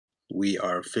We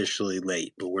are officially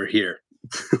late, but we're here.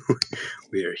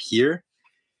 We are here,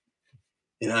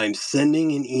 and I'm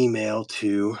sending an email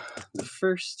to the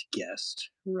first guest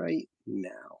right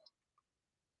now.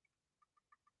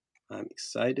 I'm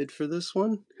excited for this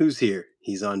one. Who's here?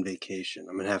 He's on vacation.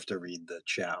 I'm going to have to read the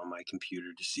chat on my computer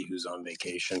to see who's on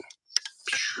vacation.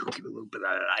 Give it a little bit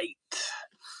of light.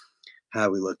 How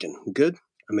are we looking? Good?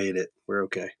 I made it. We're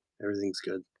okay. Everything's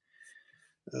good.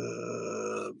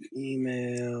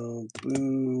 Email,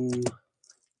 boom.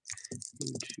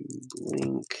 YouTube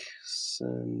link,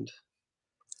 send,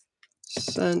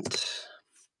 sent.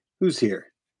 Who's here?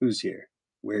 Who's here?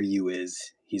 Where you is?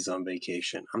 He's on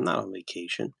vacation. I'm not on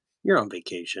vacation. You're on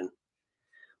vacation.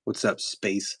 What's up,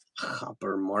 Space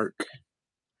Hopper Mark?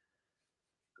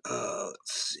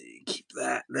 Let's see. Keep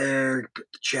that there.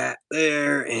 Put the chat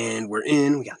there, and we're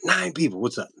in. We got 9 people.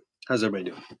 What's up? How's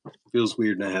everybody doing? Feels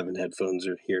weird not having headphones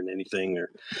or hearing anything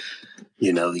or,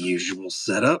 the usual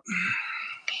setup.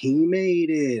 He made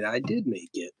it. I did make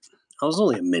it. I was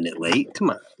only a minute late. Come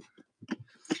on.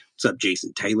 What's up,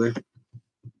 Jason Taylor?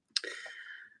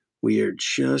 We are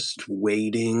just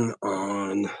waiting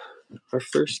on our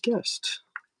first guest.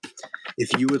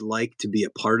 If you would like to be a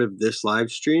part of this live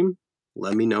stream,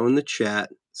 let me know in the chat.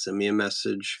 Send me a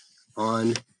message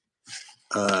on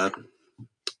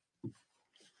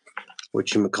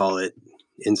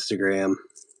Instagram.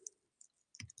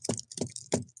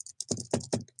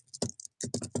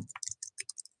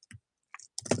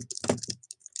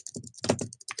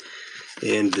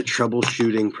 And the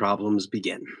troubleshooting problems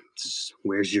begin.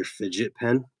 Where's your fidget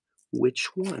pen? Which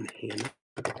one, Hannah?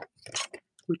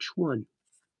 Which one?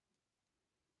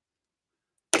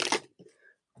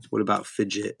 What about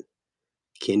fidget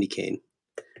candy cane?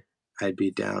 I'd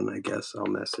be down, I guess. I'll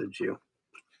message you.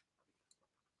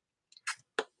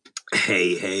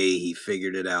 Hey, he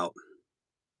figured it out.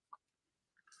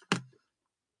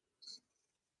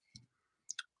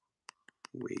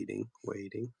 Waiting.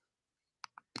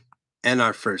 And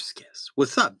our first guest.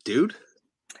 What's up, dude?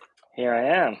 Here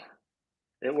I am.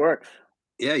 It worked.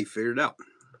 Yeah, you figured it out.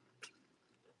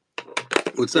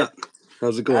 What's up?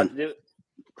 How's it going?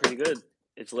 Pretty good.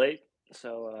 It's late,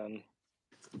 so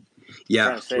yeah.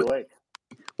 Trying to stay awake.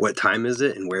 What time is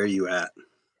it, and where are you at?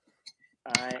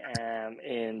 I am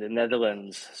in the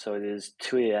Netherlands, so it is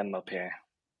 2 a.m. up here.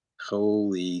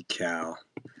 Holy cow.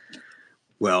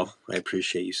 Well, I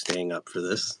appreciate you staying up for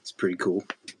this. It's pretty cool.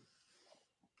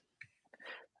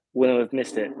 Wouldn't have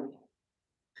missed it.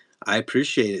 I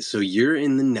appreciate it. So you're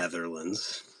in the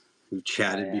Netherlands. We've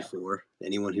chatted before.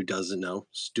 Anyone who doesn't know,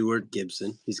 Stuart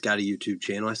Gibson. He's got a YouTube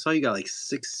channel. I saw you got like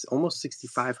almost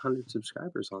 6,500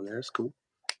 subscribers on there. That's cool.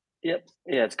 Yep.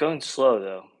 Yeah, it's going slow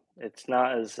though. It's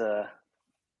not as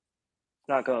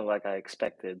not going like I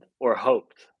expected or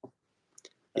hoped.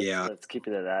 Let's keep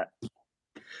it at that.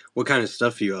 What kind of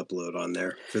stuff do you upload on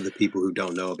there for the people who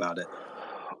don't know about it?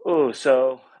 Oh,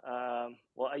 so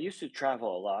well, I used to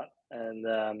travel a lot, and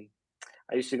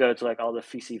I used to go to like all the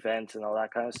FIS events and all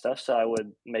that kind of stuff. So I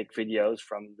would make videos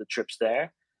from the trips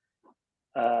there.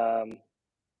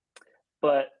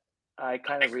 But I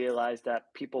kind of realized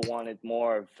that people wanted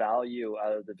more value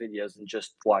out of the videos than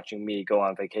just watching me go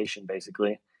on vacation,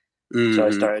 basically. Mm-hmm. So I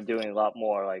started doing a lot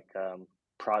more like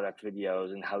product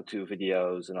videos and how-to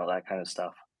videos and all that kind of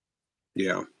stuff.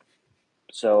 Yeah.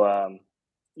 So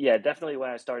yeah, definitely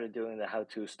when I started doing the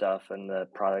how-to stuff and the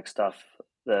product stuff,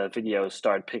 the videos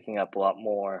started picking up a lot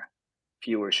more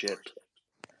viewership,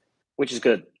 which is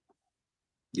good.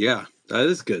 Yeah, that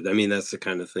is good. I mean, that's the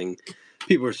kind of thing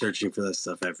people are searching for that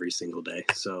stuff every single day.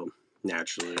 So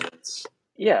naturally, it's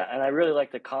and I really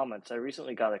like the comments. I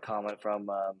recently got a comment from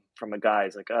a guy.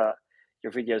 He's like,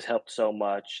 "Your videos helped so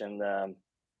much, and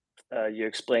you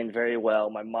explained very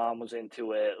well. My mom was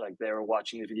into it. Like they were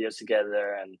watching the videos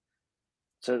together, and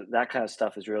so that kind of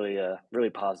stuff is really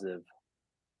really positive."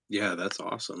 Yeah, that's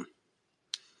awesome.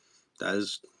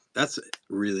 That's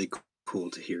really cool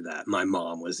to hear that my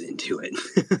mom was into it.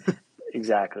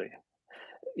 Exactly.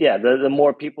 Yeah, the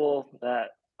more people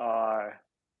that are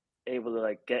able to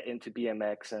like get into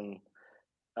BMX and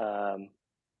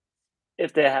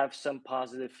if they have some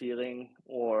positive feeling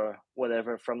or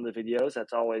whatever from the videos,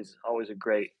 that's always a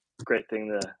great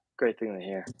thing to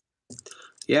hear.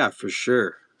 Yeah, for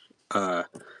sure.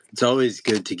 It's always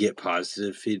good to get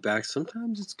positive feedback.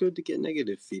 Sometimes it's good to get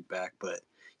negative feedback, but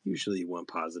usually you want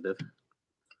positive.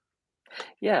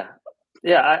 Yeah,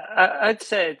 I'd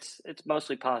say it's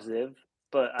mostly positive,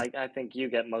 but I think you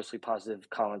get mostly positive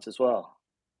comments as well.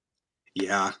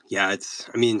 Yeah. I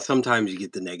mean, sometimes you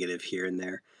get the negative here and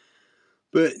there,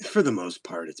 but for the most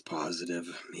part, it's positive.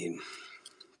 I mean,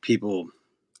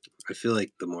 I feel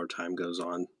like the more time goes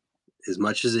on, as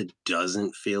much as it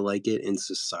doesn't feel like it in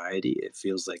society, it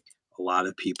feels like a lot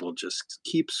of people just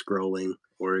keep scrolling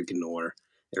or ignore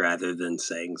rather than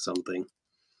saying something.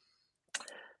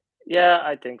 Yeah,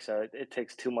 I think so. It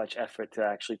takes too much effort to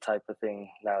actually type a thing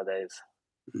nowadays.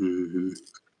 Hmm.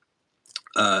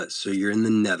 So you're in the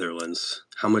Netherlands.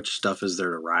 How much stuff is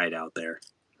there to ride out there?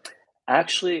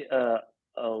 Actually, a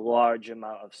large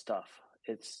amount of stuff.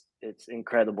 It's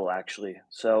incredible, actually.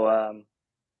 So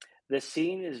the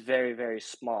scene is very very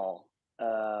small.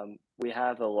 We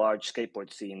have a large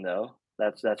skateboard scene though.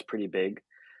 That's pretty big.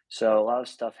 So a lot of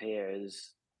stuff here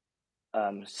is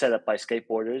set up by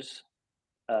skateboarders.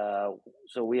 Uh,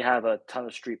 so we have a ton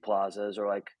of street plazas or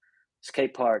like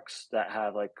skate parks that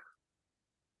have like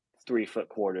 3 foot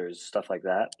quarters, stuff like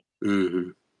that. Hmm.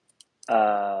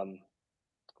 Um,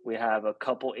 we have a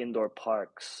couple indoor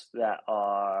parks that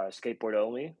are skateboard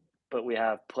only, but we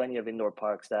have plenty of indoor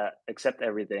parks that accept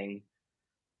everything.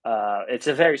 It's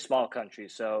a very small country,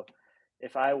 so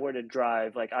if I were to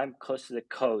drive, like I'm close to the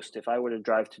coast, if I were to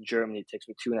drive to Germany, it takes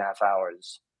me 2.5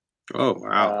 hours. Oh,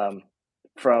 wow. Um,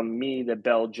 from me to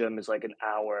Belgium is like an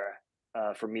hour.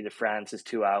 From me to France is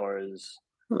 2 hours.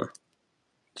 Huh.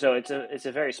 So it's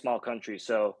a very small country.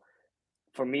 So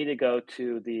for me to go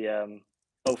to the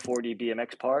 040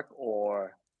 BMX park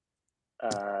or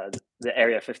the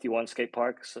Area 51 skate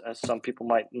parks, as some people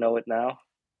might know it now,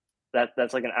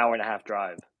 that's like an hour and a half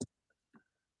drive.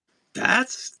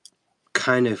 That's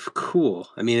kind of cool.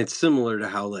 I mean, it's similar to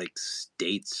how like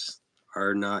states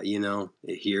are not,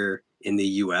 here in the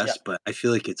Yeah, US, but I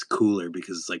feel like it's cooler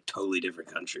because it's like totally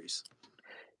different countries.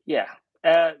 yeah.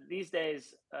 These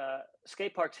days,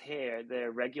 skate parks here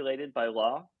they're regulated by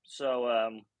law.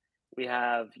 So we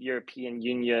have European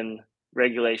Union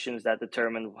regulations that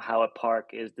determine how a park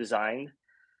is designed.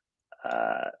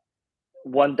 Uh,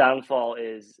 One downfall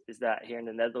is that here in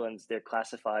the Netherlands they're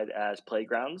classified as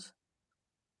playgrounds,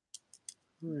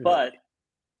 Really? but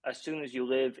as soon as you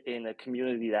live in a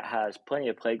community that has plenty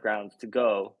of playgrounds to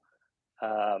go,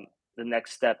 the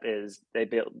next step is they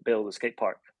build a skate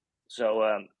park.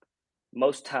 So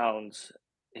most towns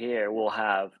here will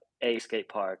have a skate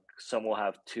park. Some will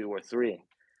have two or three.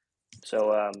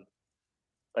 So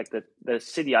like the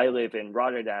city I live in,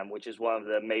 Rotterdam, which is one of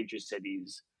the major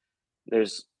cities,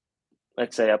 there's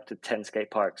let's say up to 10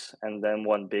 skate parks and then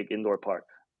one big indoor park.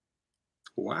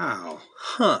 Wow.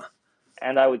 Huh.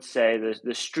 And I would say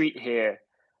the street here,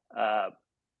 uh,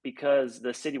 because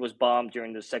the city was bombed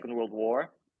during the Second World War,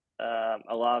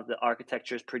 a lot of the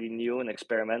architecture is pretty new and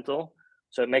experimental,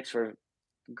 so it makes for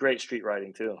great street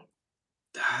riding too.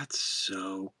 That's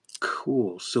so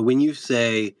cool. So when you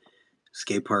say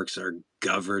skate parks are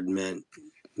government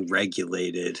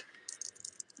regulated,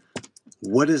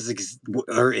 what is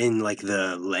or in like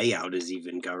the layout is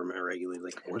even government regulated?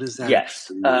 Like, what does that Yes.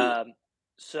 actually mean?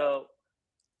 So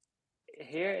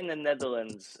here in the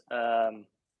Netherlands,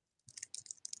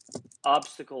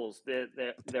 obstacles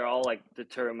they're all like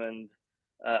determined.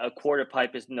 A quarter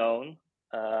pipe is known.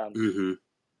 Um, Hmm.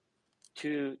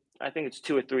 I think it's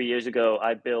 2 or 3 years ago,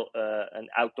 I built an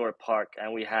outdoor park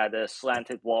and we had a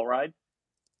slanted wall ride.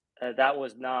 That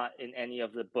was not in any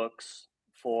of the books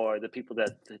for the people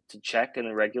to check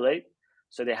and regulate.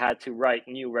 So they had to write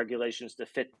new regulations to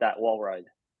fit that wall ride.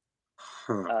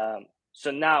 Huh. So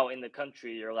now in the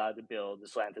country, you're allowed to build the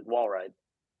slanted wall ride.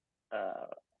 Uh,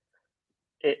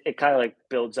 it kind of like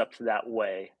builds up to that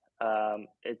way.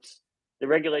 It's the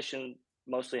regulation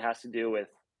mostly has to do with,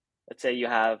 let's say you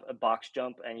have a box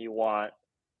jump um, and you want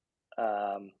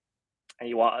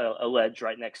a ledge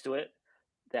right next to it.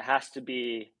 There has to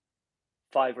be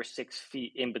 5 or 6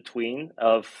 feet in between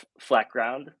of flat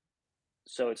ground,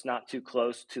 so it's not too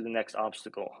close to the next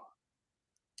obstacle.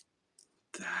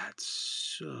 That's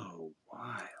so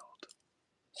wild.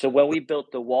 So when we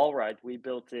built the wall ride, we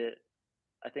built it,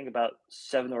 I think, about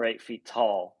 7 or 8 feet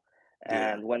tall.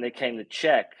 Yeah. And when they came to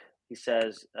check, he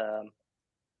says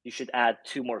you should add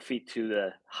 2 more feet to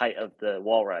the height of the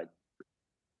wall ride,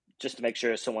 just to make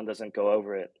sure someone doesn't go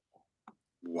over it.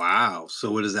 Wow.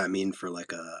 So what does that mean for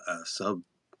like a sub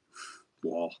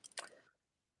wall?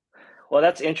 Well,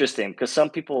 that's interesting because some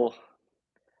people,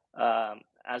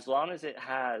 as long as it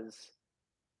has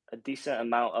a decent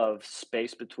amount of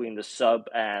space between the sub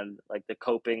and like the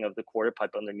coping of the quarter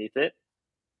pipe underneath it,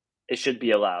 it should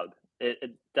be allowed.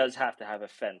 It does have to have a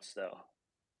fence though.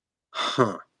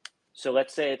 Huh. So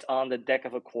let's say it's on the deck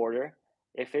of a quarter.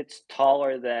 If it's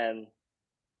taller than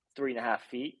 3.5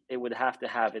 feet, it would have to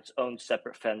have its own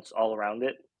separate fence all around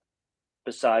it.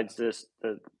 Besides this,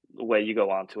 the way you go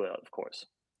onto it, of course.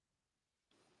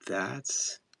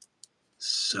 That's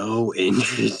so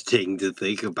interesting to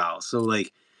think about. So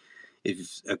like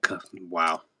If a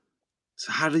wow.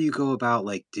 So how do you go about,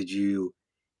 like, did you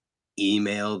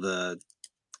email the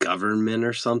government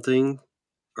or something?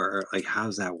 Or, like, how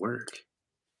does that work?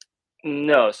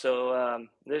 No, so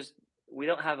there's we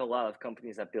don't have a lot of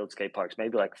companies that build skate parks,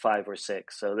 maybe like 5 or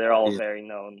 6. So they're all Yeah. very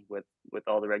known with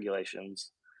all the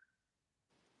regulations.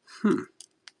 Hmm.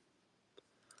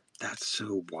 That's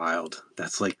so wild.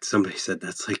 That's like somebody said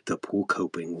that's like the pool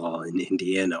coping law in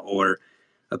Indiana, or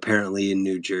apparently in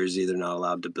New Jersey, they're not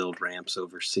allowed to build ramps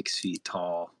over 6 feet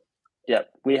tall. Yeah,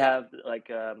 we have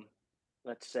like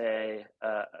let's say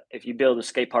if you build a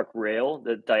skate park rail,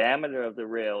 the diameter of the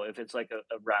rail, if it's like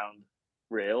a round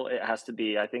rail, it has to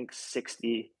be I think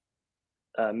 60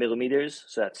 millimeters,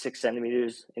 so that's 6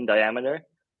 centimeters in diameter.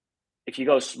 If you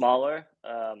go smaller,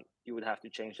 you would have to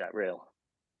change that rail.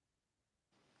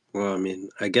 Well, I mean,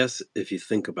 I guess if you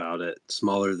think about it,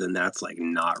 smaller than that's like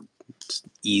not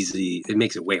easy. It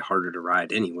makes it way harder to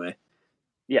ride anyway.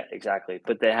 Yeah, exactly.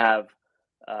 But they have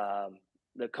um,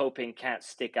 the coping can't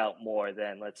stick out more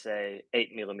than let's say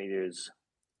 8 millimeters,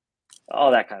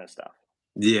 all that kind of stuff.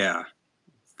 Yeah.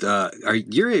 Are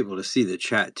you're able to see the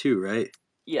chat too, right?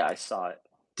 Yeah, I saw it.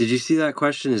 Did you see that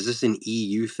question? Is this an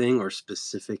EU thing or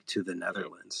specific to the It,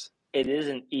 Netherlands? it is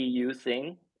an EU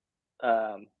thing,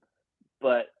 um,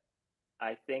 but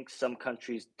I think some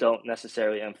countries don't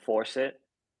necessarily enforce it.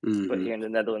 But Hmm. here in the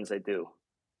Netherlands, they do.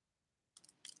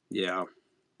 Yeah.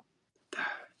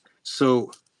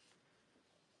 So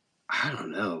I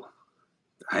don't know.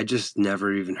 I just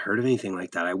never even heard of anything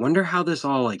like that. I wonder how this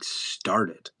all like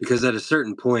started because at a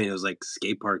certain point it was like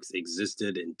skate parks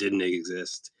existed and didn't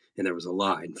exist, and there was a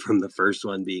line from the first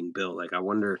one being built. Like I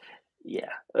wonder. Yeah.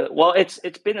 Well, it's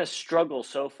been a struggle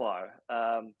so far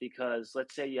because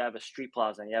let's say you have a street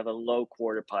plaza and you have a low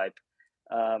quarter pipe.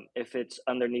 If it's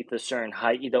underneath a certain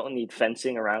height, you don't need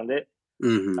fencing around it.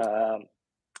 Hmm. Um,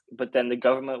 but then the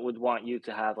government would want you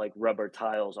to have like rubber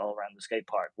tiles all around the skate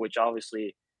park, which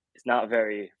obviously is not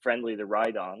very friendly to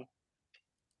ride on.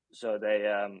 So they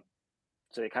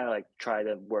kind of like try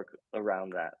to work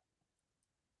around that.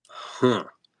 Huh.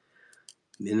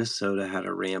 Minnesota had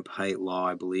a ramp height law,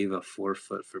 I believe, a 4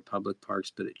 foot for public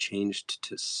parks, but it changed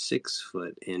to 6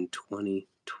 foot in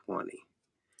 2020.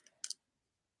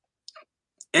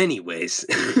 Anyways,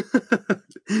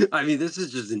 I mean, this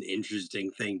is just an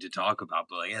interesting thing to talk about,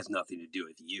 but like, it has nothing to do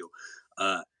with you.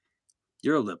 Uh,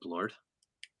 you're a lip lord.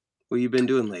 What you been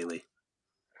doing lately?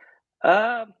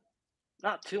 Um,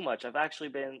 Not too much. I've actually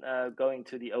been going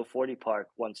to the O40 park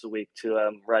once a week to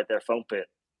ride their foam pit.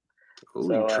 Oh,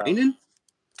 you So, training?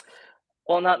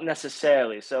 well, not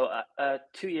necessarily. So,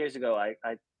 2 years ago,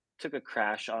 I took a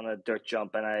crash on a dirt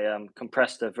jump and I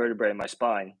compressed a vertebrae in my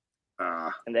spine.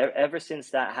 Uh, And ever since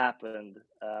that happened,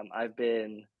 I've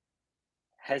been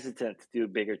hesitant to do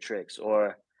bigger tricks.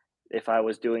 Or if I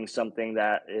was doing something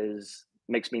that is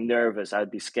makes me nervous,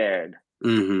 I'd be scared.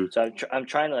 mm-hmm. So I'm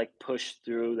trying to like push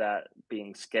through that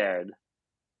being scared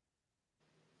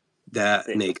That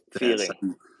makes sense.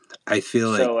 feeling. I feel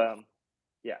like So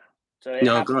yeah. So it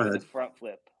no. Go happened with a ahead. front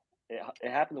flip.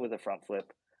 It happened with a front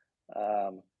flip.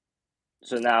 Um,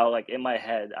 so now, like in my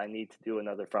head, I need to do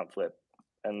another front flip,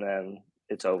 and then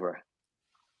it's over.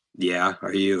 Yeah.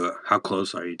 Are you? How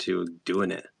close are you to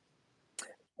doing it?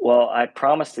 Well, I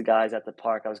promised the guys at the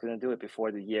park I was going to do it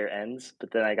before the year ends, but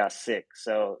then I got sick.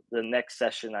 So the next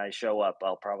session I show up,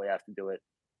 I'll probably have to do it.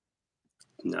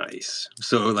 Nice.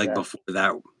 So, like Yeah, before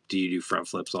that, do you do front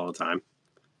flips all the time?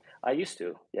 I used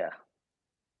to. Yeah.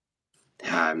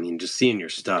 Yeah. I mean, just seeing your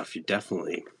stuff, you're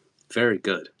definitely very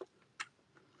good.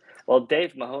 Well,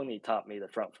 Dave Mahoney taught me the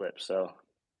front flip. So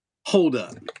Hold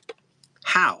up.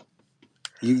 How?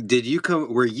 You did you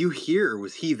come? Were you here or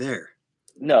was he there?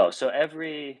 no. So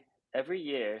every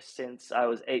year since I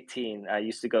was 18, I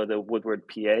used to go to Woodward,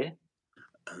 PA.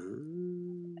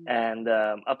 Um, And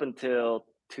up until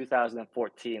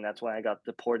 2014, that's when I got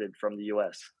deported from the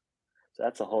US. So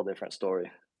that's a whole different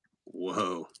story.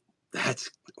 whoa.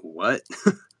 That's what?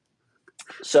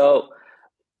 So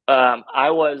I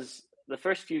was the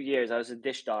first few years I was a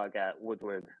dish dog at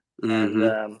Woodward, and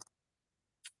Mm-hmm.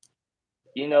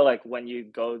 like when you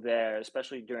go there,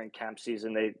 especially during camp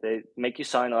season, they make you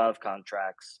sign a lot of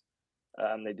contracts.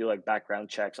 They do like background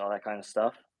checks, all that kind of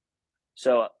stuff.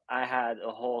 So I had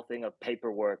a whole thing of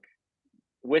paperwork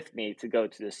with me to go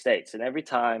to the States, and every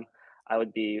time I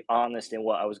would be honest in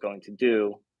what I was going to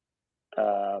do.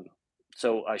 Um,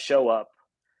 so I show up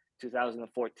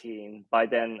 2014. By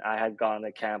then, I had gone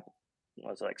to camp.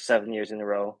 Was like 7 years in a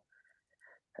row,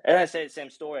 and I say the same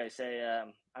story. I say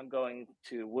I'm going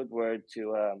to Woodward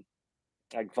to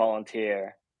like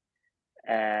volunteer,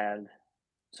 and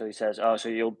so he says, "Oh, so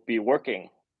you'll be working?"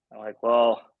 I'm like,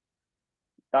 well,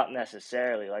 not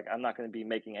necessarily. Like, I'm not going to be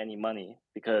making any money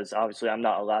because obviously I'm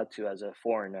not allowed to as a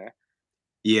foreigner.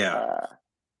 Yeah. Uh,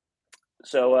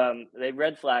 so they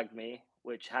red flagged me,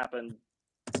 which happened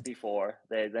before.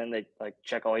 They like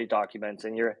check all your documents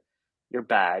and your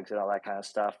bags and all that kind of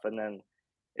stuff. And then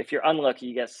if you're unlucky,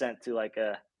 you get sent to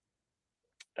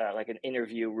like an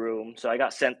interview room. So I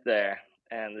got sent there,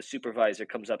 and the supervisor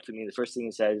comes up to me. The first thing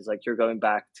he says is like, "You're going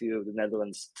back to the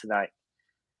Netherlands tonight,"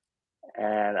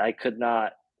 and I could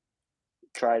not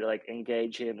try to like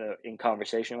engage him in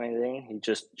conversation or anything. He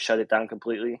just shut it down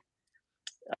completely.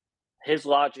 His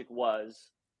logic was,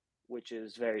 which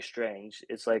is very strange.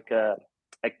 It's like a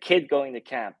kid going to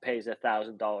camp pays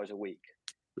 $1,000 a week,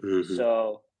 Hmm.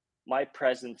 so my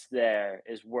presence there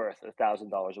is worth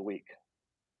 $1,000 a week.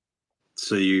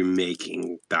 So you're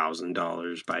making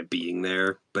 $1,000 by being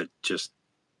there, but just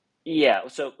Yeah,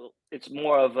 so it's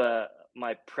more of a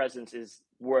my presence is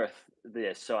worth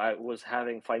this. So I was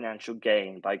having financial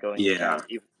gain by going to yeah. camp,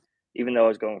 even though I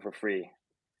was going for free.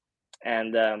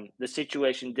 And the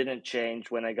situation didn't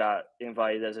change when I got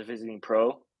invited as a visiting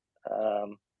pro.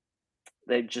 Um,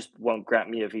 they just won't grant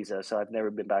me a visa, so I've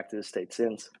never been back to the States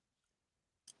since.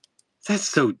 That's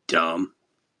so dumb.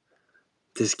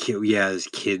 This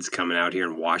kid's coming out here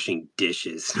and washing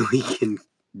dishes so he can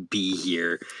be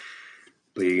here,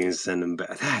 but you're gonna send him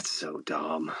back. That's so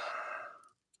dumb.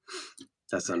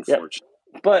 That's Yep, unfortunate.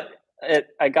 but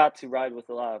I got to ride with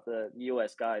a lot of the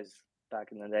U.S. guys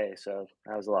back in the day, so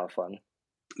that was a lot of fun.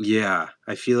 Yeah,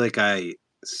 I feel like I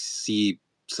see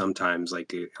sometimes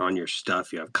like on your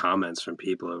stuff you have comments from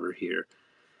people over here,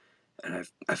 and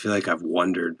I feel like I've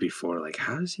wondered before, like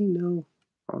how does he know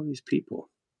all these people?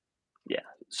 Yeah.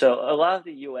 So a lot of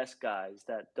the US guys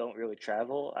that don't really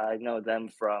travel, I know them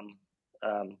from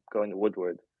going to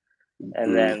Woodward.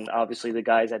 And Mm, then obviously the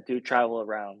guys that do travel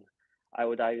around, I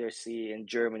would either see in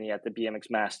Germany at the BMX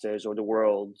Masters or the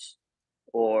Worlds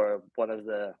or one of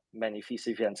the many FISA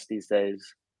events these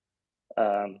days.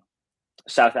 Um,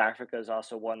 South Africa is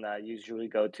also one that I usually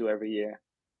go to every year.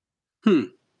 hmm,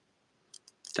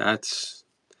 that's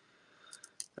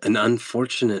an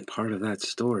unfortunate part of that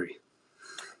story.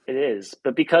 It is.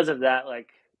 But because of that, like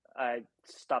I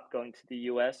stopped going to the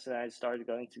US and I started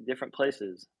going to different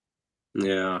places.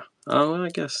 Yeah. Oh, well, I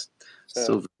guess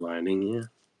So silver lining. Yeah.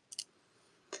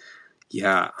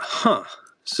 Yeah. Huh.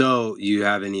 So you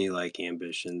have any like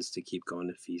ambitions to keep going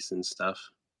to feasts and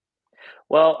stuff?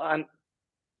 well,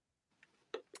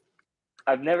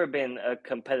 I've never been a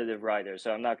competitive writer,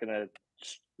 so I'm not gonna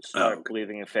Oh, start okay.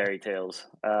 believing in fairy tales.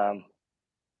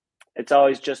 It's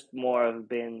always just more of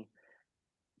been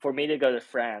for me to go to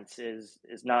France is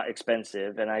not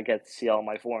expensive, and I get to see all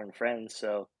my foreign friends.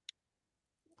 So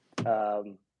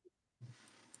um,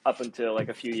 up until like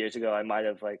a few years ago, I might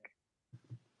have like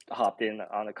hopped in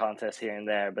on a contest here and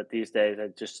there, but these days I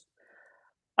just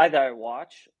either I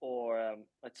watch or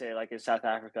let's say like in South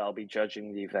Africa, I'll be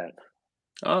judging the event.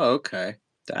 Oh, okay.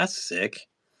 That's sick.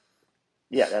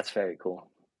 Yeah, that's very cool.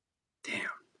 Damn.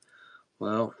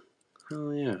 Well,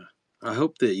 oh yeah. I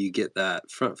hope that you get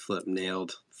that front flip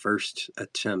nailed first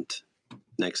attempt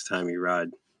next time you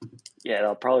ride. Yeah,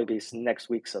 it'll probably be next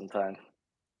week sometime.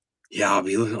 Yeah, I'll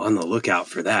be on the lookout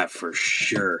for that for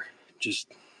sure.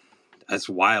 Just that's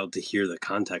wild to hear the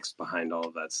context behind all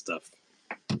of that stuff.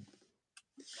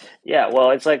 Yeah,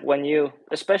 well, it's like when you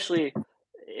especially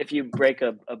if you break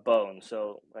a bone.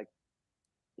 So like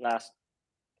last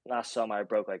last summer I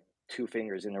broke like 2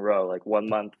 fingers in a row. Like 1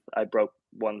 month I broke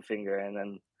 1 finger and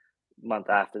then month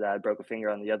after that I broke a finger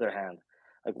on the other hand.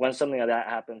 Like when something like that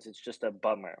happens, it's just a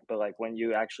bummer. But like when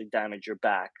you actually damage your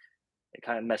back, it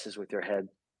kind of messes with your head.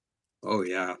 Oh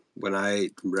yeah, when I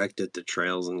wrecked at the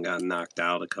trails and got knocked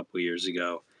out a couple years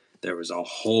ago, there was a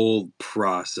whole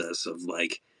process of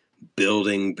like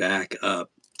building back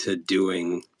up to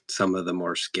doing some of the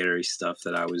more scary stuff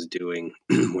that I was doing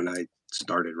when I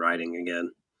started riding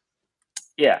again.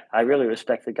 Yeah, I really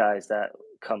respect the guys that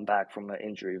come back from an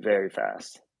injury very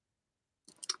fast.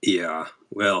 Yeah,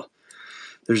 well,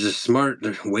 there's a smart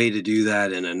way to do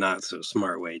that and a not so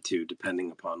smart way too,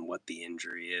 depending upon what the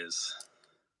injury is.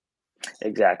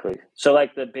 Exactly. So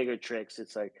like the bigger tricks,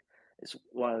 it's like it's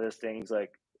one of those things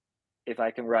like if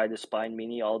I can ride a spine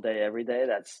mini all day, every day,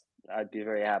 that's I'd be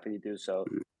very happy to do so.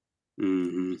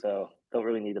 Hmm. So don't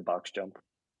really need a box jump.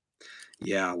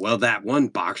 Yeah, well, that one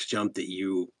box jump that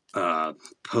you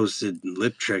posted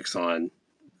lip tricks on,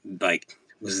 like,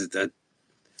 was it that?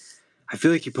 I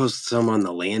feel like you posted some on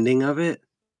the landing of it.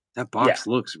 That Yeah, box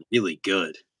looks really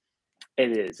good.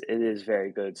 it is. It is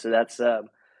very good. So that's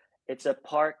it's a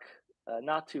park.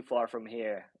 not too far from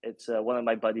here. It's one of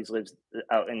my buddies lives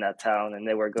out in that town, and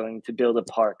they were going to build a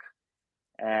park.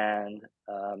 And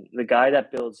the guy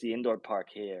that builds the indoor park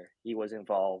here, he was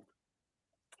involved,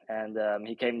 and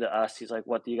he came to us. He's like,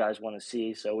 "What do you guys want to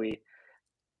see?" So we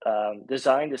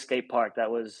designed a skate park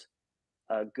that was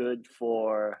good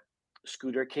for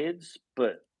scooter kids,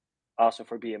 but also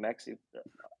for BMX,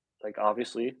 like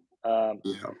obviously. Um,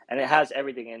 Yeah. and it has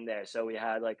everything in there. So we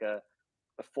had like a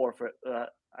 4 foot,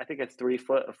 I think it's 3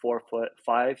 foot, a 4 foot,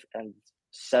 5 and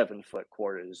 7 foot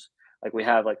quarters. Like we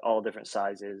have like all different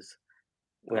sizes.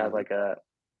 We have Oh, like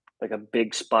a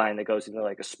big spine that goes into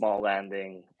like a small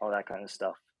landing, all that kind of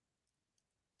stuff.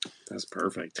 that's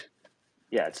perfect.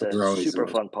 Yeah, it's Those a are always the super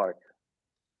most. fun park.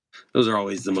 Those are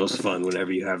always the most fun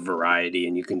whenever you have variety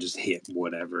and you can just hit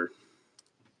whatever.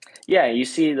 Yeah, you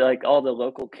see like all the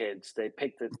local kids, they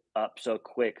picked it up so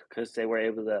quick because they were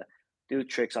able to do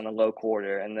tricks on a low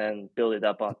quarter and then build it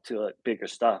up onto like bigger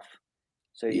stuff.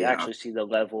 So you Yeah. actually see the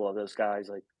level of those guys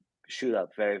like shoot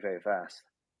up very, very fast.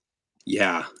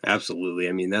 Yeah, absolutely.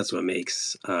 I mean, that's what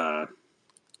makes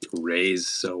Rays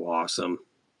so awesome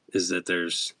is that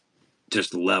there's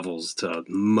just levels to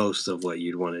most of what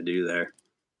you'd want to do there.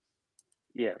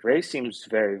 Yeah, Ray seems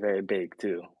very, very big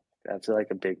too. That's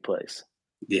like a big place.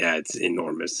 Yeah, it's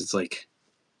enormous. It's like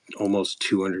almost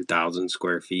 200,000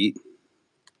 square feet,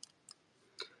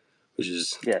 which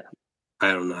is, Yeah.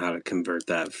 I don't know how to convert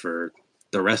that for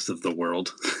the rest of the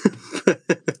world.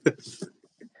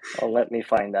 Oh, let me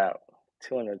find out.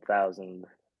 200,000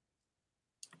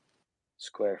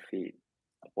 square feet.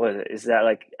 What is that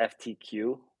like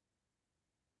FTQ?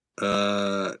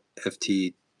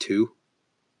 FT2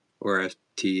 or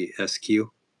FTSQ.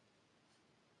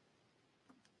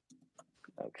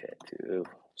 Okay, 2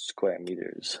 square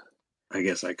meters. I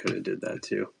guess I could have did that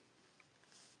too.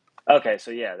 Okay,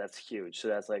 so yeah, that's huge. So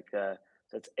that's like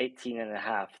that's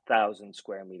 18,500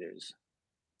 square meters.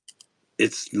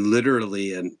 It's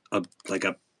literally a like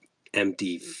a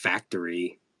empty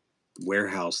factory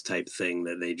warehouse type thing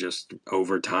that they just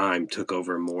over time took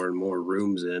over more and more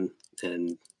rooms in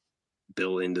and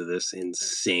built into this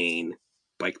insane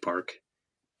bike park.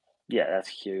 Yeah, that's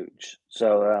huge.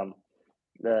 So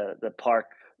the park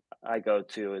I go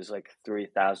to is like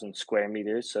 3,000 square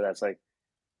meters. So that's like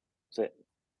so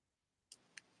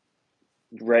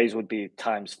Ray's would be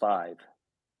times five,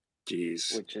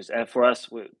 Jeez. which is and for us,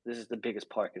 this is the biggest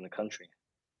park in the country.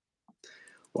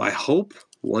 Well, I hope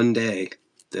one day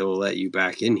they will let you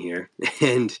back in here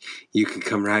and you can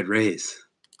come ride Rays.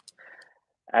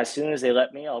 As soon as they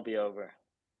let me, I'll be over.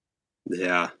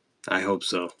 Yeah, I hope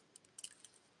so.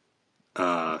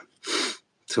 Uh,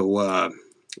 so,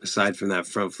 aside from that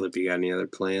front flip, you got any other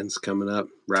plans coming up,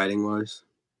 riding wise?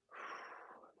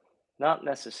 Not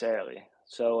necessarily.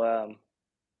 So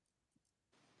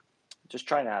just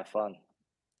trying to have fun.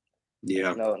 Like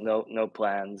Yeah. no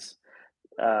plans.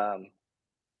 Um,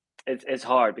 it's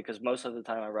hard because most of the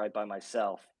time I ride by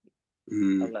myself,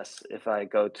 Mm, unless if I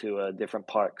go to different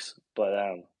parks. But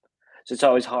so it's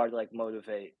always hard to like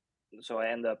motivate. So I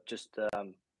end up just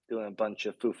doing a bunch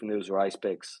of Fufu News or ice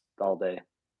picks all day.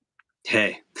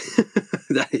 hey,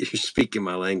 you're speaking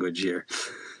my language here.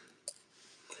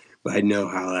 But I know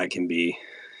how that can be,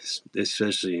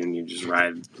 especially when you just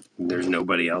ride. And there's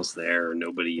nobody else there or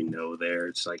nobody you know there.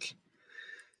 It's like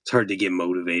it's hard to get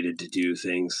motivated to do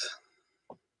things.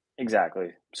 Exactly.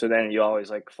 So then you always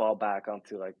like fall back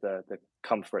onto like the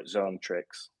comfort zone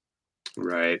tricks.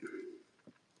 Right.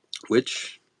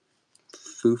 Which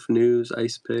Foof News,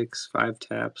 Ice Picks, Five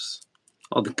Taps,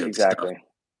 all the good stuff. Exactly.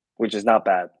 Which is not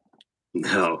bad.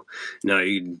 No, no,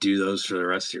 you can do those for the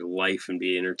rest of your life and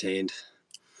be entertained.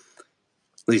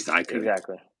 At least I could.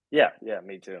 Exactly. Yeah, yeah,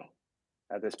 me too.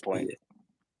 At this point.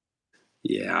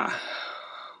 Yeah.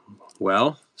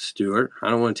 Well, Stuart, I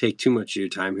don't want to take too much of your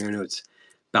time here. I know it's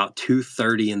about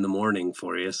 2:30 in the morning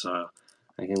for you, so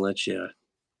I can let you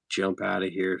jump out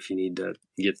of here if you need to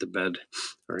get to bed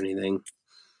or anything.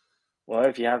 Well,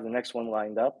 if you have the next one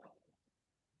lined up.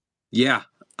 Yeah,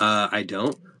 I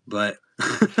don't, but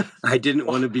I didn't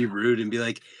want to be rude and be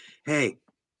like, "Hey,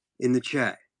 in the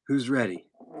chat, who's ready?"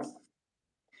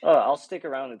 Oh, I'll stick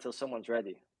around until someone's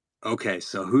ready. Okay,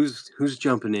 so who's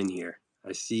jumping in here?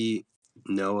 I see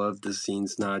Noah. The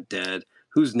scene's not dead.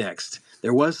 Who's next?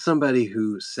 There was somebody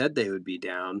who said they would be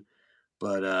down,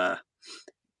 but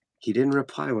he didn't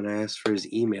reply when I asked for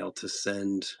his email to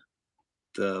send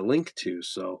the link to.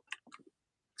 So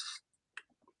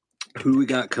who we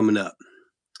got coming up?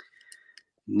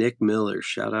 Nick Miller,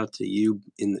 shout out to you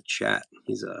in the chat.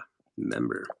 He's a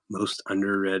member, most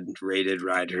underrated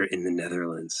rider in the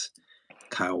Netherlands.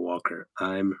 Kyle Walker,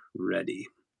 I'm ready.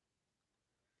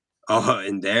 Oh,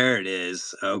 and there it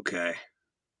is. Okay.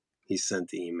 He sent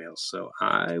the email. So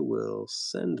I will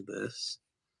send this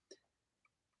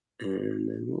and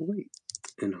then we'll wait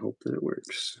and hope that it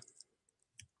works.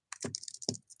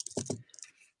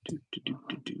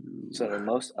 So the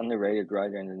most underrated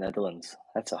writer in the Netherlands.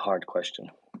 That's a hard question.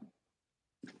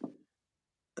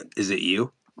 Is it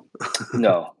you?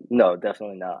 No,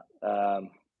 definitely not.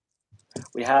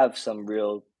 We have some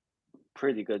real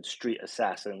pretty good street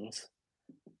assassins.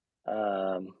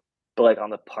 But like on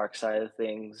the park side of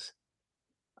things,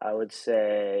 I would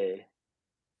say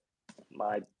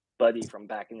my buddy from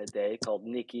back in the day called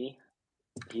Nicky.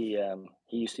 He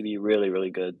used to be really,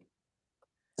 really good.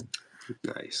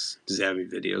 Nice. Does he have any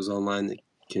videos online that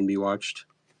can be watched?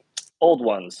 Old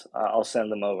ones. I'll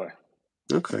send them over.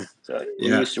 Okay. So he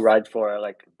Yeah. used to ride for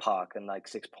like POC and like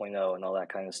 6.0 and all that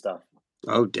kind of stuff.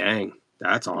 Oh, dang.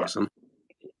 That's Yeah. awesome.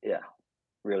 Yeah,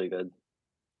 really good.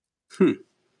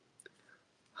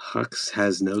 Hux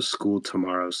has no school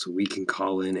tomorrow, so we can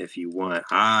call in if you want.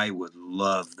 I would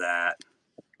love that.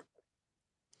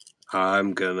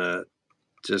 I'm gonna,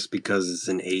 just because it's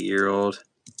an 8-year-old,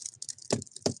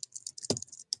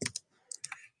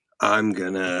 I'm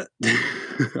gonna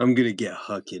get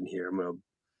Huck in here.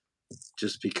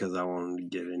 Just because I want him to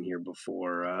get in here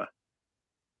before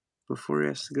he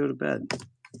has to go to bed.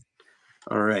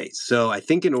 All right. So I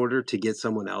think in order to get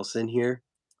someone else in here,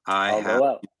 I'll go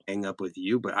out. to hang up with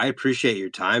you. But I appreciate your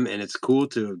time, and it's cool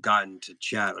to have gotten to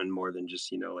chat on more than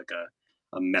just like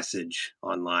a message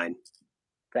online.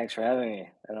 Thanks for having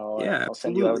me, and Yeah, I'll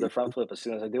send you over absolutely. the front flip as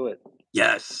soon as I do it.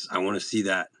 Yes, I want to see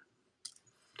that.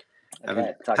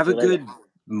 Okay, talk Have to a you later. good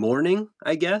morning,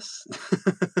 I guess.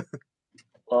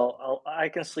 Well, I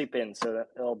can sleep in, so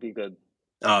it'll be good.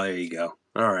 Oh, there you go.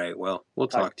 All right. Well, we'll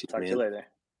talk to you, Talk to man. you later.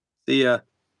 See ya.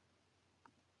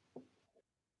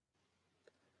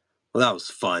 Well, that was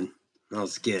fun. Now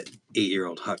let's get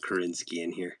 8-year-old Huck Karinsky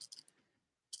in here.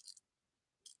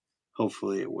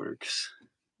 Hopefully it works.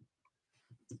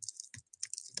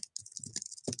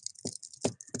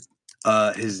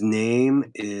 His name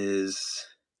is,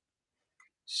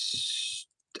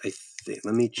 I think,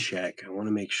 let me check. I want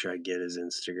to make sure I get his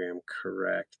Instagram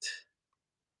correct.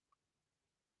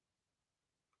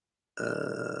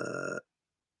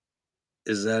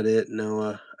 Is that it,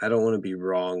 Noah? I don't want to be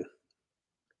wrong.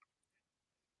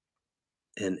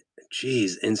 And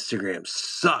geez, Instagram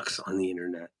sucks on the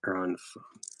internet or on phone.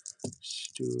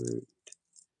 Stuart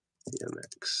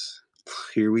DMX.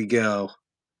 Here we go.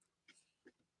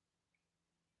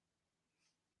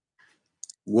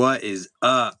 What is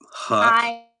up, Huck?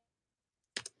 Hi.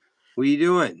 What are you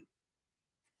doing?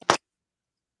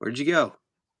 Where'd you go?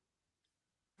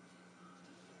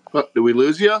 What, did we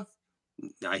lose you?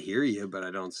 I hear you, but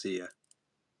I don't see you.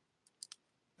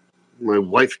 My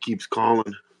wife keeps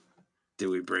calling. Did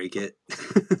we break it?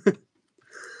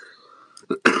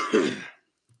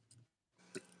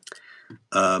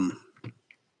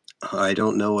 I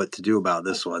don't know what to do about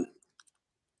this one.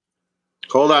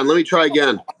 Hold on, let me try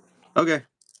again. Okay.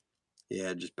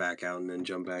 Yeah, just back out and then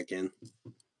jump back in.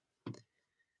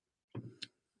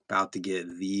 About to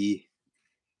get the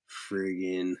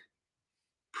friggin'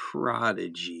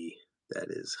 prodigy that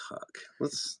is Huck.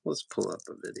 Let's pull up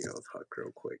a video of Huck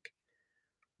real quick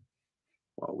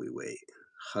while we wait.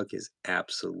 Huck is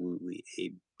absolutely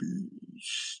a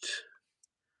beast.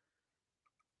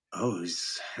 Oh, he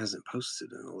hasn't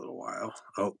posted in a little while.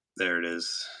 Oh, there it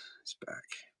is. He's back.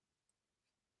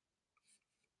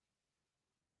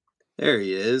 There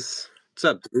he is. What's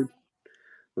up, dude?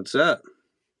 What's up?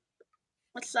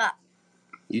 What's up?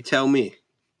 You tell me.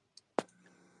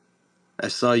 I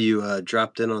saw you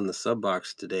dropped in on the sub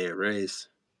box today at Ray's.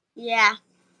 Yeah,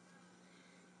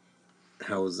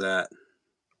 How was that?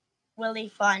 really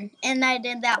fun. And I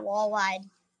did that wall ride.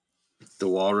 The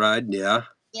wall ride? Yeah.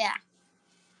 Yeah.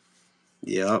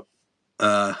 Yep.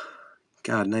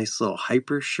 Got a nice little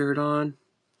hyper shirt on.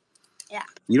 Yeah.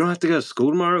 You don't have to go to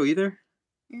school tomorrow either?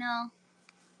 No.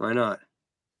 Why not?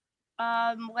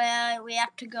 Well, we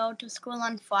have to go to school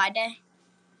on Friday.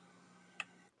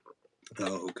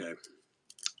 Oh, okay.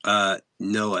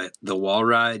 Noah, the wall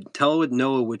ride. Tell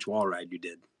Noah which wall ride you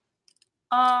did.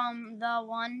 The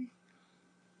one,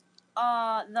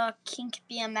 the Kink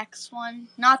BMX one.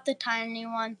 Not the tiny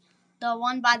one. The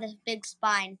one by the big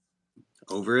spine.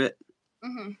 Over it?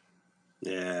 Mm-hmm.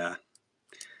 Yeah.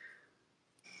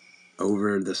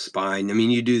 Over the spine. I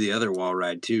mean, you do the other wall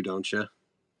ride too, don't you?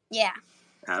 Yeah.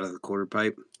 Out of the quarter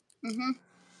pipe? Mm-hmm.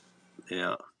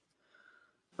 Yeah.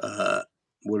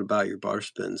 What about your bar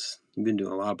spins? You've been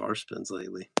doing a lot of bar spins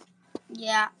lately.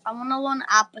 Yeah, I want to learn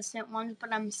opposite ones,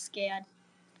 but I'm scared.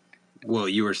 Well,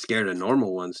 you were scared of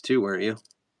normal ones too, weren't you?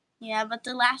 Yeah, but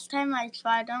the last time I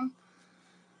tried them,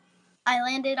 I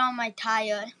landed on my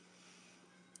tire.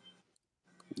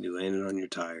 You landed on your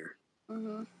tire.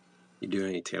 Mhm. You doing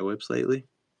any tail whips lately?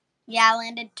 Yeah, I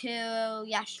landed two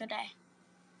yesterday.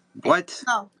 What?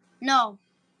 No,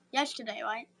 yesterday,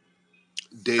 right?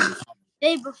 David,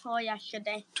 Day before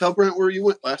yesterday. tell Brent where you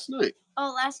went last night.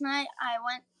 Oh, last night I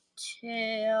went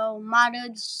to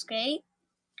Modern Skate.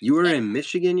 You were in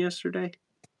Michigan yesterday?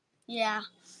 Yeah,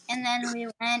 and then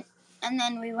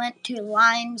we went to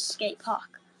Lions Skate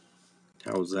Park.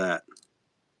 How was that?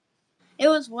 It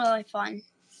was really fun.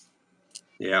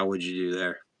 Yeah, what'd you do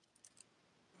there?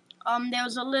 There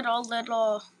was a little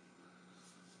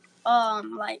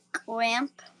like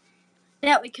ramp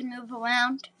that we could move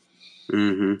around,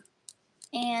 Mm-hmm.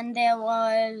 and there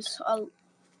was a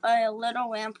little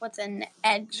ramp with an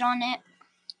edge on it.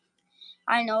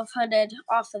 I know if I did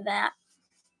off of that.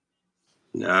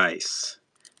 Nice.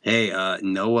 Hey,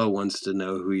 Noah wants to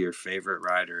know who your favorite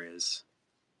rider is.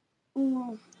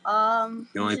 Ooh, You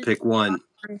only pick one.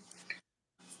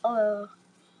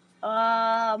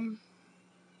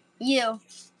 You.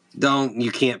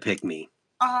 You can't pick me.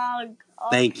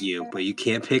 Thank you, but you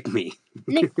can't pick me.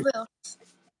 Nick Bruce.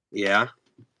 Yeah?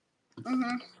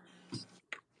 Mhm.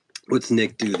 What's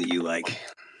Nick do that you like?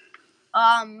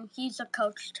 He's a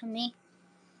coach to me.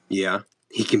 Yeah?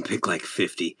 He can pick like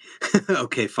 50.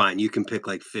 Okay, fine. You can pick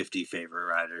like 50 favorite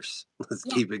riders. Let's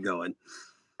keep it going.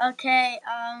 Okay,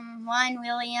 Ryan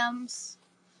Williams,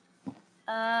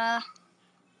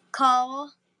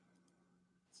 Cole,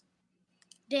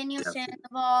 Daniel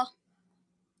Sandoval,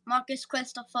 Marcus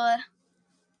Christopher,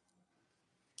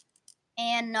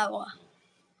 and Noah.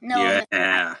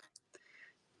 Yeah.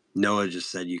 Noah just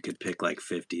said you could pick like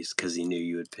 50s because he knew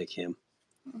you would pick him.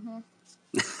 Mhm.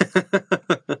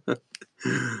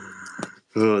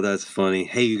 Oh, that's funny.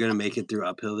 Hey, you gonna make it through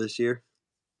uphill this year?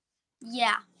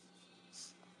 Yeah.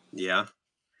 Yeah?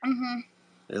 Mhm.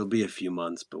 It'll be a few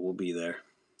months, but we'll be there.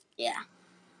 Yeah.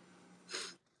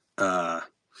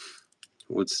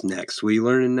 What's next? What are you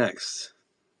learning next?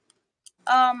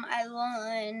 I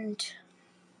learned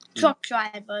truck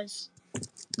drivers.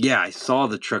 Yeah, I saw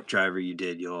the truck driver you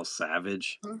did, you little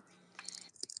savage.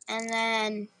 And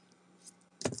then,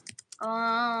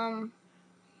 What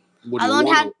do I you learned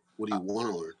want to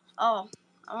learn? I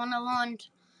want to learn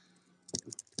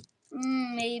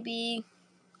maybe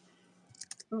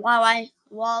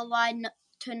wall ride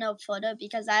to no footer,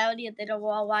 because I already did a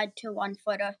wall ride to 1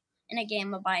 footer in a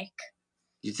game of bike.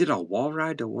 You did a wall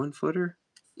ride to 1 footer?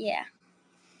 Yeah.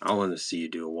 I want to see you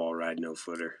do a wall ride no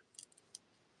footer.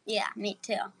 Yeah, me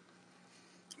too.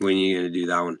 When are you gonna do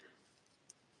that one?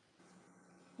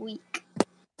 Week.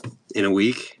 In a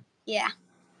week? Yeah.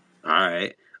 All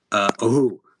right.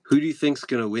 Who do you think's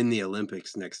gonna win the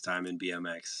Olympics next time in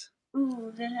BMX?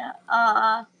 Ooh,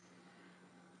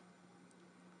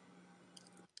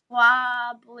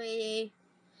 probably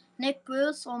Nick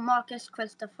Bruce or Marcus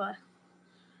Christopher.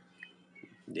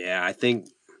 Yeah, I think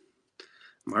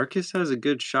Marcus has a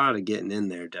good shot of getting in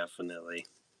there, definitely.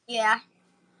 Yeah.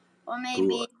 Or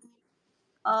maybe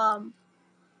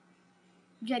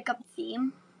Jacob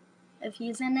Thiem, if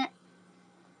he's in it.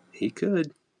 He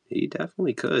could. He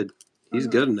definitely could. He's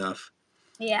good enough.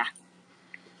 Yeah.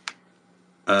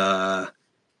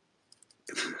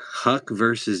 Huck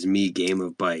versus me game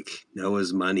of bike.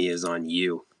 Noah's money is on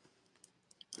you.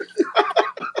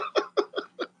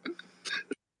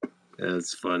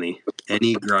 That's funny.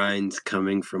 Any grinds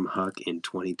coming from Huck in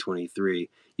 2023?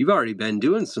 You've already been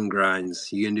doing some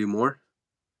grinds. You gonna do more?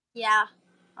 Yeah.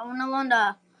 I want to learn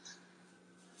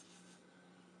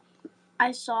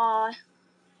I saw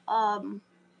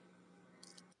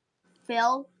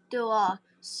Phil do a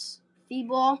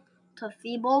feeble to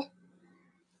feeble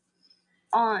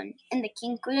in the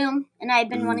kink room, and I've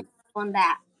been wanting to learn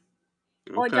that.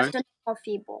 Or Okay. just a normal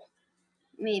feeble,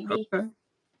 maybe. Okay.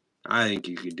 I think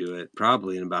you could do it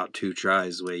probably in about 2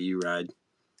 tries the way you ride.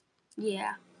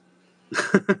 Yeah.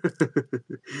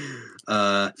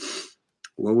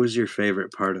 What was your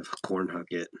favorite part of Corn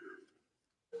Hucket?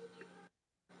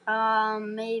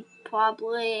 Maybe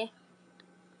probably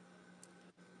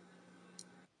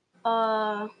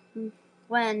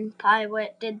when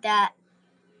Pirate did that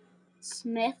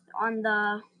Smith on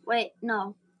the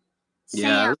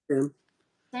Yeah,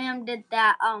 Sam did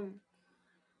that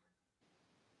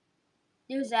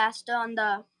disaster on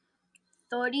the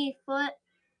 30-foot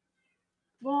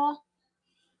wall.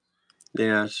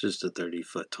 yeah, it's just a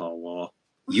 30-foot tall wall.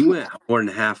 You went more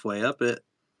than halfway up it.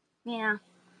 Yeah.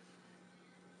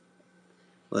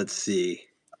 Let's see.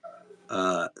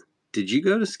 Did you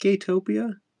go to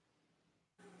Skatopia?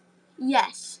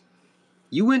 Yes.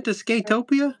 You went to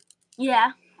Skatopia?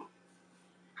 Yeah,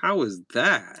 How was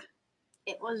that?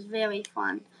 it was very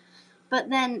fun. But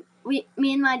then me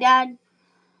and my dad,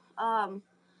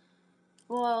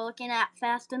 were looking at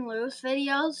Fast and Loose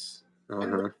videos,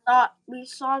 and we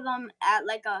saw them at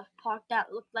like a park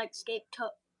that looked like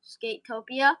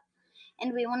Skatopia,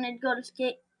 and we wanted to go to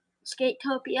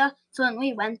Skatopia, so then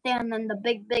we went there, and then the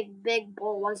big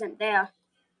bull wasn't there.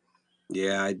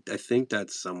 Yeah, I think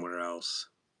that's somewhere else.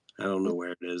 I don't know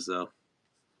where it is though.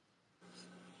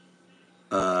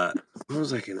 What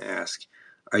was I gonna ask?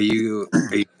 Are you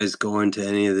guys going to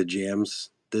any of the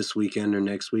jams this weekend or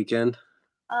next weekend?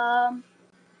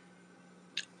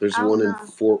 There's I one don't in know.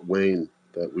 Fort Wayne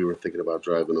that we were thinking about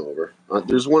driving over.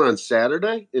 There's one on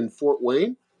Saturday in Fort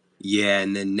Wayne. Yeah,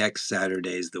 and then next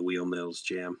Saturday is the Wheel Mills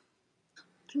Jam.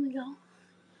 Can we go?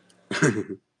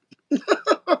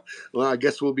 Well, I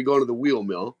guess we'll be going to the Wheel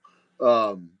Mill.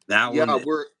 That Yeah, one.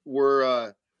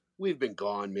 we've been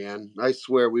gone, man. I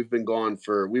swear we've been gone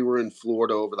we were in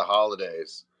Florida over the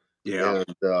holidays. Yeah.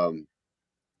 And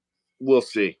we'll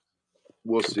see.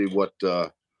 We'll see what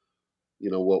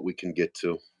what we can get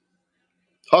to.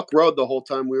 Huck Road the whole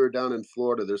time we were down in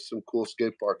Florida. There's some cool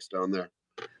skate parks down there.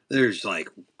 There's like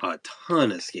a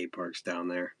ton of skate parks down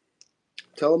there.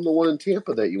 Tell them the one in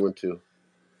Tampa that you went to.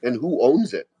 And who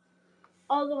owns it?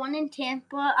 Oh, the one in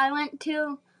Tampa I went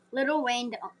to, Little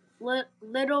Wayne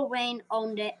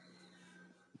owned it.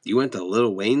 You went to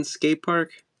Little Wayne's skate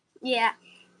park? Yeah.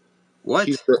 What?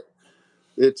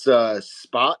 It's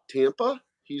Spot Tampa.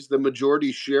 He's the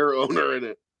majority share owner in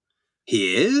it.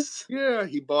 He is? Yeah,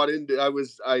 he bought into.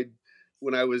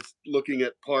 When I was looking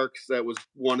at parks, that was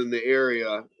one in the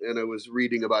area, and I was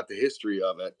reading about the history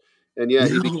of it. And yeah,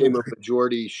 he became a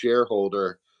majority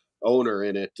shareholder owner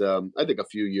in it. I think a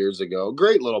few years ago. A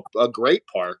great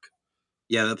park.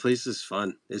 Yeah, that place is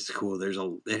fun. It's cool.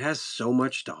 It has so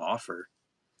much to offer.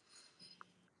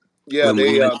 Yeah,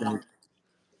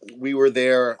 we were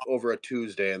there over a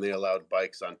Tuesday, and they allowed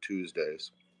bikes on Tuesdays.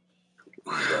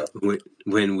 So.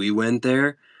 When we went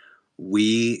there,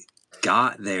 we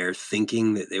got there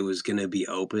thinking that it was going to be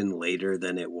open later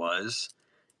than it was.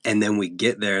 And then we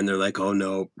get there and they're like, oh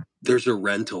no, there's a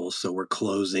rental. So we're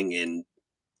closing in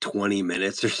 20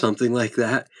 minutes or something like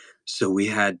that. So we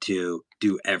had to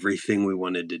do everything we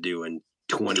wanted to do in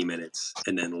 20 minutes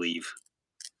and then leave.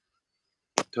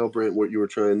 Tell Brent what you were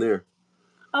trying there.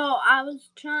 Oh, I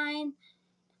was trying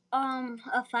a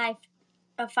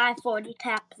 540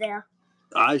 tap there.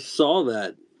 I saw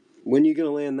that. When are you going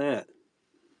to land that?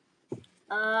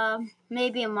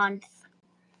 Maybe a month.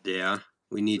 Yeah,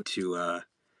 we need to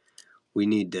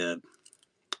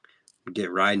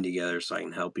get riding together so I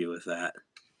can help you with that.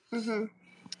 Mm-hmm.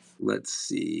 Let's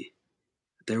see.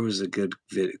 There was a good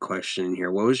question in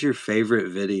here. What was your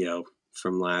favorite video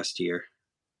from last year?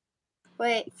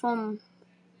 Wait, on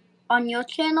your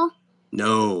channel?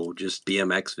 No, just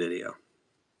BMX video.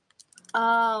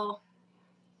 Oh.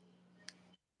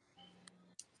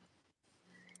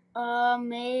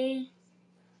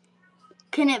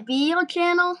 Can it be your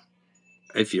channel?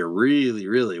 If you really,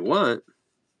 really want.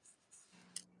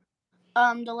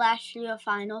 The last year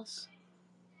finals.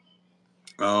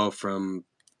 Oh, from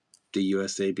the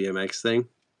USA BMX thing?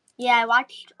 Yeah, I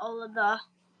watched all of the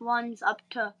ones up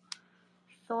to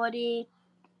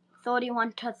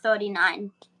 31 to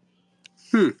 39.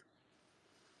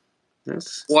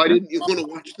 Why didn't you want to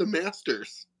watch the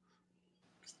Masters?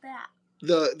 What's that?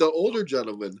 The older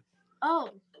gentleman. Oh.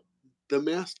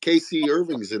 The Casey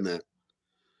Irving's in that.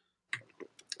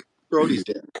 Brody's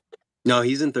dad. No,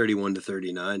 he's in 31 to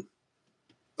 39.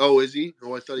 Oh, is he?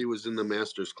 Oh, I thought he was in the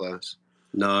Masters class.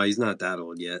 No, he's not that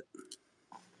old yet.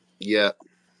 Yeah.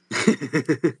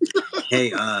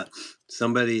 Hey,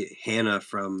 Hannah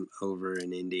from over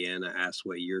in Indiana asked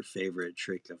what your favorite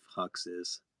trick of Huck's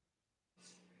is.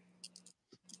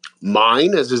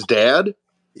 Mine as his dad?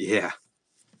 Yeah.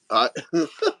 I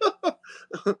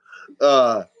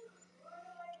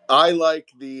like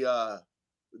the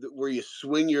where you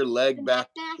swing your leg back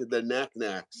to the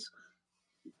knack-knacks.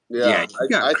 Yeah,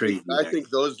 I think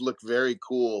those look very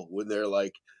cool when they're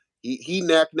like he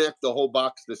knack-knacked the whole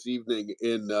box this evening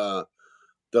in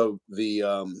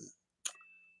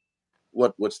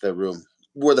what's that room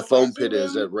where the foam pit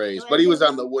is at Ray's, but he was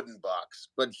on the wooden box,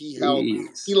 but he held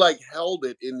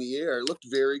it in the air. It looked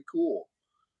very cool.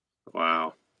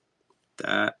 Wow,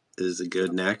 that is a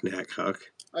good knack-knack, Huck.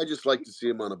 I just like to see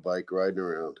him on a bike riding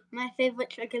around. My favorite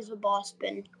trick is the ball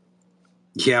spin.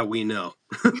 Yeah, we know.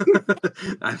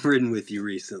 I've ridden with you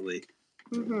recently.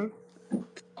 Mm-hmm.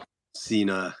 Seen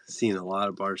a lot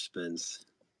of bar spins.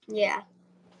 Yeah.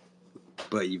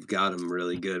 but you've got them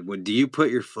really good. Do you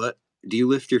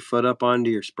lift your foot up onto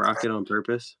your sprocket on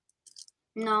purpose?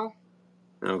 No.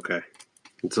 Okay.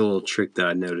 It's a little trick that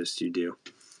I noticed you do.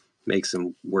 Makes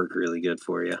them work really good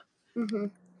for you. Mm-hmm.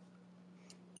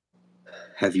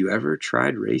 Have you ever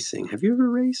tried racing? Have you ever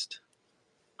raced?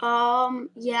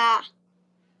 Yeah.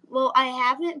 Well, I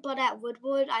haven't, but at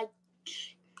Woodwood,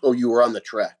 Oh, you were on the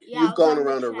track. Yeah, You've gone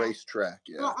around a racetrack,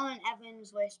 yeah. Well, on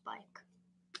Evans race bike.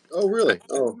 Oh, really?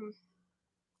 Oh. Mm-hmm.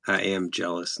 I am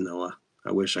jealous, Noah.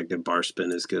 I wish I could bar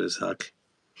spin as good as Huck.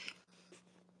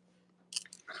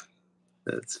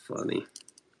 That's funny.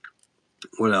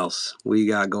 What else? What you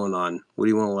got going on? What do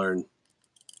you want to learn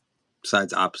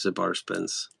besides opposite bar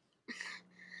spins?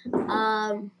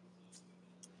 I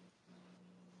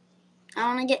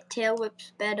want to get tail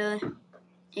whips better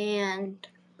and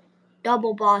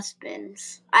double bar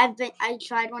spins. I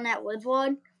tried one at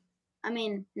Woodward.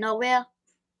 Nowhere.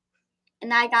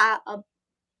 And I got a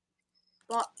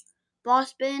bar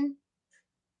spin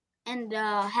and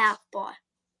a half bar.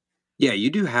 Yeah,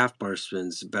 you do half bar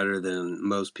spins better than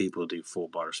most people do full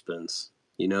bar spins.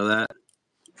 You know that?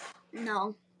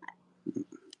 No.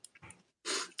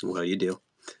 Well, you do.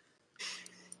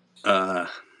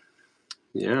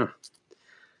 Yeah.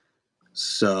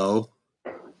 So,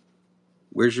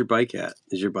 where's your bike at?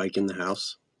 Is your bike in the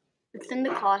house? It's in the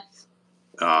car.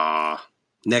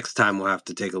 Next time we'll have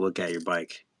to take a look at your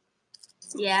bike.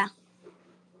 Yeah.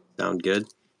 Sound good?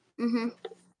 Mm-hmm.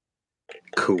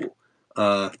 Cool.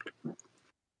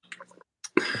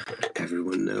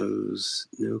 Everyone knows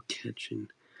no catching.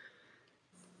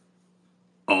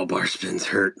 All bar spins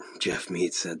hurt. Jeff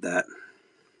Mead said that.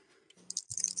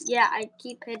 Yeah, I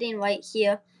keep hitting right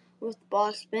here with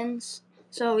bar spins.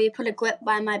 So we put a grip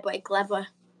by my bike lever.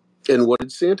 And what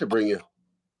did Santa bring you?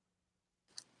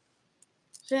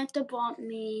 Santa bought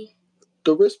me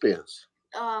the wristbands.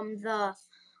 The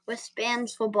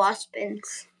wristbands for bar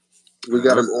spins. We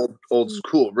got them old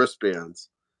school wristbands.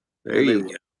 There you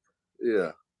go.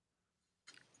 Yeah.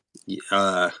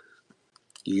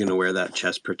 You gonna wear that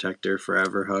chest protector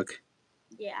forever, Huck?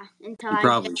 Yeah, until you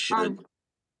probably should.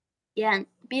 Yeah,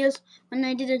 because when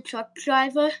I did a truck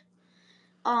driver,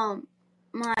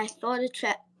 my third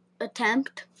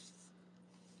attempt,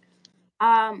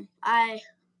 I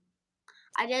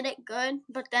did it good,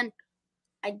 but then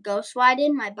I ghost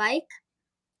rided my bike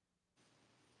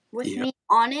with me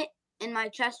on it, and my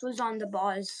chest was on the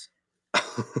bars.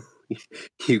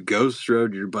 You ghost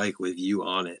rode your bike with you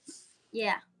on it?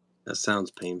 Yeah. That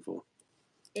sounds painful.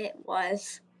 It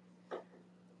was.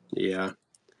 Yeah.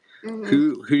 Mm-hmm.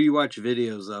 Who do you watch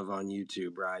videos of on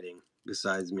YouTube riding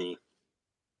besides me?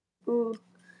 Ooh.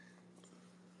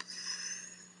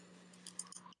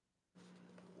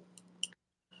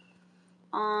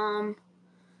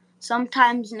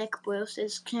 Sometimes Nick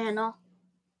Bruce's channel.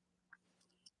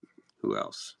 Who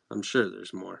else? I'm sure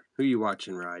there's more. Who you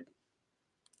watching ride?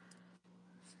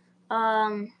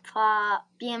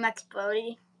 BMX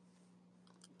Brody.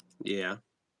 Yeah.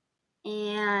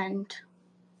 And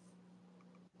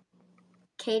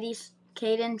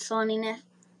Caden Sonia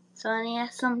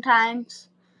sometimes.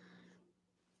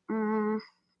 And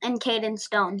Caden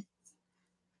Stone.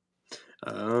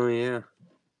 Oh yeah.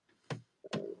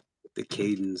 The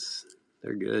Cadens,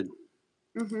 they're good.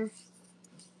 Mm-hmm.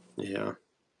 Yeah.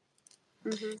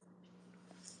 Mm-hmm.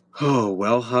 Oh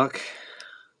well, Huck.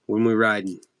 When we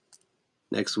riding?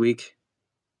 Next week?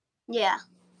 Yeah.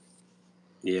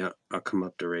 Yeah, I'll come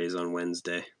up to Ray's on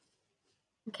Wednesday.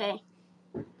 Okay.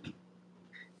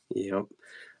 Yep.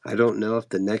 I don't know if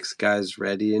the next guy's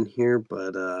ready in here,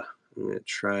 but I'm going to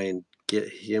try and get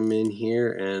him in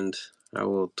here, and I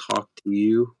will talk to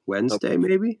you Wednesday,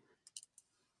 maybe?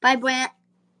 Bye, Brant.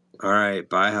 All right.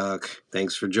 Bye, Huck.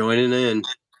 Thanks for joining in.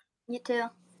 You too.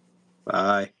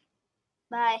 Bye.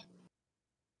 Bye.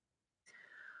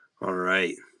 All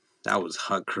right. That was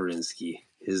Huck Korinsky.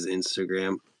 His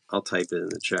Instagram. I'll type it in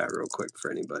the chat real quick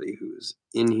for anybody who's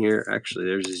in here. Actually,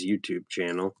 there's his YouTube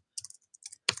channel.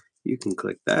 You can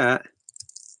click that.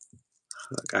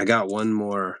 I got one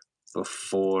more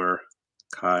before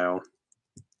Kyle.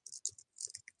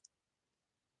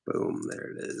 Boom, there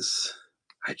it is.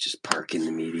 I just park in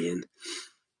the median.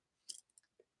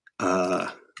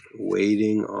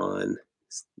 Waiting on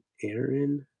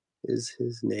Aaron is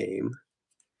his name.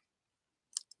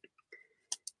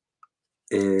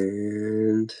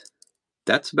 And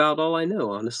that's about all I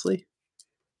know, honestly.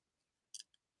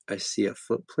 I see a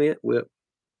foot plant whip.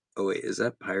 Oh, wait, is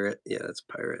that Pirate? Yeah, that's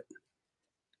Pirate.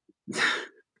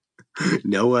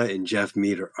 Noah and Jeff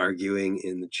Mead are arguing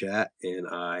in the chat, and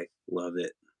I love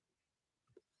it.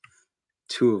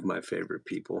 Two of my favorite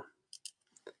people.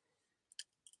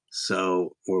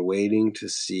 So we're waiting to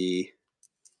see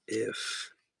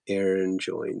if Aaron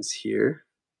joins here,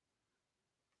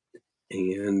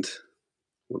 and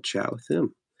we'll chat with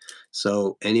him.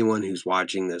 So anyone who's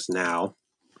watching this now,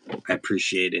 I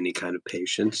appreciate any kind of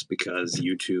patience because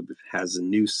YouTube has a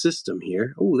new system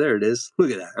here. Oh, there it is. Look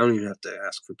at that. I don't even have to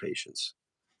ask for patience.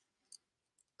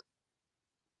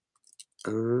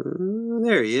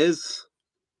 There he is.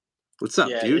 What's up,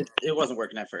 dude? It wasn't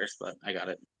working at first, but I got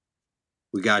it.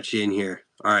 We got you in here.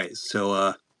 All right.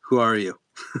 So, who are you?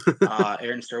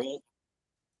 Aaron Sturwell.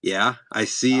 Yeah, I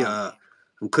see.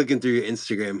 I'm clicking through your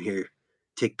Instagram here.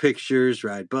 Take pictures,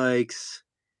 ride bikes.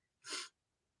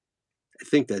 I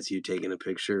think that's you taking a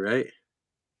picture, right?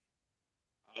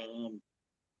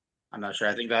 I'm not sure.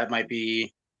 I think that might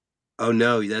be. Oh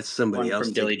no, that's somebody else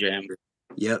from Dilly Jam.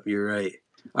 Yep, you're right.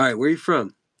 All right, where are you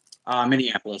from?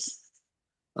 Minneapolis.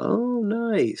 Oh,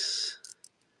 nice.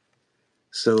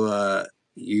 So,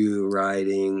 you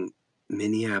riding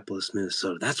Minneapolis,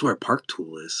 Minnesota. That's where Park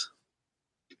Tool is.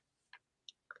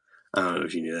 I don't know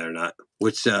if you knew that or not.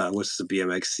 What's the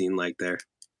BMX scene like there?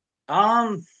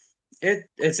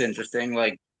 It's interesting.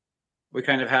 Like, we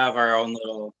kind of have our own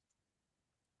little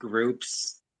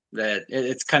groups that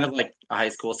it's kind of like a high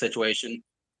school situation.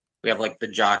 We have like the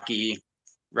jockey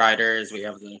riders. We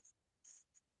have the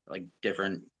like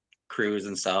different crews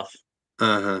and stuff.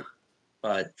 Uh-huh.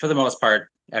 But for the most part,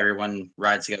 everyone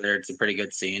rides together. It's a pretty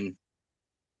good scene.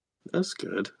 That's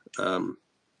good.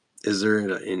 Is there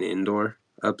an indoor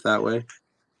up that way?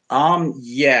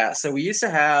 Yeah. So we used to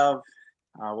have,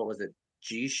 what was it?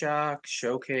 G-Shock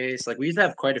Showcase. Like we used to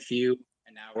have quite a few,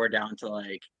 and now we're down to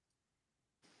like,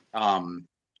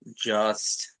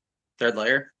 just Third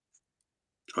Layer.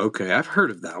 Okay, I've heard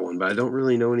of that one, but I don't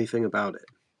really know anything about it.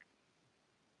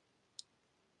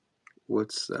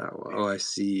 What's that? Oh, I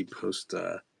see. Post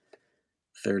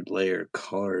Third Layer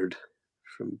card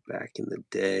from back in the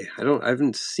day. I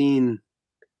haven't seen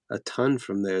a ton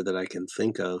from there that I can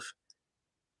think of.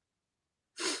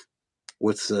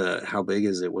 How big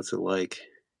is it? What's it like?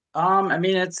 I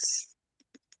mean, it's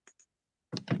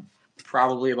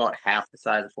probably about half the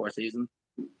size of Four Seasons.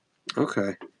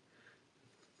 Okay.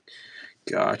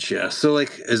 Gotcha. So, like,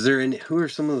 who are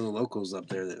some of the locals up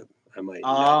there that I might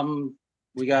know?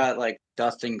 We got like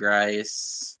Dustin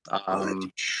Grice.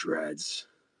 That shreds.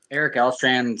 Eric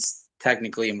Elstrand's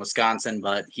technically in Wisconsin,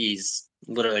 but he's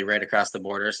literally right across the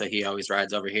border, so he always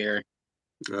rides over here.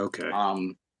 Okay.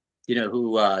 You know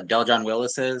who Deljon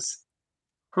Willis is?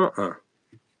 A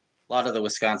lot of the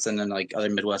Wisconsin and like other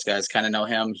Midwest guys kind of know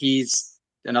him. He's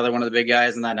another one of the big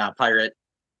guys, and then Pirate.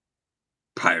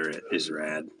 Pirate is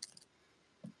rad.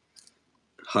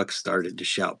 Huck started to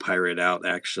shout Pirate out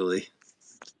actually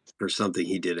for something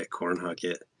he did at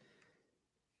Cornhucket.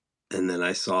 And then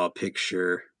I saw a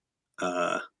picture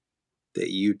that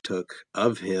you took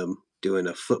of him doing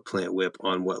a foot plant whip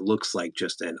on what looks like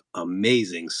just an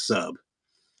amazing sub.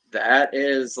 That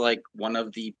is like one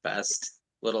of the best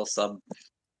little sub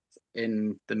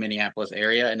in the Minneapolis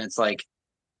area, and it's like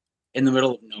in the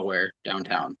middle of nowhere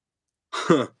downtown.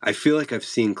 I feel like I've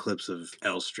seen clips of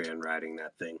Elstrand riding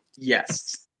that thing.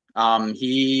 Yes.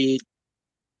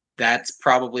 That's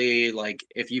probably like,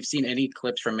 if you've seen any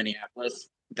clips from Minneapolis,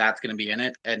 that's going to be in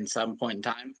it at some point in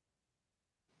time.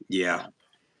 Yeah.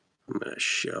 I'm going to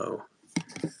show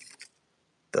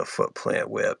the foot plant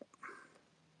whip.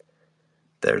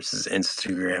 There's his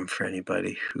Instagram for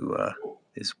anybody who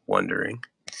is wondering.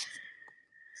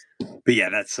 But yeah,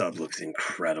 that sub looks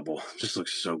incredible. Just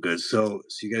looks so good. So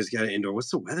you guys got it indoor.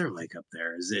 What's the weather like up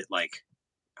there? Is it like,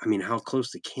 I mean, how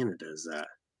close to Canada is that?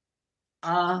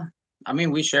 I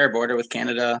mean, we share a border with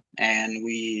Canada, and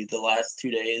the last 2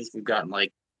 days we've gotten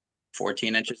like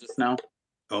 14 inches of snow.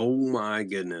 Oh my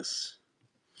goodness.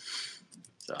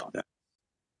 So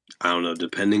I don't know,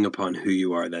 depending upon who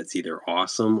you are, that's either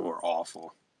awesome or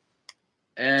awful.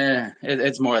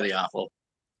 It's more of the awful.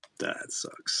 That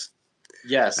sucks.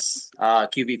 Yes,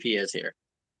 QVP is here.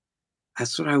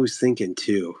 That's what I was thinking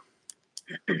too.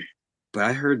 But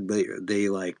I heard they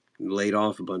like laid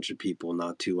off a bunch of people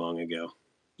not too long ago.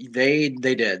 They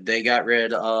did. They got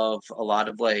rid of a lot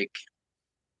of like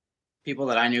people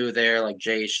that I knew there, like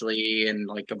Jay Schley and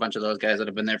like a bunch of those guys that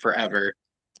have been there forever.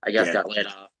 I guess got laid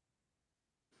off.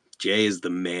 Jay is the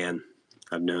man.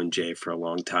 I've known Jay for a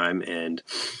long time, and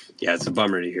yeah, it's a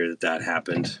bummer to hear that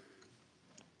happened.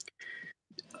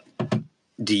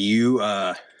 Do you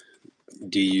have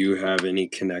any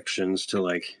connections to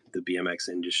like the BMX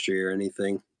industry or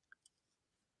anything?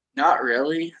 Not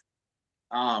really.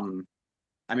 I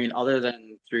mean, other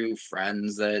than through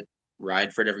friends that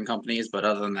ride for different companies, but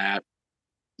other than that,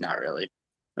 not really.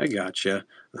 I gotcha.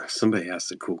 Somebody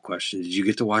asked a cool question. Did you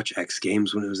get to watch X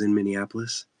Games when it was in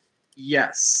Minneapolis?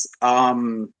 Yes.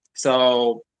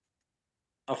 So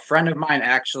a friend of mine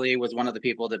actually was one of the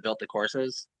people that built the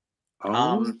courses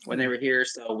Oh, when they were here,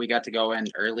 so we got to go in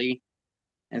early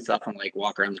and stuff and like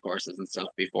walk around the courses and stuff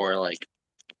before like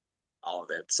all of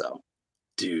it. So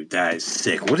dude, that is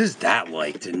sick. What is that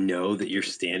like to know that you're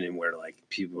standing where like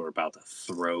people are about to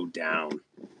throw down?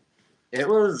 it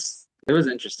was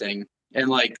interesting. And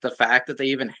like the fact that they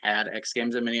even had X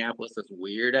Games in Minneapolis was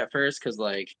weird at first because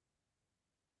like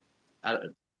I,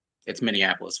 it's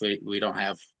Minneapolis. We don't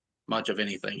have much of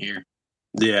anything here.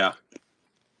 Yeah.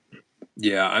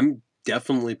 Yeah, I'm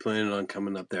definitely planning on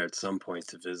coming up there at some point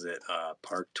to visit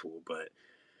Park Tool, but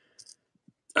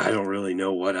I don't really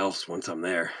know what else once I'm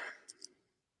there.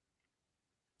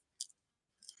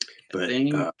 I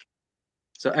think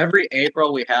so. Every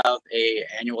April we have a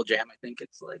annual jam. I think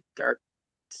it's like our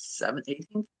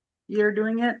 18th year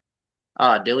doing it.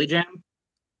 Dilly Jam.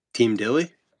 Team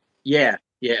Dilly? Yeah.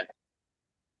 Yeah,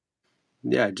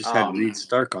 I just had Reed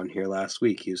Stark on here last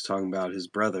week. He was talking about his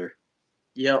brother.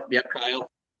 Yep,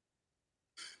 Kyle.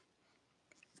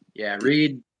 Yeah,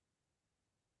 Reed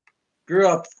grew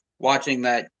up watching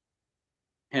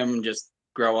him just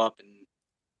grow up and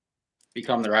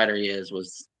become the rider he is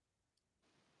was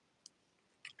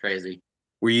crazy.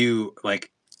 Were you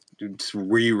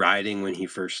riding when he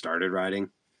first started riding?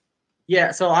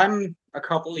 Yeah, so I'm a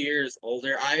couple years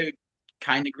older. I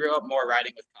kind of grew up more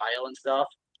riding with Kyle and stuff.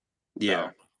 Yeah.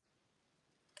 So.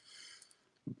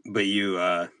 But you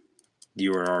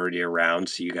were already around,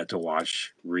 so you got to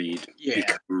watch Reed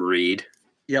become Reed.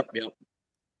 Yep.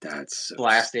 That's so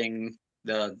blasting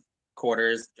the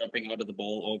quarters, jumping out of the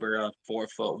bowl over a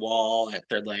 4-foot wall at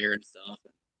third layer and stuff.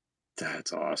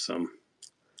 That's awesome.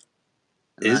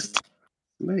 And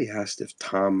somebody asked if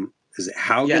Tom is it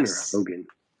Haugen or Hogan?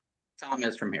 Tom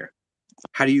is from here.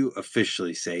 How do you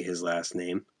officially say his last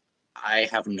name? I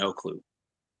have no clue.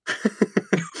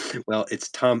 Well, it's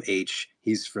Tom H.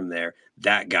 He's from there.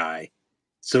 That guy.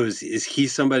 So is he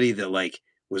somebody that like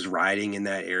was riding in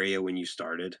that area when you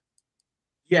started?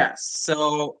 Yes.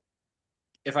 So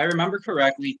if I remember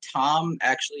correctly, Tom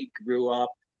actually grew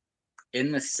up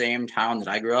in the same town that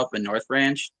I grew up in, North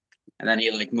Branch, and then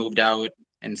he like moved out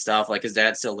and stuff. Like his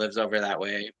dad still lives over that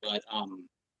way, but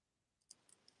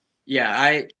yeah,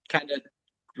 I kind of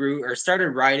started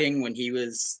riding when he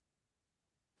was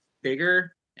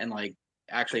bigger and like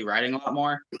actually riding a lot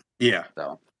more. Yeah.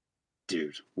 So,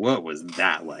 dude, what was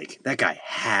that like? That guy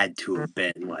had to have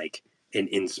been like an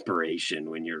inspiration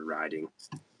when you're riding.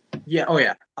 Yeah. Oh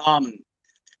yeah.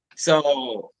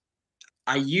 So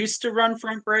I used to run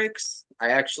front brakes. I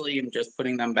actually am just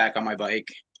putting them back on my bike.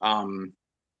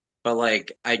 But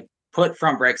like I put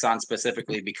front brakes on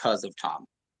specifically because of Tom.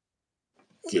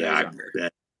 Yeah,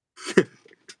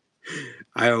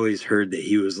 I always heard that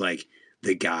he was like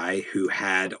the guy who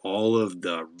had all of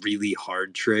the really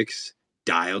hard tricks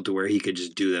dialed to where he could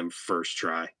just do them first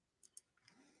try.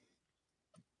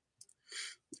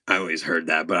 I always heard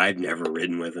that, but I've never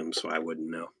ridden with him, so I wouldn't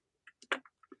know.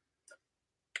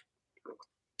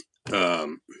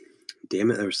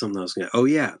 Damn it, there was something I was gonna. Oh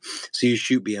yeah, so you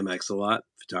shoot BMX a lot,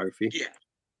 photography? Yeah.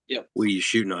 Yep. What are you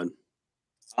shooting on?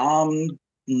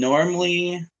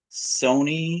 Normally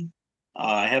Sony.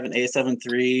 I have an A7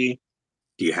 III.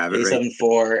 Do you have it A7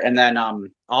 IV, and then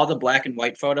all the black and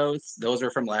white photos. Those were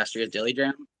from last year's Dilly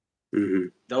Jam. Mm-hmm.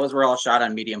 Those were all shot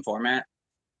on medium format.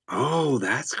 Oh,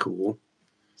 that's cool.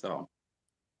 So,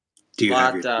 do you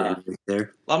have your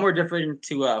there? A lot more different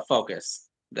to focus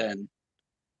than.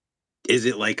 Is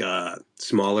it like a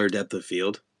smaller depth of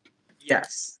field?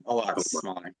 Yes, a lot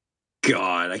smaller.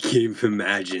 God, I can't even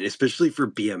imagine, especially for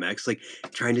BMX, like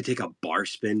trying to take a bar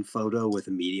spin photo with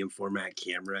a medium format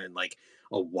camera and like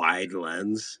a wide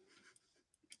lens.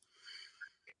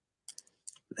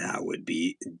 That would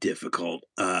be difficult.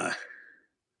 But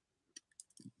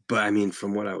I mean,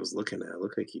 from what I was looking at, it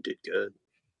looked like you did good.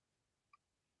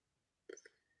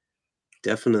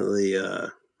 Definitely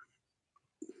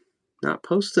not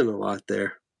posting a lot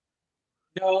there.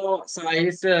 No, so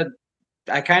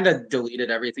I kind of deleted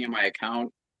everything in my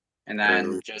account and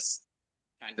then just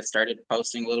kind of started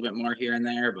posting a little bit more here and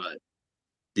there, but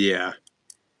yeah.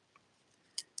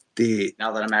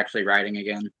 Now that I'm actually riding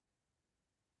again.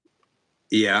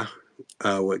 Yeah.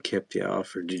 What kept you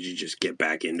off, or did you just get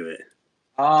back into it?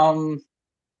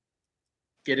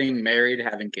 Getting married,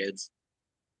 having kids.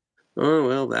 Oh,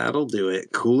 well, that'll do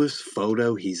it. Coolest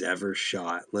photo he's ever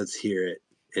shot. Let's hear it.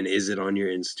 And is it on your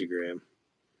Instagram?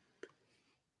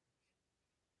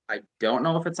 I don't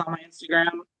know if it's on my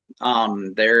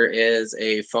Instagram. There is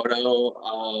a photo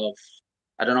of,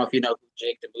 I don't know if you know who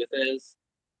Jake DeBooth is.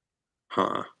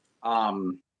 Huh.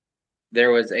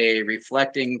 There was a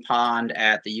reflecting pond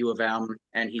at the U of M,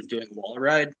 and he's doing wall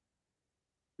ride.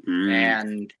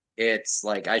 And it's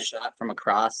like I shot from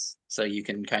across, so you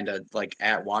can kind of like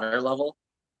at water level,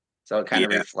 so it kind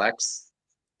of reflects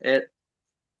it.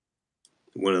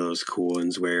 One of those cool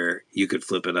ones where you could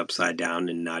flip it upside down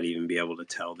and not even be able to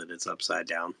tell that it's upside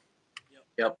down.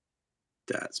 Yep.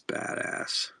 That's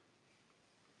badass.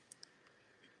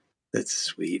 That's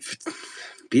sweet.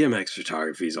 BMX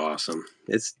photography is awesome.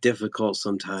 It's difficult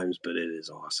sometimes, but it is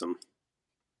awesome.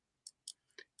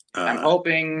 I'm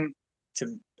hoping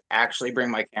to actually bring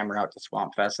my camera out to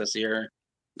Swamp Fest this year.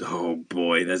 Oh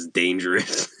boy, that's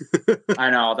dangerous. I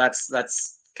know,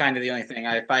 that's kind of the only thing.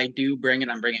 If I do bring it,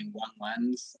 I'm bringing one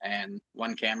lens and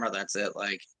one camera. That's it.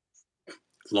 Like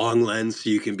long lens, so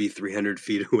you can be 300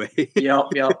 feet away.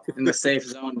 Yep. In the safe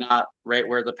zone, not right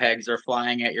where the pegs are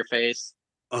flying at your face.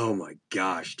 Oh my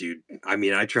gosh, dude. I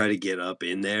mean, I try to get up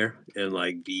in there and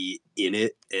like be in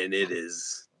it, and it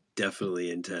is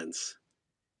definitely intense.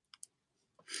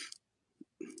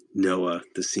 Noah,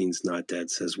 the scene's not dead,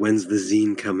 says, when's the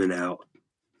zine coming out?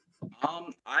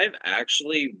 I've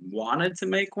actually wanted to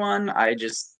make one. I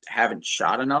just haven't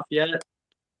shot enough yet.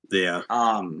 Yeah.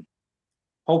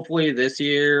 Hopefully this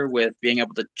year, with being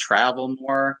able to travel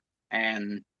more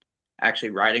and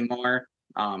actually riding more,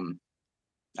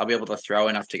 I'll be able to throw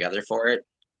enough together for it.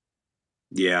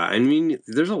 Yeah, I mean,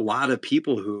 there's a lot of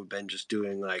people who have been just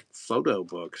doing like photo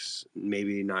books,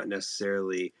 maybe not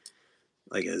necessarily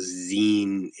like a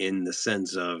zine in the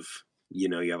sense of, you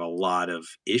know, you have a lot of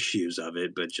issues of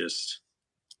it, but just,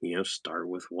 you know, start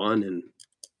with one and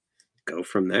go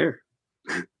from there.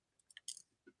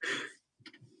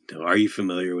 Are you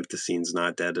familiar with The Scene's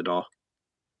Not Dead at all?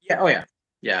 Yeah. Oh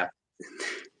yeah.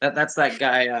 That's that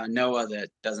guy Noah that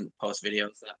doesn't post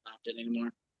videos that often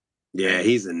anymore. Yeah,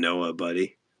 he's a Noah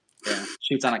buddy. Yeah,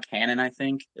 shoots on a Canon, I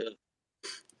think. Ugh.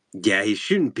 Yeah, he's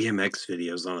shooting BMX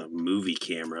videos on a movie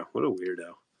camera. What a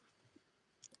weirdo.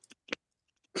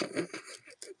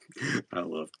 I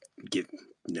love getting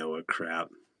Noah crap.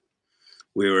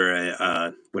 We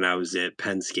were when I was at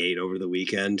Penn State over the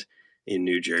weekend in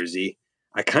New Jersey.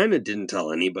 I kind of didn't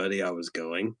tell anybody I was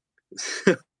going.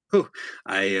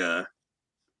 I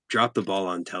dropped the ball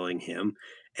on telling him,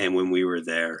 and when we were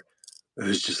there, it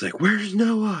was just like, where's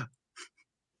Noah?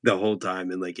 The whole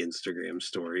time in like Instagram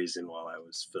stories and while I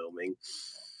was filming.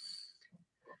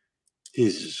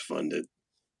 He's just fun to,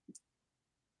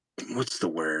 what's the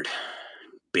word?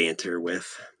 Banter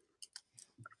with.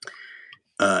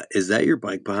 Is that your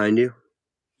bike behind you?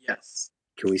 Yes.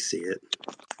 Can we see it?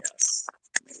 Yes.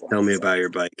 Tell me about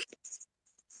your bike.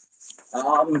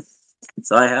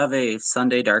 So I have a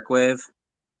Sunday Darkwave.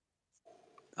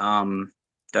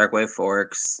 Darkwave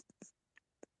forks.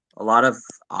 A lot of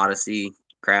Odyssey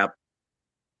crap.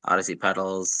 Odyssey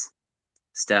pedals.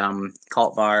 Stem.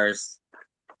 Cult bars.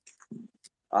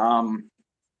 I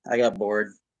got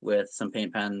bored with some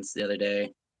paint pens the other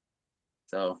day,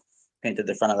 so painted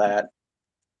the front of that.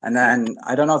 And then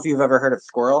I don't know if you've ever heard of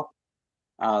Squirrel,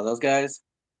 those guys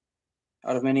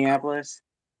out of Minneapolis.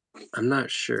 I'm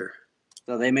not sure.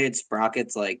 So they made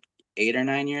sprockets like 8 or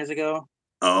 9 years ago.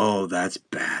 Oh, that's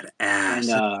badass. And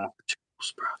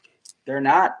they're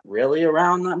not really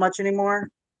around that much anymore.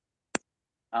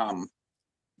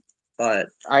 But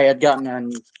I had gotten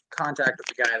in contact with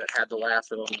the guy that had the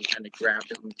last of them and kind of grabbed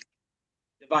them,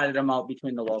 divided them out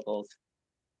between the locals.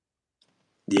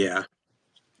 Yeah.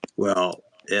 Well,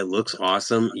 it looks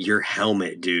awesome. Your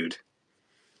helmet, dude.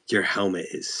 Your helmet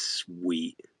is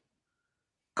sweet.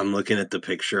 I'm looking at the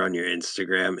picture on your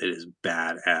Instagram. It is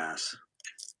badass.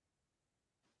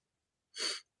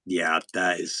 Yeah,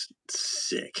 that is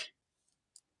sick.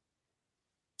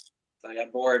 So I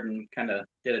got bored and kind of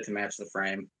did it to match the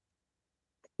frame.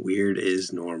 Weird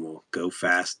is normal. Go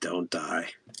fast, don't die.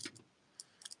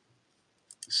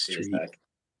 Street.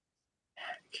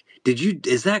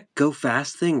 Is that go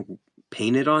fast thing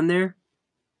painted on there?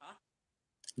 Huh?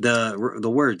 The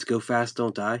words go fast,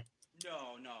 don't die?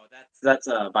 No, that's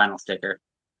a vinyl sticker.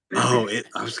 Oh,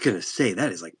 I was gonna say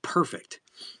that is like perfect.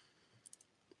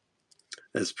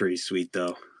 That's pretty sweet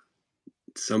though.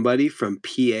 Somebody from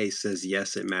PA says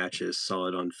yes, it matches. Saw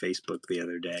it on Facebook the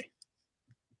other day.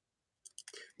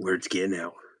 Word's getting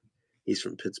out. He's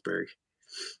from Pittsburgh.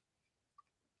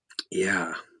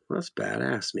 Yeah, that's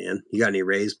badass, man. You got any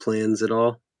raise plans at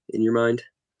all in your mind?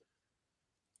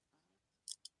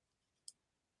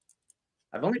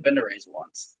 I've only been to Raise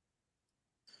once.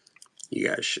 You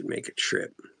guys should make a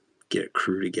trip. Get a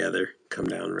crew together. Come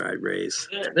down and ride Raise.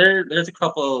 There's a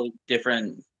couple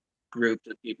different groups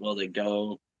of people that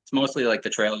go It's mostly like the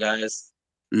trail guys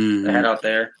that Mhm. head out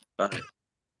there, but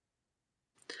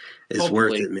It's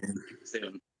worth hopefully it, man.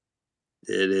 soon.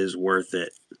 It is worth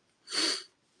it.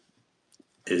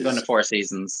 I'm going to Four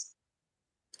Seasons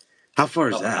How far a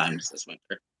is couple that? times this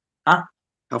winter. Huh?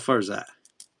 How far is that?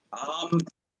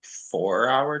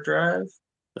 4-hour drive.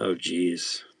 Oh,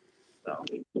 geez. So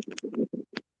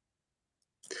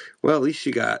Well, at least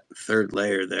you got Third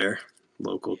Layer there,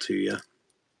 local to you.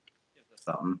 gives us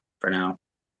something for now.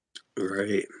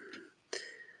 Right.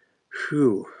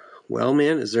 Whew. Well,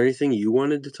 man, is there anything you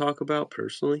wanted to talk about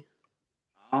personally?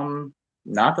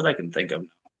 Not that I can think of.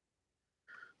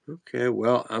 Okay,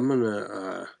 well, I'm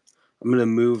gonna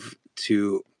move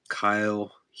to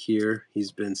Kyle here.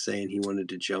 He's been saying he wanted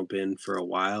to jump in for a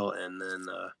while and then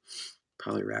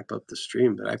probably wrap up the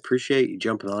stream. But I appreciate you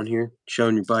jumping on here,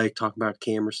 showing your bike, talking about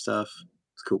camera stuff.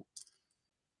 It's cool.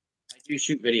 I do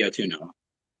shoot video too, Noah.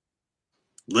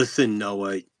 Listen,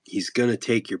 Noah, he's gonna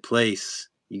take your place.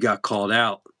 You got called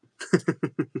out.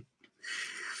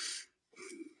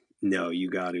 No, you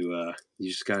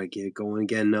just gotta get going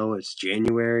again, Noah. It's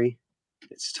January.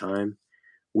 It's time.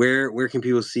 Where can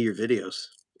people see your videos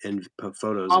and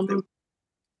photos?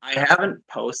 I haven't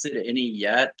posted any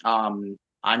yet.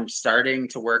 I'm starting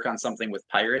to work on something with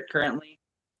Pirate currently.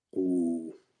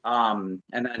 Ooh. And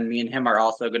then me and him are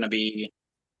also going to be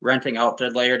renting out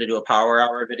Third Layer to do a power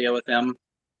hour video with him.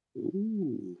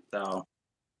 Ooh. So.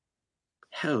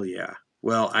 Hell yeah.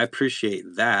 Well, I appreciate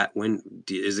that. When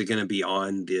is it going to be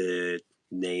on the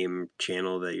name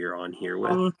channel that you're on here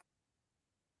with?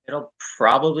 It'll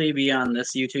probably be on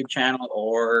this YouTube channel,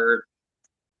 or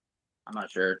I'm not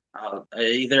sure.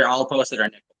 Either I'll post it or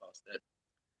Nick will post it.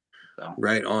 So.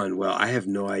 Right on. Well, I have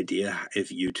no idea if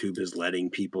YouTube is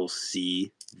letting people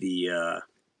see the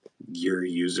your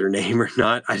username or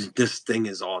not. This thing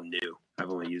is all new.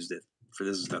 I've only used it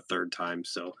this is the third time,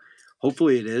 so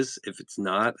hopefully it is. If it's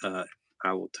not,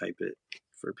 I will type it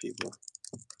for people.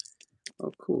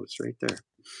 Oh, cool! It's right there.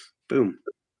 Boom.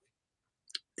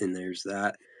 And there's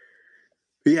that.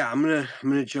 But yeah, I'm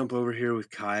gonna jump over here with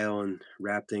Kyle and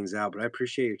wrap things out. But I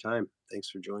appreciate your time. Thanks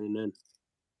for joining in.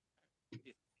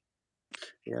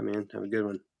 Yeah, man. Have a good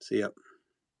one. See ya.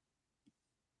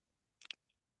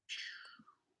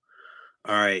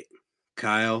 All right,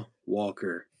 Kyle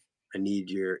Walker. I need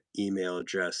your email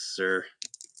address, sir.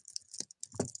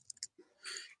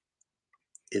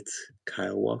 It's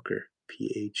Kyle Walker,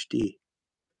 PhD.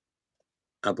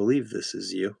 I believe this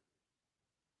is you.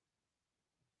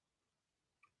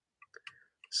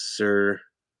 Sir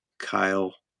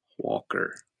Kyle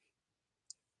Walker.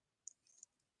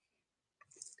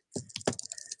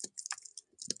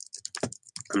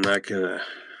 We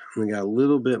got a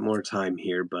little bit more time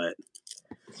here, but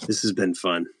this has been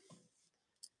fun.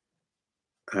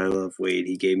 I love Wade.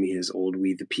 He gave me his old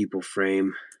We the People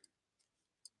frame.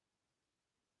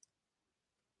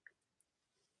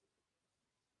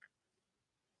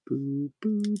 Boop,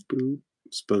 boop, boop.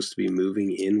 I'm supposed to be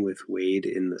moving in with Wade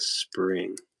in the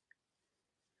spring.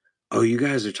 Oh, you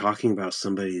guys are talking about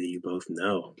somebody that you both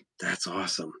know. That's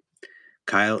awesome.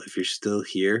 Kyle, if you're still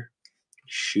here,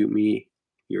 shoot me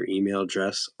your email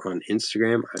address on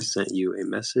Instagram. I sent you a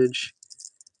message.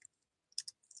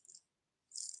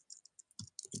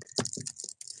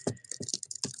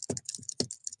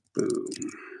 Boom.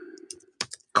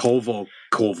 Cole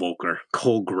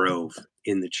Grove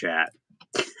in the chat.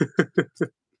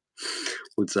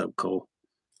 What's up, Cole?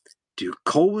 Dude,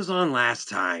 Cole was on last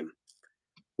time.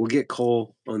 We'll get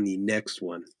Cole on the next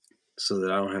one so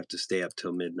that I don't have to stay up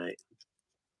till midnight.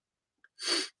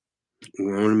 We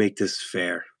want to make this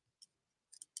fair.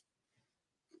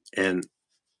 And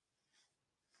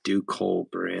do Cole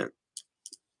Brandt.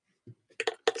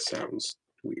 Sounds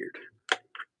weird.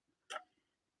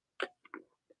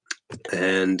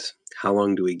 And how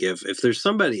long do we give? If there's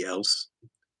somebody else,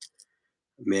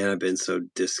 man, I've been so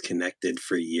disconnected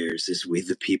for years. Is We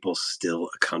the People still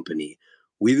a company?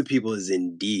 We the People is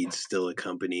indeed still a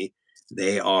company.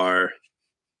 They are...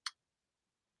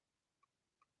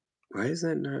 Why is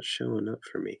that not showing up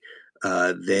for me?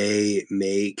 They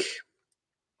make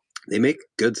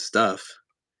good stuff.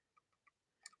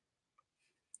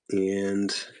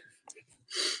 And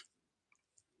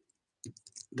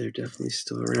they're definitely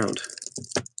still around.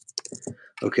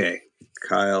 Okay,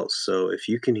 Kyle, so if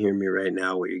you can hear me right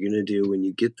now, what you're going to do when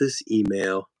you get this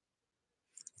email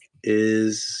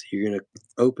is you're going to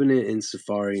open it in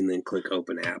Safari and then click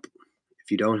Open App.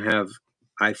 If you don't have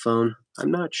iPhone,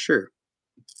 I'm not sure.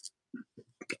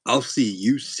 I'll see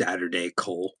you Saturday,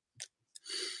 Cole.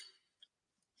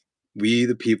 We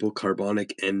the People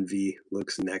Carbonic Envy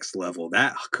looks next level.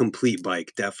 That complete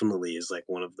bike definitely is like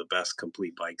one of the best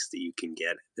complete bikes that you can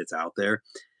get that's out there.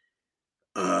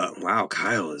 Wow,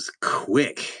 Kyle is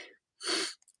quick.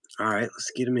 All right,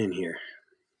 let's get him in here.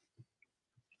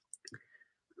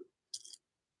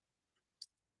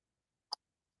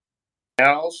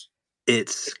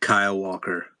 It's Kyle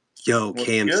Walker. Yo, What's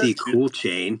KMC good, Cool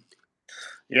Chain.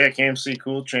 Yeah, KMC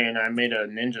Cool Chain. I made a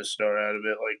Ninja Star out of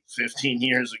it like 15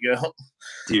 years ago.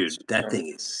 Dude, that thing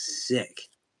is sick.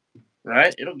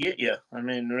 Right? It'll get you. I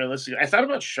mean, realistically, I thought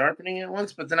about sharpening it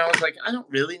once, but then I was like, I don't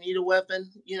really need a weapon,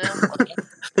 you know?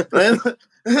 But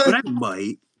I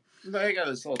might. But I got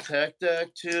this little tech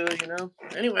deck too, you know?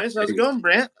 Anyways, how's it going,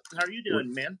 Brant? How are you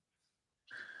doing, man?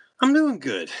 I'm doing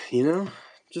good, you know?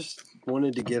 Just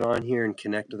wanted to get on here and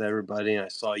connect with everybody. And I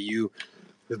saw you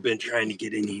have been trying to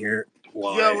get in here.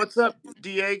 Yo, what's up,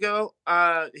 Diego?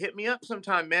 Hit me up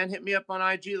sometime, man. Hit me up on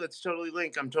IG. Let's totally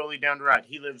link. I'm totally down to ride.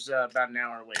 He lives about an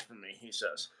hour away from me, he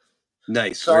says.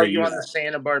 Nice. Saw you on the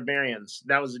Santa Barbarians.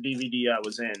 That was a DVD I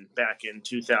was in back in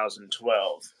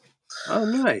 2012. Oh,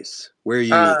 nice. Where are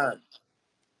you?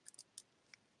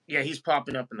 Yeah, he's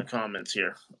popping up in the comments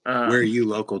here. Where are you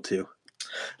local to?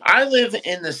 I live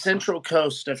in the central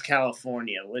coast of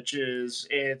California, which is,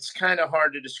 it's kind of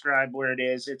hard to describe where it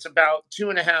is. It's about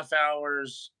 2.5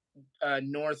 hours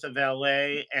north of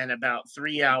LA and about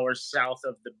 3 hours south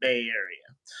of the Bay Area.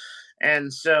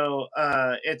 And so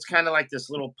it's kind of like this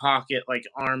little pocket, like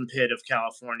armpit of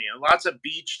California. Lots of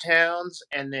beach towns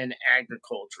and then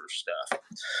agriculture stuff.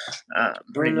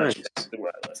 Pretty much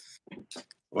where I live.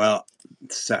 Well,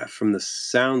 from the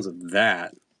sounds of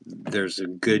that, there's a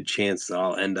good chance that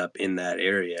I'll end up in that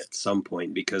area at some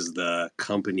point because the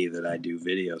company that I do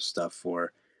video stuff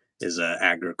for is an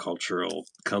agricultural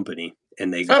company.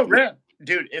 And they rad.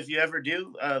 Dude, if you ever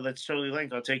do, let's totally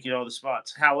link. I'll take you to all the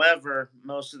spots. However,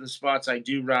 most of the spots I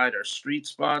do ride are street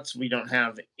spots. We don't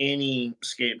have any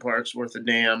skate parks worth a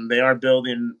damn. They are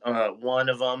building one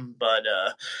of them, but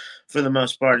for the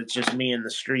most part, it's just me in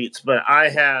the streets. But I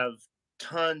have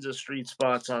tons of street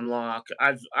spots on lock.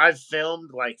 I've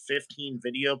filmed like 15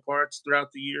 video parts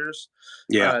throughout the years.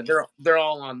 Yeah, they're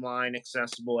all online,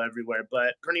 accessible everywhere.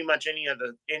 But pretty much any of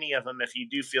them, if you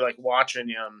do feel like watching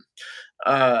them,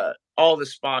 all the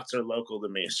spots are local to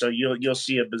me. So you'll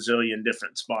see a bazillion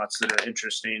different spots that are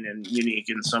interesting and unique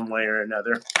in some way or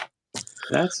another.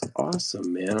 That's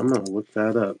awesome, man. I'm gonna look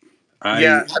that up.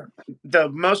 Yeah, the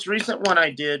most recent one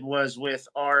I did was with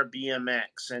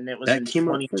RBMX, and it was in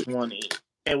 2020.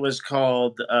 It was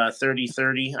called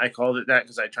 3030. I called it that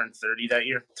because I turned 30 that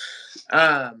year.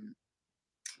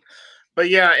 But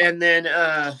yeah, and then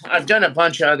I've done a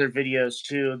bunch of other videos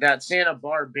too. That Santa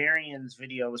Barbarians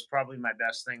video was probably my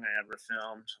best thing I ever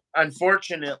filmed.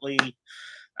 Unfortunately,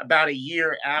 about a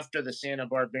year after the Santa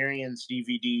Barbarians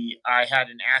DVD, I had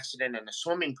an accident in a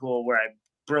swimming pool where I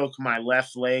broke my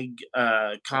left leg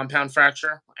compound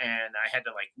fracture, and I had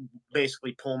to like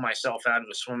basically pull myself out of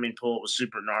a swimming pool. It was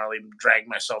super gnarly. Drag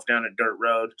myself down a dirt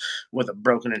road with a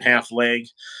broken in half leg.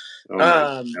 Oh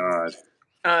my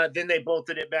God. Then they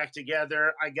bolted it back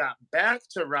together. I got back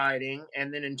to riding,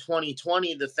 and then in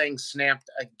 2020 the thing snapped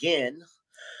again.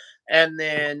 And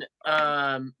then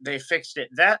they fixed it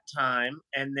that time.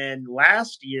 And then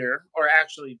last year, or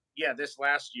actually, yeah, this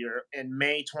last year, in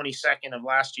May 22nd of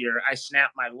last year, I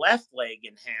snapped my left leg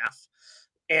in half.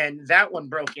 And that one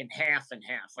broke in half and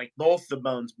half. Like both the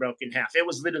bones broke in half. It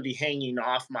was literally hanging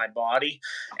off my body.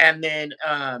 And then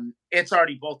it's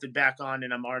already bolted back on,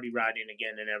 and I'm already riding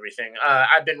again and everything.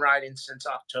 I've been riding since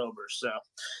October. So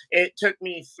it took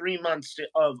me 3 months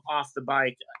of off the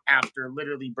bike after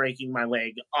literally breaking my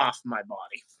leg off my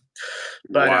body.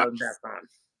 But wow. I'm back on.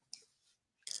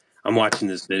 I'm watching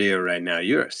this video right now.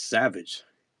 You're a savage.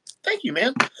 Thank you,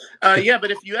 man. Yeah,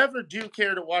 but if you ever do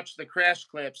care to watch the crash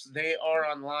clips, they are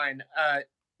online.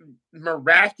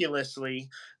 Miraculously,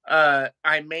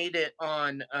 I made it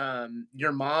on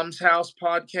Your Mom's House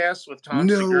podcast with Tom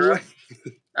Segura.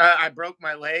 I broke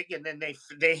my leg, and then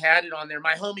they had it on there.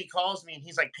 My homie calls me, and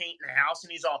he's like painting the house,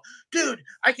 and he's all, dude,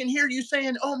 I can hear you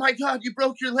saying, oh my God, you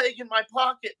broke your leg in my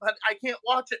pocket, but I can't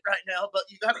watch it right now, but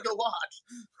you got to go watch.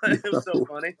 It was so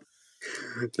funny.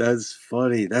 That's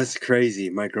funny. That's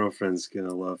crazy. My girlfriend's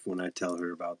gonna love when I tell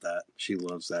her about that. She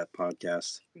loves that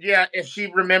podcast. Yeah, if she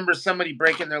remembers somebody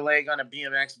breaking their leg on a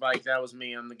BMX bike, that was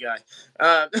me. I'm the guy.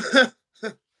 I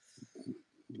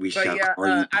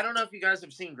don't know if you guys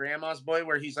have seen Grandma's Boy,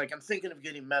 where he's like, I'm thinking of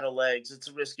getting metal legs. It's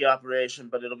a risky operation,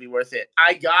 but it'll be worth it.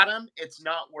 I got them. It's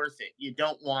not worth it. You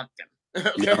don't want them.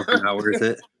 No, not worth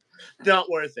it. Not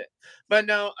worth it. But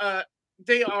no,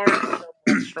 they are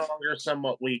somewhat stronger,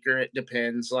 somewhat weaker. It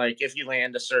depends. Like if you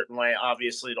land a certain way,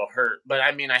 obviously it'll hurt. But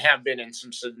I mean, I have been in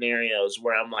some scenarios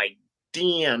where I'm like,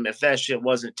 damn, if that shit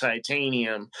wasn't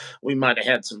titanium, we might have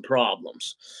had some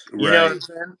problems. You know what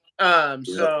I'm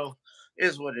saying? So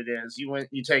is what it is.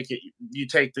 You take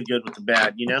the good with the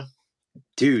bad, you know?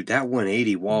 Dude, that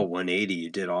 180 wall 180 you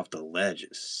did off the ledge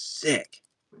is sick.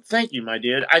 Thank you, my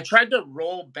dude. I tried to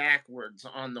roll backwards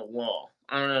on the wall.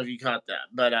 I don't know if you caught that,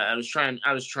 but I was trying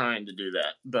to do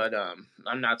that, but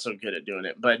I'm not so good at doing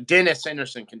it. But Dennis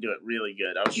Anderson can do it really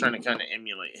good. I was trying to kind of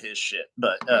emulate his shit,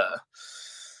 but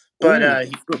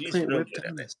he's real good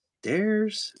at it.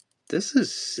 Stairs. This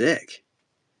is sick.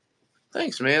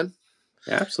 Thanks, man.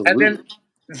 Absolutely. And then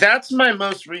that's my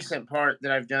most recent part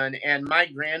that I've done. And my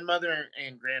grandmother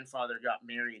and grandfather got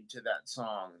married to that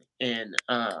song in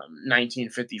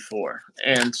 1954.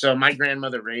 And so my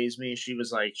grandmother raised me.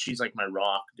 She's like my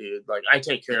rock, dude. Like I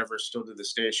take care of her still to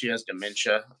this day. She has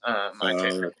dementia.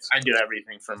 I do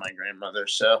everything for my grandmother.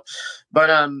 So,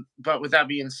 but with that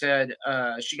being said,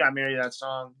 she got married to that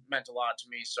song. Meant a lot to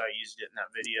me, so I used it in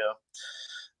that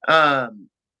video.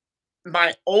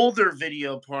 My older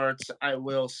video parts, I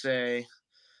will say,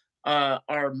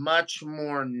 are much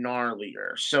more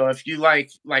gnarlier. So if you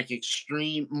like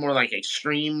extreme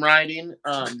riding,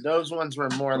 those ones were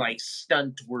more like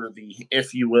stunt worthy,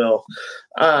 if you will.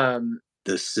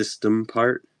 The system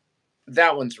part.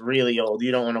 That one's really old.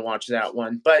 You don't want to watch that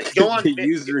one. But go on the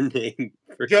username.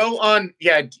 Go on.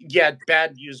 Yeah,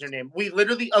 bad username. We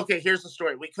literally, okay, here's the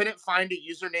story. We couldn't find a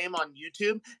username on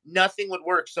YouTube. Nothing would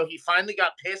work. So he finally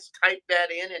got pissed, typed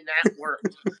that in, and that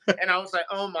worked. And I was like,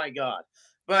 oh my God.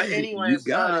 But anyways,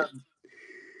 the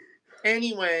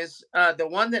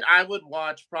one that I would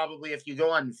watch probably if you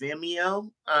go on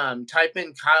Vimeo, type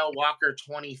in Kyle Walker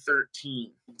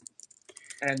 2013.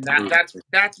 And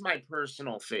that's my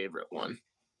personal favorite one.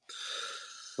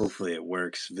 Hopefully it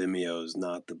works. Vimeo is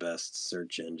not the best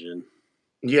search engine.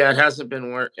 Yeah, it hasn't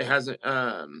been It hasn't.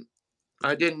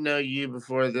 I didn't know you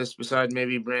before this, besides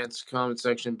maybe Brant's comment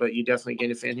section, but you definitely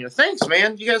gained a fan here. Thanks,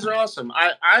 man. You guys are awesome.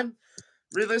 I'm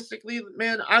realistically,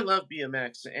 man, I love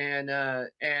BMX, and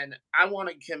I want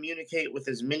to communicate with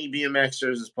as many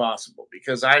BMXers as possible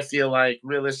because I feel like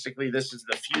realistically, this is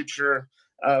the future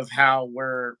of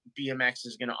where BMX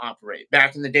is going to operate.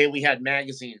 Back in the day, we had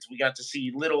magazines. We got to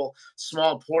see little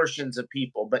small portions of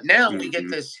people, but now we get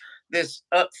this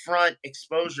upfront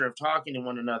exposure of talking to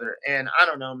one another. And I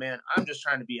don't know, man, I'm just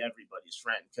trying to be everybody's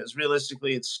friend because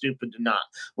realistically, it's stupid to not.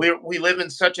 We live in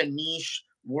such a niche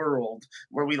world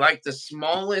where we like the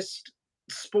smallest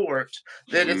sport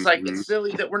that it's like it's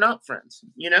silly that we're not friends,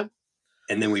 you know?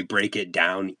 And then we break it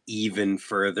down even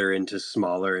further into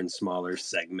smaller and smaller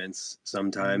segments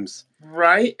sometimes.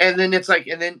 Right. And then it's like,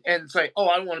 oh,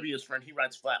 I want to be his friend. He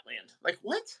rides Flatland. Like,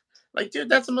 what? Like, dude,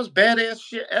 that's the most badass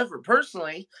shit ever.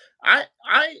 Personally, I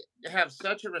have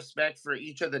such a respect for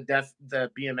each of the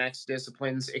BMX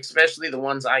disciplines, especially the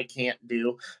ones I can't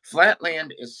do.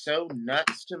 Flatland is so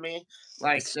nuts to me.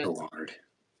 Like, it's so hard.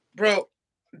 Bro,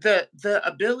 the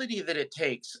ability that it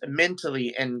takes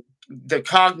mentally and the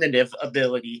cognitive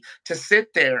ability to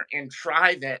sit there and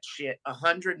try that shit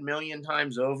 100 million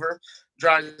times over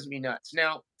drives me nuts.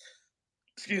 Now,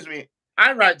 excuse me,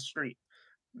 I ride street.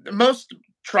 The most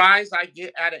tries I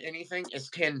get out of anything is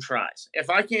 10 tries. If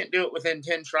I can't do it within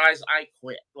 10 tries, I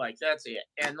quit. Like, that's it.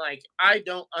 And like, I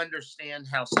don't understand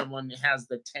how someone has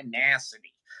the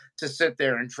tenacity to sit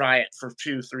there and try it for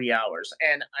 2-3 hours.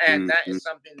 And that is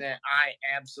something that I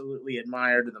absolutely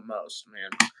admire to the most, man.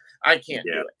 I can't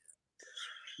do it.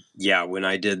 Yeah, when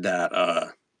I did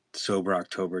that Sober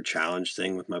October challenge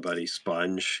thing with my buddy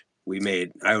Sponge, I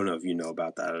don't know if you know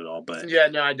about that at all, but yeah,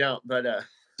 no, I don't. But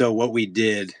so what we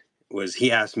did was he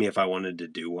asked me if I wanted to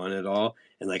do one at all,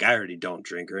 and like I already don't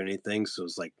drink or anything, so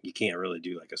it's like you can't really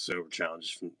do like a sober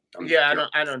challenge. I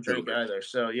don't drink either,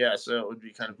 so yeah, so it would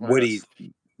be kind of pointless.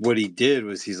 What he did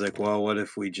was he's like, well, what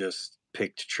if we just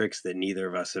picked tricks that neither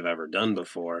of us have ever done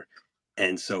before,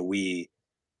 and so we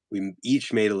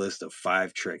each made a list of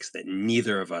 5 tricks that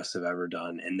neither of us have ever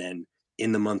done, and then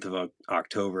in the month of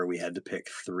October we had to pick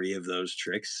 3 of those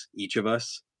tricks, each of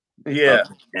us. Yeah.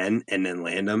 And then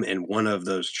land them. And one of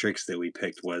those tricks that we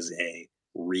picked was a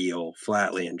real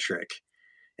Flatland trick.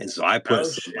 And so I put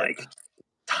some, like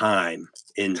time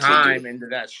into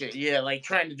that shit. Yeah, like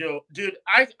trying to do, dude,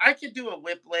 I could do a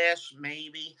whiplash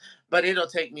maybe, but it'll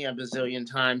take me a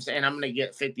bazillion times and I'm gonna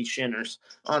get 50 shinners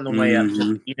on the way up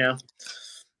to, you know.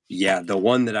 Yeah, the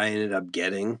one that I ended up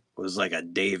getting was like a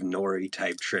Dave Norrie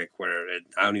type trick where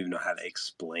I don't even know how to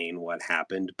explain what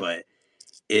happened, but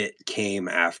it came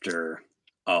after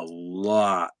a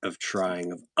lot of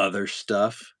trying of other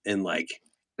stuff and like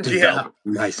Yeah. develop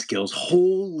my skills.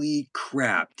 Holy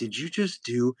crap. Did you just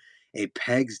do a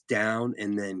pegs down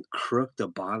and then crook the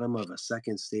bottom of a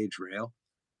second stage rail?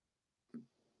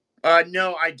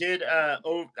 No, I did.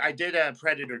 I did a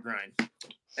predator grind.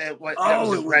 That was Oh, a it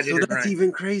was. So predator that's grind.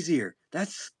 even crazier.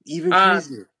 That's even Uh,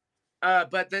 crazier.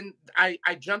 But then I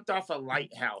jumped off a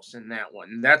lighthouse in that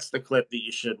one. That's the clip that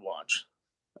you should watch.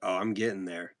 Oh, I'm getting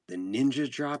there. The ninja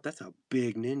drop. That's a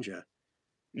big ninja.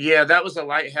 Yeah, that was a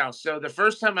lighthouse. So the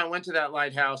first time I went to that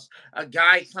lighthouse, a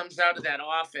guy comes out of that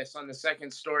office on the second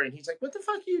story and he's like, "What the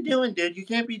fuck are you doing, dude? You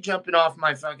can't be jumping off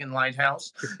my fucking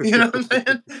lighthouse." You know what I'm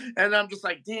saying? And I'm just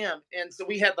like, damn. And so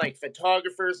we had like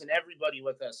photographers and everybody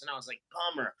with us. And I was like,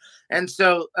 bummer. And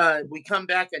so we come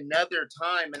back another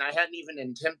time and I hadn't even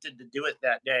attempted to do it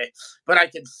that day, but I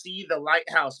could see the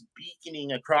lighthouse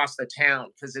beaconing across the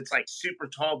town because it's like super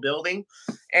tall building.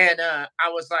 And I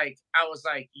was like,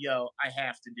 yo, I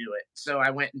have to do it. So I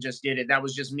went and just did it. That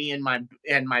was just me and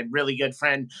my really good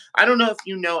friend. I don't know if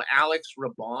you know Alex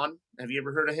Rabon. Have you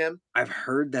ever heard of him? I've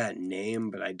heard that name,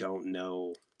 but I don't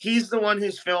know. He's the one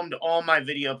who's filmed all my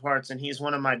video parts, and he's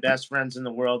one of my best friends in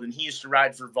the world. And he used to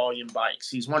ride for Volume Bikes.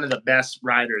 He's one of the best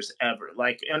riders ever.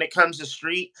 Like when it comes to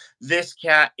street, this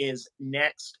cat is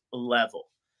next level.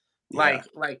 Yeah.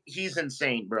 Like he's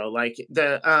insane, bro. Like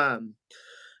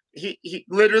he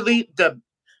literally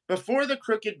before the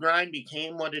crooked grind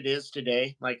became what it is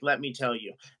today, like let me tell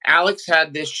you, Alex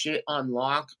had this shit on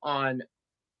lock on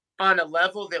a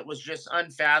level that was just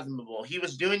unfathomable. He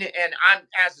was doing it, and I'm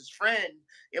as his friend,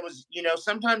 it was,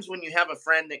 sometimes when you have a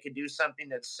friend that could do something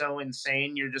that's so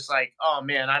insane, you're just like, oh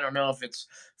man, I don't know if it's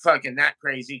fucking that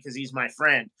crazy because he's my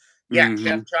friend. Yeah,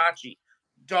 Jeff Chachi.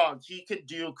 Dog, he could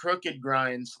do crooked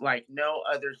grinds like no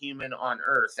other human on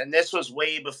earth. And this was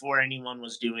way before anyone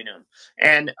was doing them.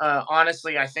 And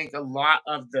honestly, I think a lot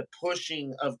of the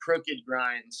pushing of crooked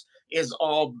grinds is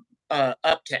all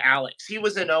up to Alex. He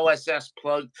was an OSS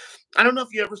plug. I don't know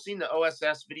if you ever seen the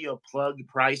OSS video plug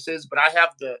prices, but I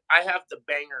have the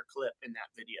banger clip in that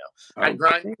video. I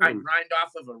grind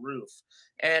off of a roof.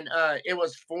 And it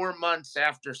was 4 months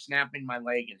after snapping my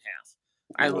leg in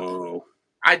half. Whoa.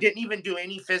 I didn't even do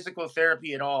any physical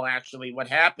therapy at all, actually. What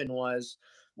happened was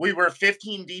we were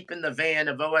 15 deep in the van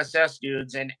of OSS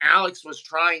dudes, and Alex was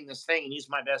trying this thing, and he's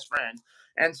my best friend.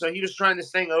 And so he was trying this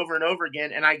thing over and over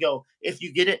again. And I go, if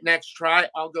you get it next try,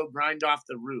 I'll go grind off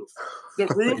the roof. The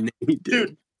roof,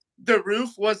 dude, the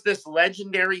roof was this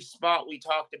legendary spot we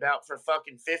talked about for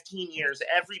fucking 15 years.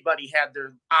 Everybody had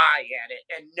their eye at it,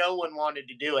 and no one wanted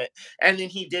to do it. And then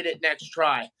he did it next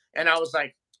try. And I was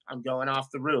like, I'm going off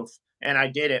the roof. And I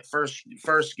did it first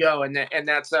go, and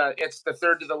that's it's the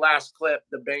third to the last clip,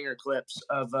 the banger clips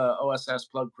of OSS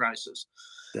plug prices.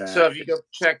 So if you go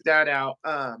check that out,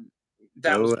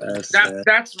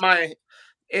 that's my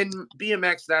in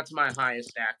BMX. That's my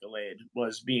highest accolade,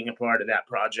 was being a part of that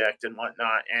project and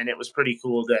whatnot, and it was pretty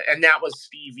cool and that was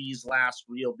Stevie's last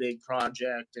real big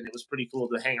project, and it was pretty cool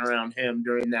to hang around him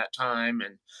during that time,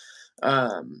 and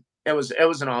it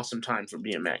was an awesome time for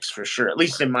BMX for sure, at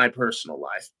least in my personal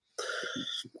life.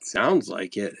 Sounds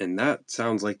like it, and that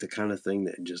sounds like the kind of thing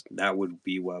that would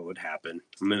be what would happen.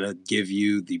 I'm gonna give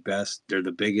you the best or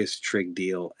the biggest trick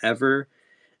deal ever,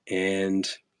 and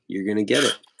you're gonna get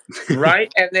it.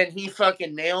 Right? And then he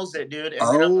fucking nails it, dude. And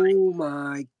then I'm like,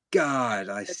 my God,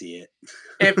 I see it.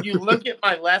 If you look at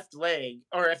my left leg,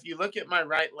 or if you look at my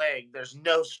right leg, there's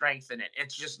no strength in it.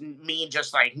 It's just me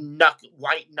just like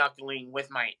white knuckling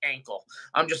with my ankle.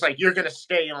 I'm just like, you're going to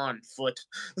stay on foot.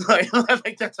 Like, I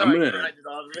think that's how I grinded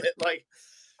off of it. Like,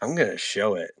 I'm going to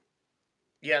show it.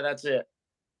 Yeah, that's it.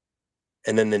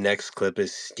 And then the next clip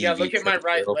is Stevie. Yeah, look at my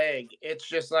right leg. It's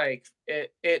just like,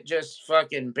 it just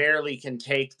fucking barely can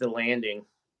take the landing.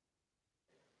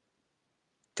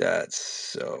 That's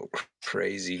so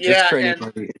crazy. Yeah, just for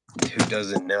anybody who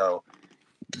doesn't know,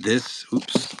 this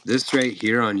right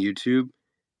here on YouTube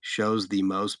shows the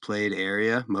most replayed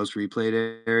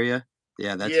area.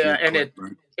 Yeah, that's your clip,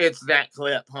 and it's that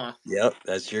clip, huh? Yep,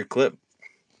 that's your clip.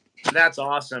 That's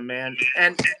awesome, man,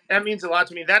 and that means a lot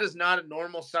to me. That is not a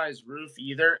normal size roof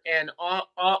either, and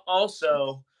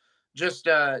also just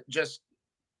at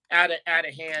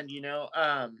a hand,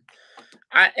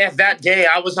 at that day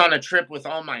I was on a trip with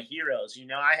all my heroes.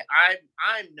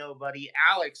 I'm nobody.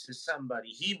 Alex is somebody.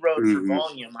 He rode for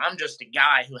Volume. I'm just a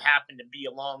guy who happened to be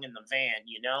along in the van,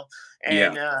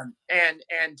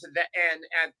 and to that and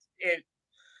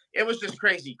it was just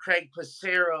crazy. Craig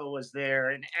Passero was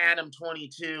there, and Adam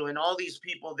 22, and all these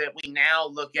people that we now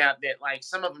look at that, like,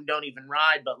 some of them don't even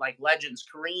ride, but like Legends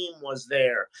Kareem was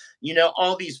there.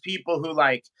 All these people who,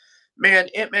 like, Man,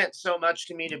 it meant so much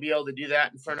to me to be able to do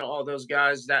that in front of all those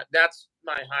guys. That's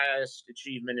my highest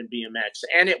achievement in BMX,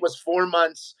 and it was 4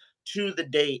 months to the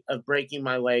date of breaking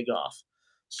my leg off.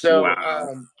 So,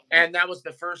 Wow. and that was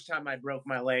the first time I broke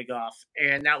my leg off,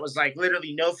 and that was like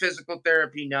literally no physical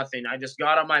therapy, nothing. I just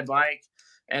got on my bike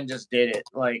and just did it.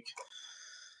 Like,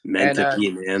 Meant and to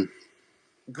be, man.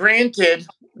 granted,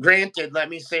 let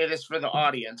me say this for the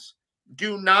audience: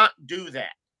 do not do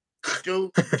that.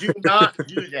 Do not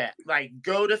do that. Like,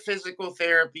 go to physical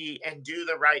therapy and do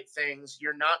the right things.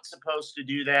 You're not supposed to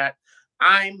do that.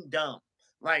 I'm dumb.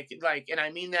 And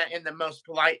I mean that in the most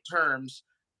polite terms,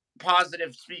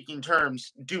 positive speaking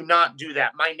terms. Do not do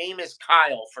that. My name is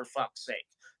Kyle, for fuck's sake.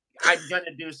 I'm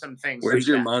gonna do some things. Where's like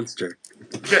your that. monster?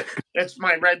 It's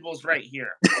my Red Bulls right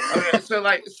here. Okay, so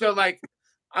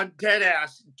I'm dead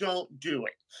ass. Don't do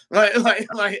it.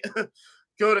 Like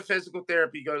go to physical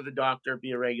therapy, go to the doctor,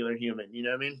 be a regular human. You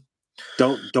know what I mean?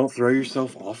 Don't throw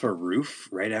yourself off a roof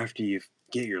right after you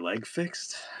get your leg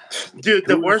fixed. Dude,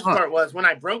 the worst part was when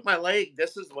I broke my leg.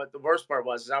 This is what the worst part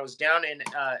was. I was down in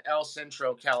El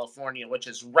Centro, California, which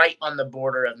is right on the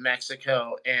border of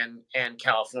Mexico and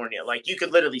California. Like, you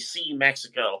could literally see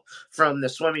Mexico from the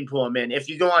swimming pool I'm in. If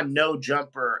you go on No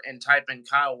Jumper and type in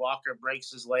Kyle Walker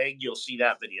breaks his leg, you'll see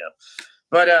that video.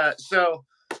 But so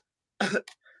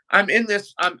I'm in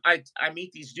this. I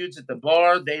meet these dudes at the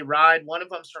bar. They ride. One of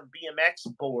them's from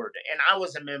BMX Board, and I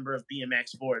was a member of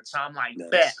BMX Board. So I'm like, Nice.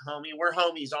 Bet, homie, we're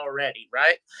homies already,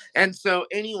 right? And so,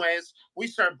 anyways, we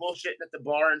start bullshitting at the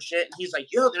bar and shit. And he's like,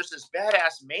 "Yo, there's this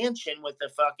badass mansion with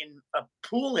a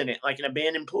pool in it, like an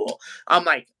abandoned pool." I'm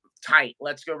like, "Tight,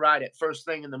 let's go ride it first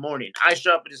thing in the morning." I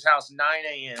show up at his house 9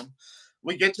 a.m.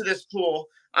 We get to this pool.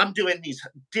 I'm doing these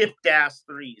dipped ass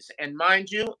threes. And mind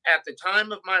you, at the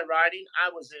time of my riding, I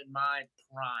was in my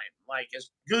prime, like as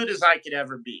good as I could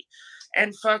ever be.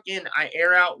 And fucking, I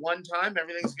air out one time,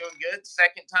 everything's going good.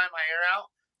 Second time I air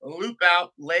out, loop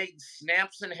out, leg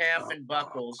snaps in half and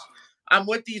buckles. I'm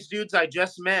with these dudes I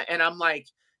just met, and I'm like,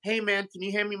 "Hey man, can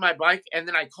you hand me my bike?" And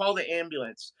then I call the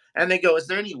ambulance. And they go, "Is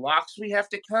there any locks we have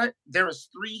to cut?" There was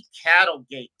 3 cattle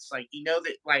gates, like,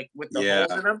 that, like, with the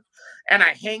holes in them. And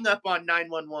I hang up on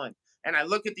 911 and I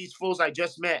look at these fools I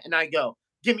just met and I go,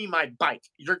 "Give me my bike.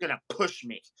 You're going to push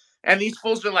me." And these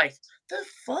fools are like, "The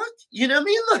fuck?" You know what I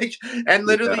mean? Like, and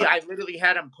literally, I literally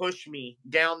had them push me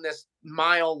down this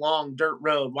mile-long dirt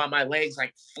road while my legs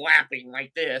like flapping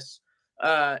like this.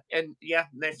 And yeah,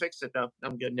 they fixed it though.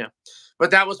 I'm good now.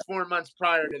 But that was 4 months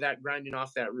prior to that, grinding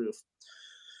off that roof.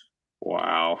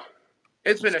 Wow.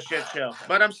 It's been a shit show,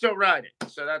 but I'm still riding.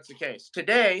 So that's the case.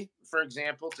 Today, for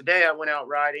example, I went out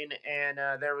riding and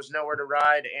there was nowhere to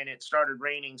ride and it started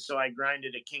raining. So I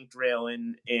grinded a kinked rail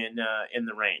in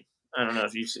the rain. I don't know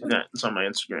if you've seen that. It's on my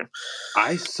Instagram.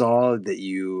 I saw that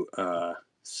you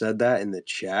said that in the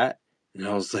chat and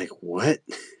I was like, what?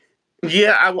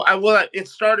 Yeah, I will. It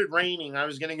started raining. I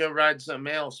was gonna go ride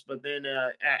something else, but then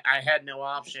I had no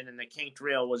option, and the kinked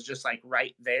rail was just like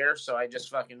right there, so I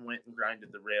just fucking went and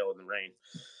grinded the rail in the rain.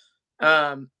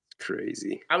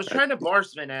 Crazy. I was trying to bar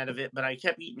spin out of it, but I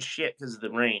kept eating shit because of the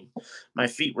rain. My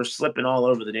feet were slipping all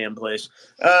over the damn place.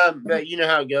 But you know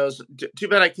how it goes. Too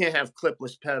bad I can't have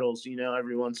clipless pedals.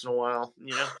 Every once in a while.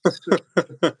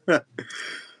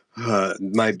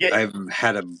 I've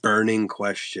had a burning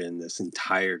question this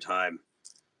entire time.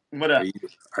 What up?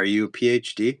 Are you a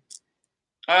PhD?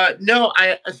 No,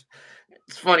 it's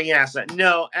funny you ask that.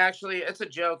 No, actually, it's a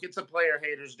joke. It's a player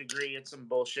haters degree. It's some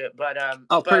bullshit. But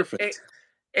perfect.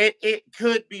 It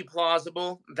could be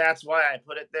plausible. That's why I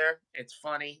put it there. It's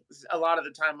funny. A lot of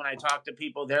the time when I talk to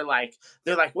people, they're like,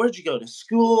 "Where'd you go to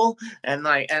school?" And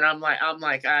I'm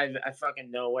like, I fucking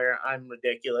nowhere. I'm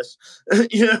ridiculous.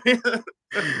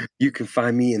 You can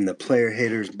find me in the player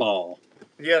haters ball.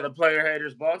 Yeah, the player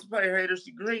haters ball. It's a player haters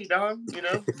degree, dog.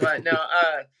 But no.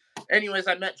 Anyways,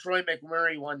 I met Troy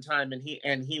McMurray one time,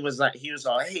 and he was all,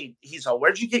 "Hey,"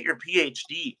 "Where'd you get your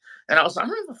PhD?" And I was like, "I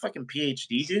don't have a fucking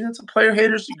PhD, dude. That's a player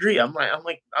haters degree." I'm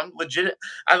legit.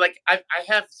 I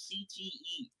have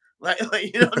CTE. Like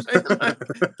you know what I'm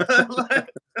saying?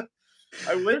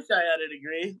 I wish I had a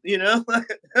degree.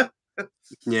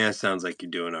 Yeah, sounds like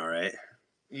you're doing all right.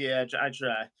 Yeah, I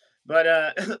try, but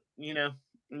you know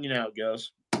how it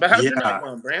goes. But how's your night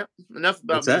going, Brant? Enough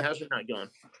about me. How's your night going?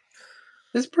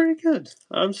 It's pretty good.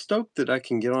 I'm stoked that I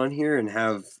can get on here and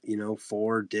have,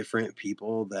 4 different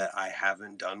people that I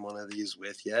haven't done one of these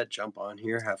with yet jump on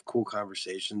here, have cool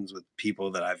conversations with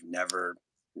people that I've never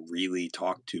really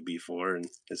talked to before, and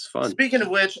it's fun. Speaking of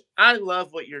which, I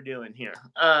love what you're doing here.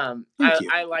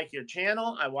 I like your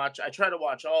channel. I try to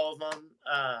watch all of them.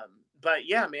 but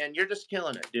yeah, man, you're just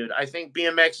killing it, dude. I think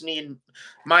BMX need.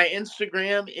 My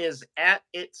Instagram is at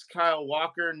it's Kyle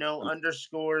Walker. No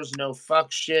underscores, no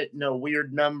fuck shit, no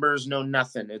weird numbers, no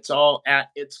nothing. It's all at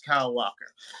it's Kyle Walker.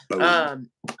 Boom.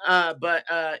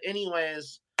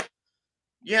 Anyways.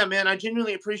 Yeah, man, I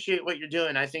genuinely appreciate what you're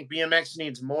doing. I think BMX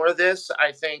needs more of this.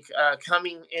 I think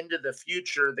coming into the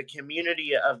future, the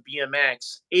community of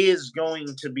BMX is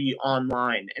going to be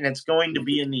online, and it's going to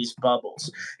be in these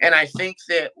bubbles. And I think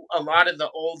that a lot of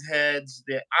the old heads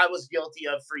that I was guilty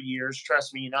of for years,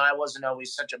 trust me, I wasn't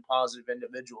always such a positive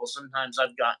individual. Sometimes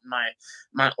I've gotten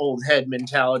my old head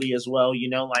mentality as well,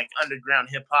 like underground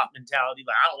hip hop mentality.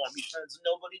 Like, I don't want to be friends with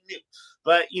nobody new.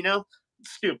 But,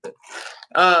 stupid.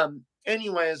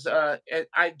 Anyways,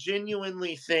 I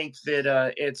genuinely think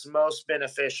that it's most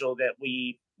beneficial that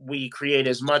we create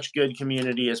as much good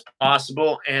community as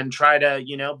possible and try to,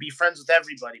 be friends with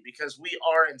everybody, because we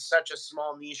are in such a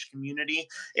small niche community.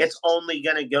 It's only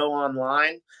going to go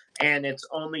online, and it's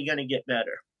only going to get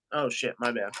better. Oh shit,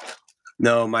 my bad.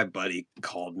 No, my buddy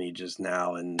called me just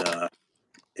now, and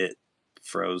it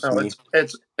froze me.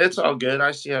 It's all good. I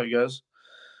see how it goes.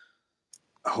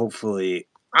 Hopefully.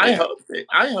 I hope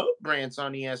Brant's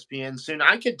on ESPN soon.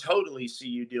 I could totally see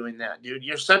you doing that, dude.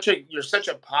 You're such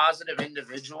a positive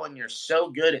individual, and you're so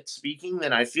good at speaking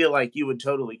that I feel like you would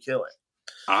totally kill it.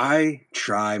 I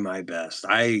try my best.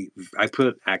 I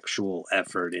put actual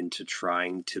effort into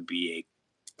trying to be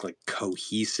a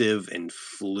cohesive and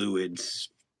fluid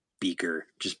speaker,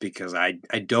 just because I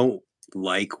don't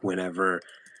like whenever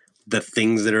the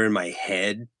things that are in my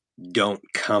head don't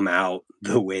come out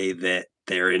the way that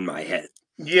they're in my head.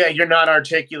 Yeah, you're not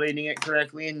articulating it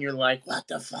correctly, and you're like, what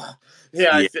the fuck?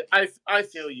 Yeah. I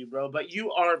feel you, bro. But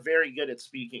you are very good at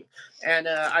speaking, and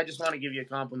I just want to give you a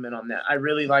compliment on that. I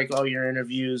really like all your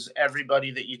interviews.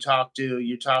 Everybody that you talk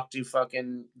to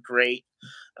fucking great.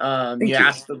 You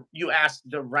ask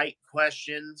the right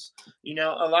questions. A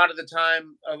lot of the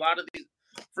time,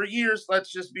 for years,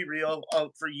 let's just be real.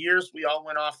 For years, we all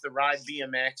went off the ride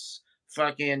BMX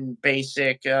fucking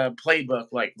basic playbook,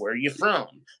 like, where are you from,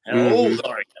 how old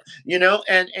are you,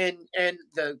 and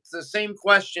the same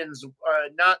questions,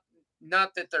 not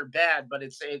that they're bad, but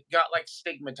it got like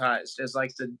stigmatized as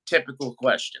like the typical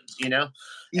questions, and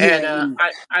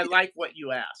I like what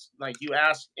you ask. Like, you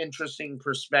ask interesting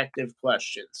perspective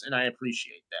questions, and I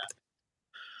appreciate that.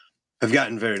 I've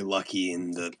gotten very lucky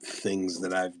in the things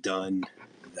that I've done.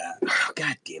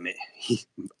 God damn it.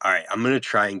 All right, I'm going to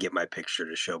try and get my picture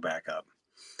to show back up,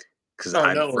 because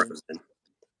I'm frozen.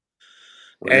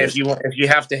 And if you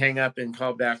have to hang up and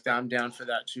call back, I'm down for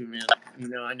that too, man.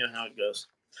 I know how it goes.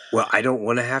 Well, I don't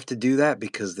want to have to do that,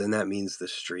 because then that means the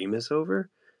stream is over.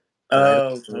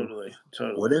 Oh, totally.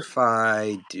 What if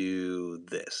I do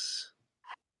this?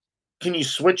 Can you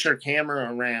switch your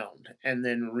camera around and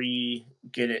then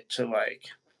get it to like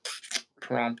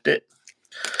prompt it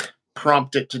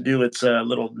to do its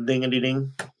little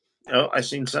ding-a-ding? Oh, I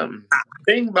seen something.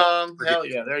 Bing bong. Hell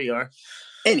yeah, there you are.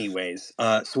 Anyways,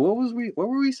 so what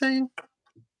were we saying?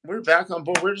 We're back on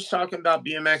board. We're just talking about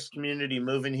BMX community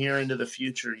moving here into the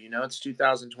future. It's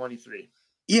 2023.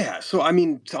 Yeah. So, I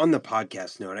mean, on the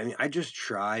podcast note, I just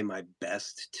try my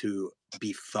best to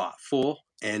be thoughtful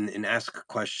and ask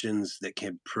questions that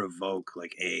can provoke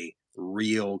like a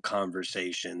real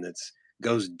conversation that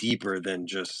goes deeper than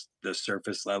just the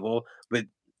surface level. But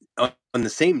on the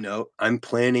same note, I'm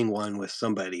planning one with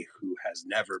somebody who has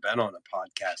never been on a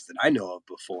podcast that I know of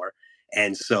before.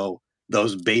 And so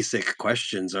those basic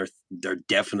questions they're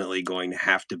definitely going to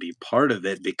have to be part of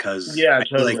it, because I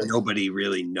feel like nobody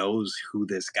really knows who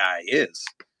this guy is.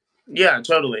 Yeah,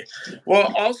 totally.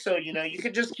 Well, also, you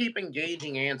could just keep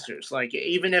engaging answers. Like,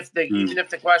 even if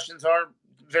the questions are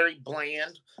very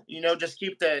bland, just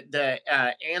keep the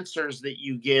answers that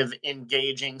you give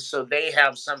engaging, so they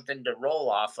have something to roll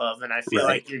off of. And I feel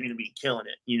like you're going to be killing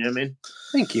it. You know what I mean?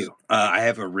 Thank you. I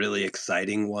have a really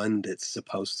exciting one that's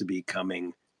supposed to be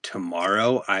coming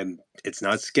tomorrow. It's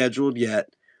not scheduled yet,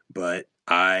 but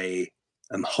I'm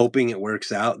hoping it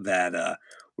works out that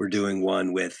we're doing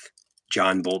one with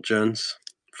John Bolt-Jones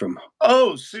from.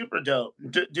 Oh, super dope.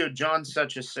 Dude, John's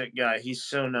such a sick guy. He's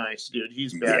so nice, dude.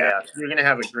 He's badass. Yeah. You're going to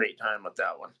have a great time with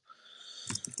that one.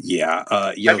 Yeah.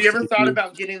 Have you ever thought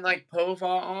about getting like Pova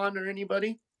on, or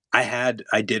anybody?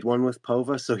 I did one with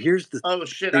Pova. So here's the. Oh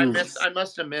shit! I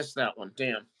must have missed that one.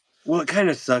 Damn. Well, it kind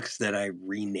of sucks that I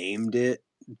renamed it,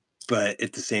 but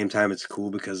at the same time, it's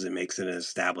cool because it makes it an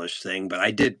established thing. But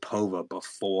I did Pova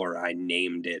before I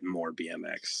named it More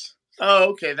BMX. Oh,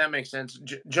 okay, that makes sense.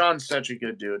 John's such a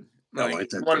good dude. Like,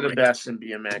 one of the best in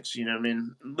BMX. You know what I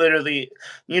mean? Literally,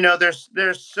 there's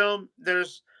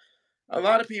a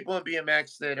lot of people in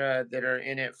BMX that are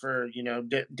in it for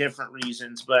different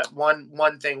reasons. But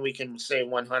one thing we can say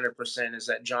 100% is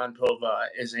that John Pova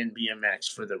is in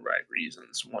BMX for the right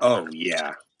reasons. 100%. Oh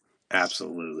yeah,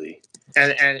 absolutely.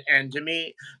 And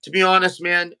to be honest,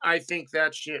 man, I think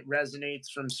that shit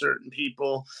resonates from certain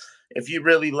people. If you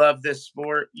really love this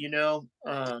sport, it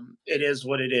is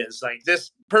what it is. Like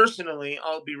this, personally,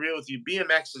 I'll be real with you.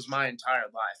 BMX is my entire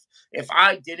life. If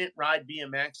I didn't ride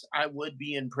BMX, I would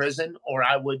be in prison or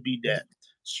I would be dead,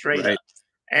 straight Right. up.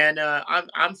 And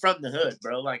I'm from the hood,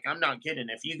 bro. Like I'm not kidding.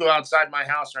 If you go outside my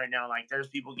house right now, like there's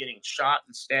people getting shot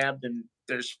and stabbed, and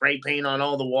there's spray paint on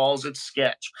all the walls. It's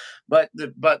sketch. But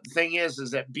the thing is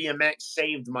that BMX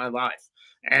saved my life.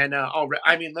 And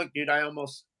I mean, look, dude,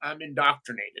 I'm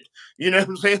indoctrinated. You know what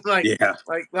I'm saying? Yeah.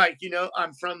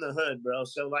 I'm from the hood, bro.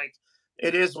 So like,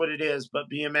 it is what it is. But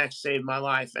BMX saved my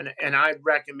life, and I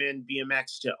recommend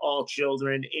BMX to all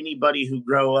children, anybody who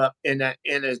grow up in a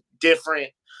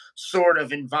different sort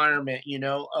of environment.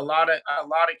 A lot of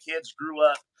kids grew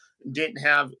up, didn't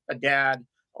have a dad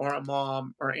or a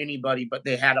mom or anybody, but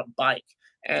they had a bike.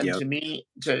 And Yep. to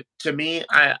me,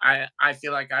 I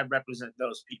feel like I represent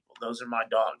those people. Those are my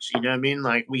dogs. You know what I mean?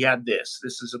 Like we had this.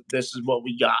 This is what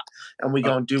we got, and we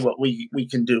gonna do what we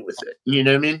can do with it. You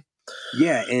know what I mean?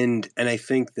 Yeah, and I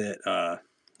think that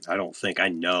I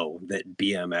know that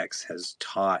BMX has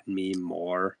taught me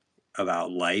more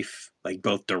about life, like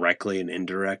both directly and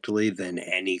indirectly, than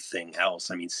anything else.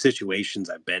 I mean, situations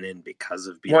I've been in because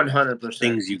of BMX, 100%.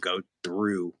 things you go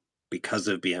through because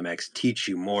of BMX teach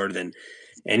you more than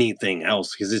anything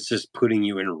else, because it's just putting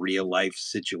you in real life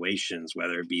situations,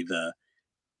 whether it be the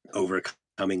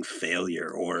overcoming failure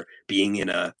or being in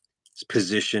a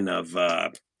position of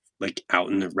like out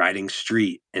in the riding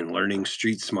street and learning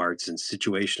street smarts and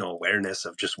situational awareness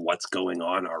of just what's going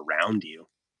on around you.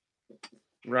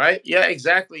 Right. Yeah,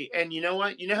 exactly. And you know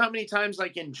what? You know how many times,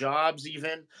 like in jobs,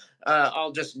 even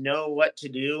I'll just know what to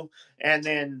do. And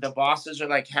then the bosses are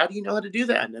like, how do you know how to do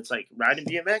that? And it's like, riding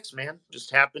BMX, man. Just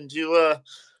happen to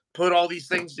put all these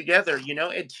things together.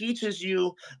 It teaches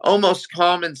you almost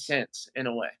common sense in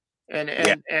a way. And,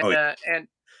 Yeah. and, and, Oh, uh, and,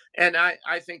 and I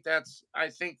think that's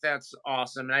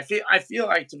awesome. And I feel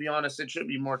like, to be honest, it should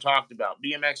be more talked about.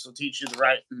 BMX will teach you the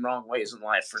right and wrong ways in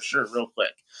life for sure, real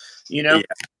quick. yeah.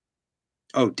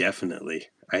 Oh, definitely.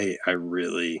 I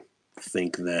really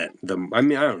think that I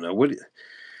mean, I don't know what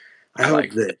I hope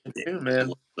like that it it too, man.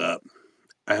 blows up.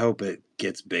 I hope it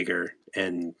gets bigger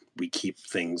and we keep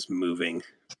things moving.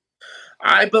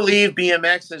 I believe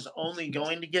BMX is only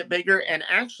going to get bigger. And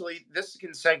actually, this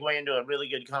can segue into a really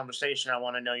good conversation. I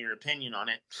want to know your opinion on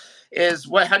it.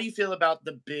 How do you feel about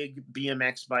the big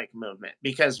BMX bike movement?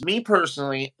 Because me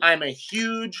personally, I'm a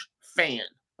huge fan.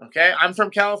 Okay. I'm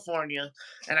from California,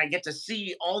 and I get to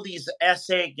see all these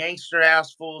SA gangster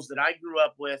ass fools that I grew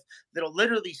up with that'll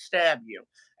literally stab you.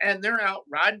 And they're out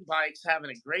riding bikes, having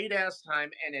a great ass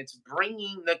time, and it's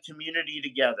bringing the community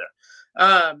together.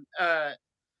 Um, uh,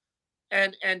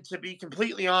 and to be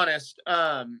completely honest,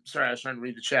 sorry, I was trying to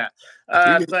read the chat.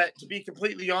 But to be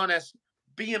completely honest,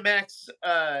 BMX,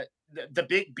 the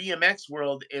big BMX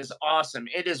world is awesome.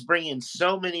 It is bringing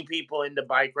so many people into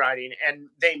bike riding, and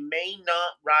they may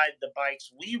not ride the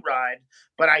bikes we ride,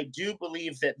 but I do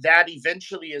believe that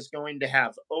eventually is going to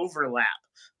have overlap,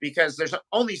 because there's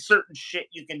only certain shit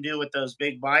you can do with those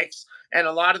big bikes, and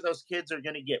a lot of those kids are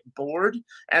going to get bored,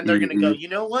 and they're going to go, you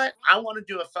know what? I want to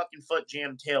do a fucking foot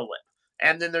jam tail whip.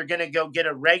 And then they're going to go get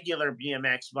a regular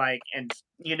BMX bike, and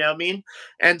you know what I mean?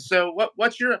 And so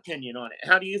what's your opinion on it?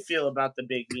 How do you feel about the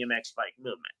big BMX bike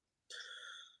movement?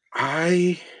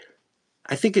 I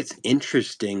think it's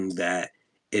interesting that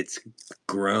it's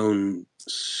grown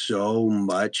so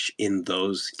much in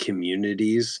those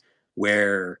communities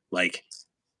where like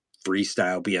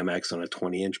freestyle BMX on a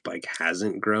 20-inch bike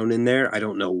hasn't grown in there. I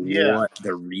don't know what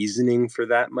the reasoning for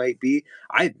that might be.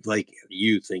 I, like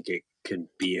you, think it could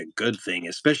be a good thing,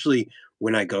 especially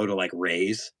when I go to like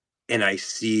Rays and I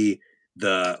see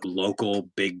the local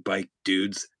big bike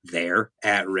dudes there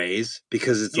at Rays,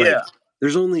 because it's like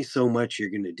there's only so much you're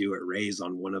going to do at Rays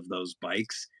on one of those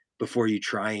bikes before you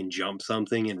try and jump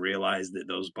something and realize that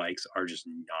those bikes are just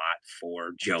not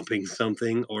for jumping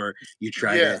something, or you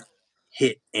try to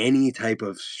hit any type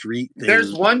of street thing.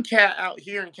 There's one cat out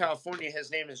here in California. His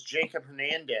name is Jacob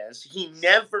Hernandez.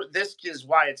 This is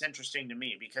why it's interesting to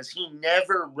me, because he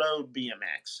never rode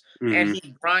BMX, and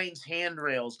he grinds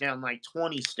handrails down like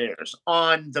 20 stairs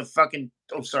on the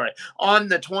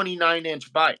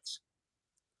 29-inch bikes.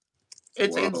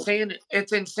 It's Whoa. insane.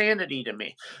 It's insanity to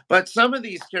me. But some of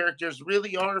these characters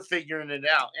really are figuring it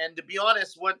out. And to be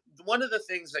honest, one of the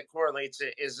things that correlates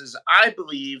it is I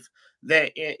believe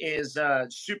that it is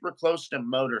super close to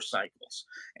motorcycles.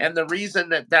 And the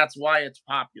reason that's why it's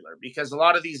popular because a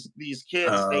lot of these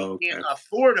kids they can't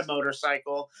afford a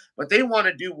motorcycle, but they want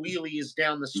to do wheelies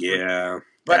down the street. Yeah.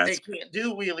 But they can't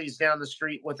do wheelies down the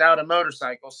street without a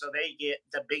motorcycle, so they get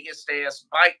the biggest ass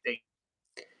bike they.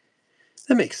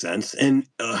 That makes sense. And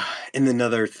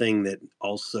another thing that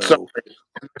also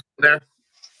there.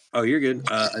 Oh, you're good.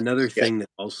 Another thing that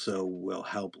also will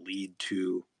help lead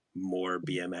to more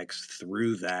BMX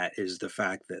through that is the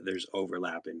fact that there's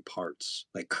overlap in parts,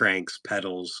 like cranks,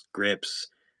 pedals, grips.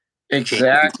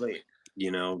 Exactly. Chains,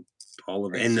 you know, all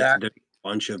of it. Exactly. And there's a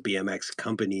bunch of BMX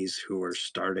companies who are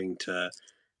starting to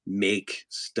make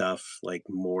stuff like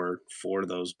more for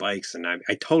those bikes. And I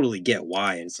totally get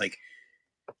why. And it's like,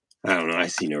 I don't know. I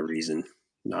see no reason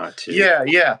not to.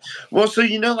 Yeah. Well, so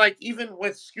like even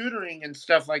with scootering and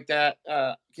stuff like that,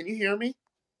 can you hear me?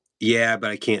 Yeah,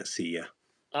 but I can't see you.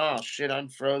 Oh shit, I'm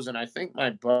frozen. I think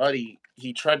my buddy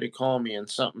he tried to call me and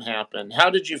something happened. How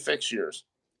did you fix yours?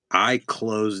 I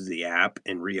closed the app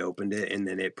and reopened it, and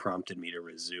then it prompted me to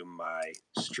resume my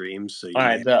stream. So all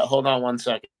right, hold on 1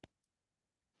 second.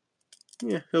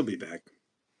 Yeah, he'll be back.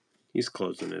 He's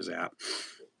closing his app.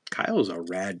 Kyle's a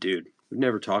rad dude. We've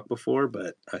never talked before,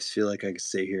 but I feel like I could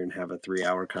stay here and have a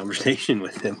 3-hour conversation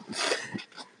with him.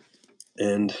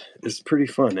 And it's pretty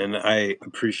fun, and I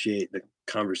appreciate the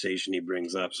conversation he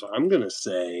brings up. So I'm going to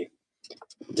say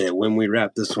that when we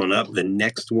wrap this one up, the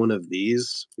next one of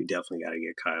these, we definitely got to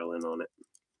get Kyle in on it.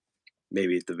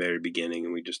 Maybe at the very beginning,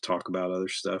 and we just talk about other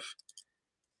stuff.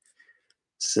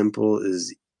 Simple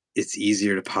is it's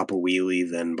easier to pop a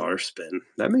wheelie than bar spin.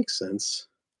 That makes sense.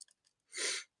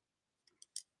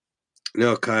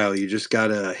 No, Kyle, you just got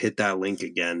to hit that link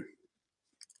again.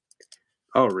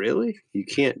 Oh, really? You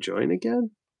can't join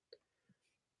again?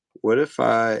 What if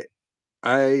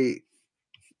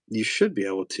you should be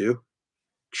able to.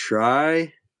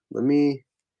 Try,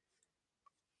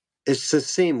 it's the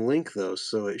same link though,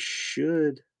 so it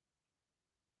should,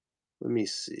 let me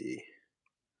see.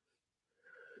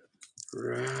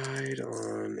 Ride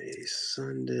on a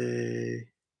Sunday.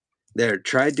 There,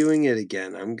 try doing it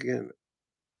again.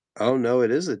 Oh no,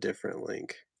 it is a different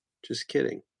link. Just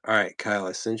kidding. All right, Kyle,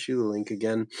 I sent you the link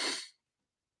again.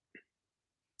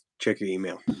 Check your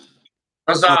email.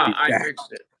 Huzzah, I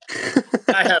fixed it.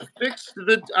 I have fixed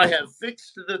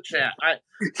the chat.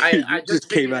 I just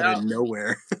came out of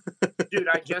nowhere. Dude,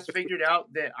 I just figured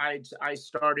out that I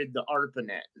started the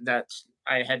ARPANET.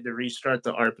 I had to restart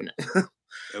the ARPANET.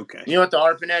 Okay. You know what the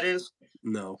ARPANET is?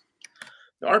 No.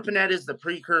 The ARPANET is the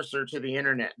precursor to the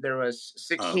internet. There was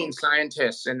 16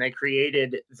 scientists, and they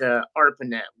created the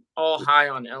ARPANET, all high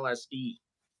on LSD.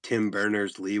 Tim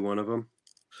Berners-Lee, one of them.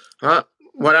 Huh?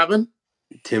 What happened?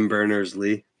 Tim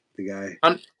Berners-Lee, the guy.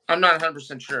 I'm not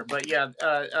 100% sure, but yeah,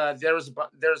 there was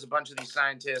a bunch of these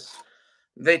scientists.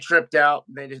 They tripped out.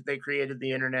 They created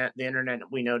the internet. The internet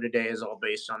we know today is all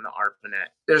based on the ARPANET.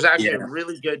 There's actually a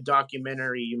really good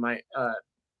documentary you might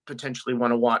potentially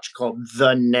want to watch called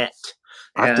The Net.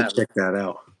 I have to check that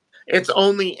out. It's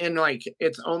only in like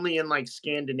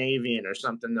Scandinavian or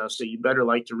something though, so you better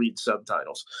like to read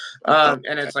subtitles.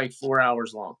 And it's like 4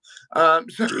 hours long.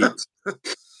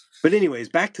 But anyways,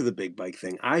 back to the big bike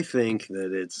thing. I think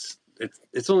that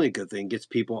it's only a good thing. It gets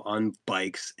people on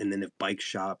bikes, and then if bike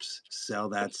shops sell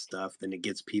that stuff, then it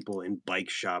gets people in bike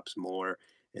shops more.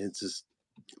 And it's just,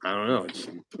 I don't know.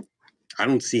 I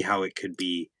don't see how it could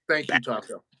be. Thank you,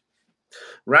 Taco.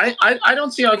 Right? I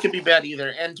don't see how it could be bad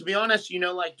either. And to be honest,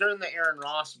 like during the Aaron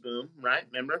Ross boom, right?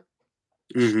 Remember?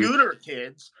 Mm-hmm. Scooter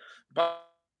kids.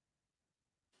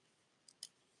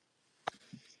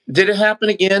 Did it happen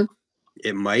again?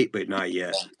 It might, but not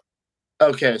yet.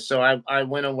 Okay, so I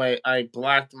went away. I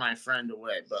blacked my friend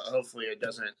away, but hopefully it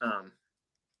doesn't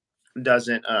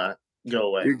go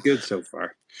away. You're good so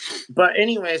far. But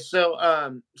anyway,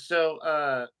 so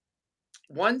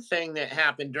one thing that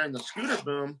happened during the scooter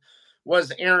boom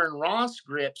was Aaron Ross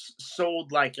grips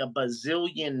sold like a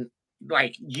bazillion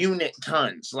unit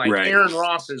tons. Right. Aaron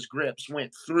Ross's grips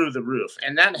went through the roof,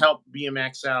 and that helped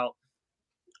BMX out.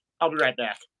 I'll be right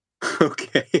back.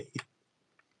 Okay.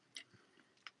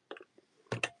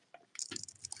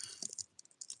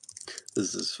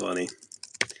 This is funny.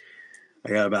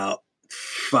 I got about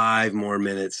 5 more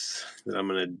minutes that I'm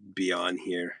going to be on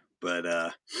here, but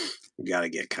we got to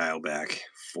get Kyle back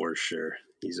for sure.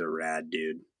 He's a rad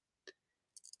dude.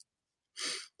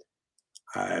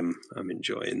 I'm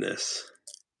enjoying this.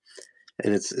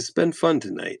 And it's been fun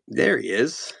tonight. There he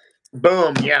is.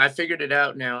 Boom. Yeah, I figured it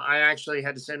out now. I actually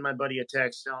had to send my buddy a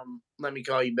text. Let me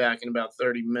call you back in about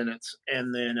 30 minutes,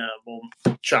 and then we'll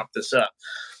chop this up.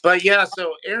 But yeah,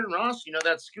 so Aaron Ross,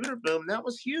 that scooter boom, that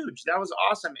was huge. That was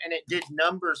awesome, and it did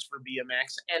numbers for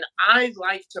BMX. And I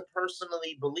like to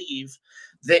personally believe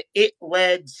that it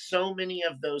led so many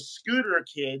of those scooter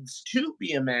kids to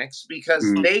BMX because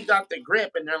they got the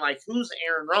grip, and they're like, "Who's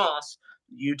Aaron Ross?"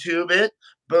 YouTube it,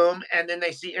 boom, and then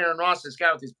they see Aaron Ross, this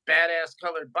guy with his badass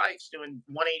colored bikes doing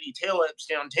 180 tail whips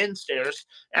down 10 stairs,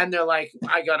 and they're like,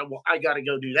 I gotta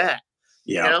go do that.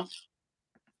 Yeah.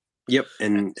 Yep,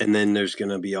 and then there's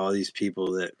gonna be all these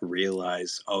people that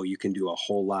realize, oh, you can do a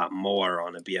whole lot more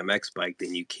on a BMX bike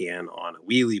than you can on a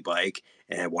wheelie bike,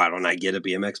 and why don't I get a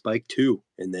BMX bike too?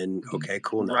 And then, okay,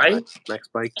 cool, now right?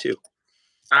 BMX bike too.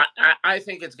 I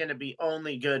think it's going to be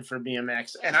only good for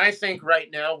BMX, and I think right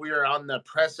now we are on the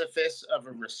precipice of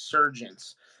a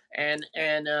resurgence. And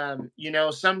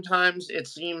sometimes it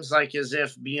seems like as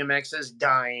if BMX is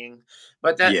dying,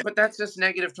 but that's just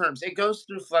negative terms. It goes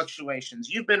through fluctuations.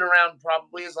 You've been around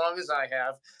probably as long as I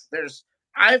have.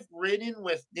 I've ridden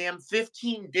with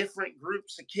 15 different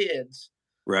groups of kids.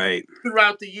 Right.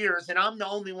 Throughout the years, and I'm the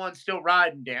only one still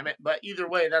riding, damn it. But either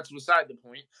way, that's beside the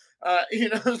point. What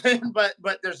I'm saying? But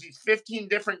there's these 15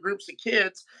 different groups of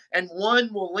kids, and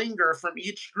one will linger from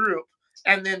each group,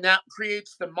 and then that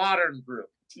creates the modern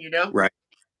group,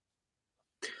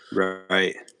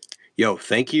 Right. Yo,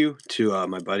 thank you to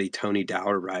my buddy Tony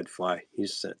Dower, Ridefly. He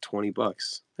just sent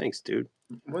 $20. Thanks, dude.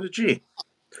 What a G.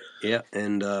 Yeah,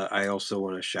 and I also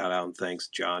want to shout out and thanks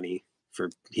Johnny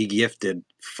he gifted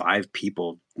 5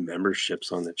 people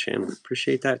memberships on the channel.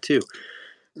 Appreciate that too.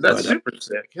 That's super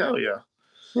sick. Hell yeah.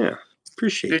 Yeah,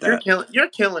 appreciate dude, that. You're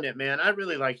killing it, man. I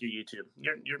really like your YouTube.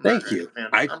 You're Thank you. Man.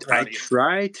 I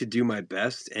try to do my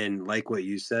best, and like what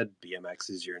you said, BMX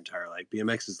is your entire life.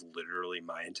 BMX is literally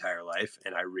my entire life,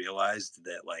 and I realized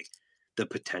that like the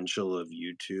potential of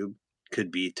YouTube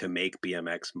could be to make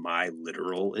BMX my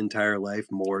literal entire life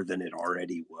more than it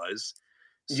already was.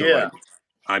 So yeah.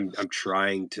 I'm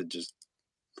trying to just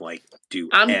like do.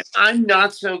 I'm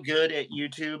not so good at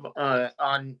YouTube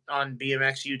on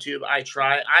BMX YouTube. I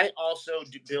try. I also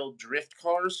build drift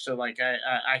cars, so like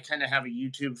I kind of have a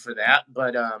YouTube for that,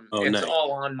 but it's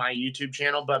all on my YouTube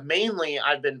channel. But mainly,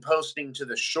 I've been posting to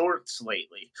the shorts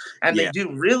lately, and they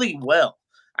do really well.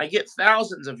 I get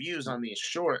thousands of views on these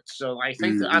shorts, so I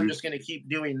think that I'm just going to keep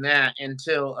doing that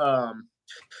until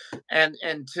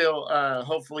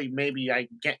hopefully maybe I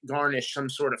garnish some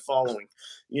sort of following,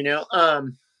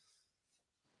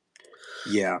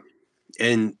 Yeah,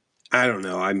 and I don't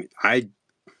know.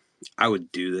 I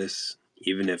would do this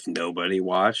even if nobody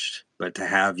watched, but to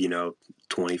have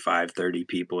 25, 30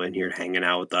 people in here hanging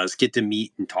out with us, get to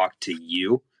meet and talk to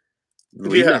you.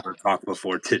 We never talked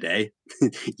before today.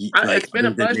 It's been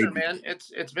a pleasure, man.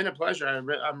 It's been a pleasure.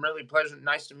 I'm really pleasant.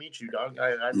 Nice to meet you, dog.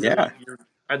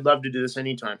 I'd love to do this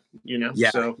anytime.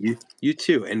 Yeah, so you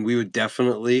too. And we would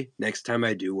definitely next time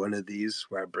I do one of these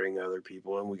where I bring other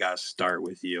people in, we got to start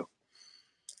with you.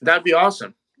 That'd be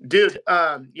awesome, dude.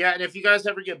 Yeah, and if you guys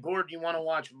ever get bored, you want to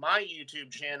watch my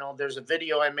YouTube channel. There's a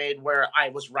video I made where I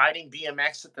was riding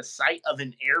BMX at the site of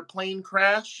an airplane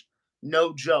crash.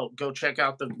 No joke. Go check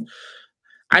out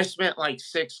I spent like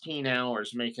 16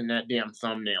 hours making that damn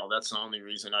thumbnail. That's the only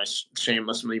reason I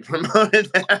shamelessly promoted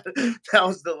that. That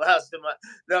was the last of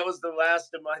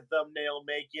my thumbnail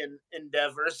making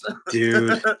endeavors.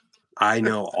 Dude, I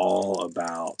know all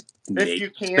about. If you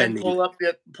can pull up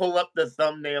the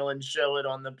thumbnail and show it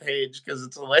on the page because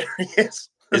it's hilarious.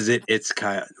 Is it? It's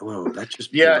kind of. Whoa, that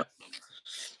just. Yeah.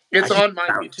 It's on my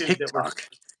YouTube. TikTok.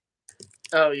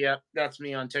 Oh yeah, that's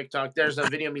me on TikTok. There's a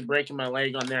video of me breaking my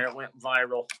leg on there. It went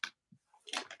viral.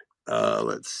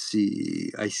 Let's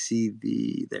see. I see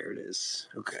there it is.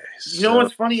 Okay. You know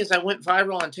what's funny is I went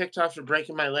viral on TikTok for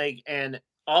breaking my leg, and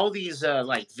all these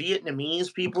like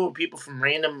Vietnamese people from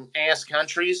random ass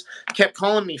countries kept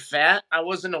calling me fat. I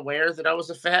wasn't aware that I was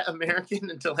a fat American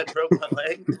until I broke my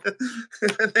leg.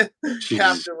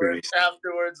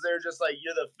 Afterwards, they're just like,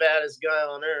 "You're the fattest guy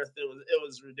on earth." It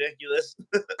was ridiculous.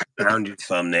 Found your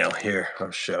thumbnail here.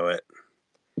 I'll show it.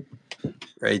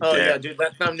 Right there. Oh yeah, dude,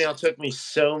 that thumbnail took me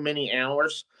so many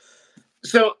hours.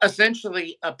 So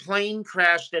essentially, a plane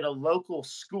crashed at a local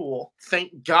school.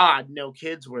 Thank God no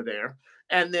kids were there.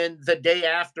 And then the day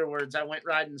afterwards, I went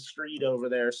riding street over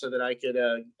there so that I could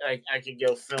I could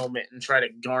go film it and try to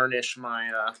garnish my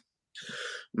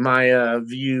my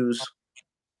views.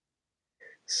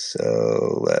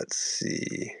 So let's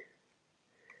see.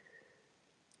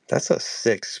 That's a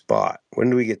sick spot. When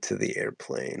do we get to the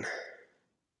airplane?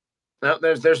 No,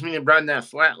 there's me riding that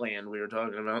flatland we were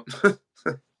talking about.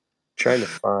 Trying to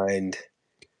find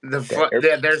there's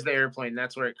the airplane.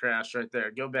 That's where it crashed right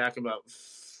there. Go back about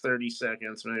 30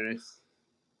 seconds, maybe.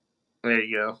 There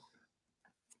you go.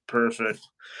 Perfect.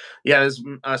 Yeah, this is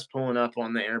us pulling up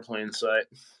on the airplane site.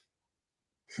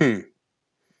 Yeah,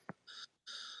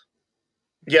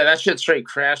 that shit straight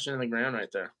crashed into the ground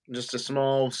right there. Just a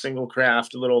small single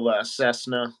craft, little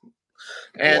Cessna.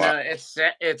 And Wow. it's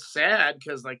sad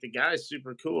because like the guy's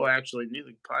super cool. I actually knew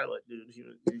the pilot, dude.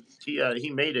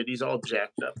 He made it. He's all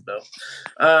jacked up though.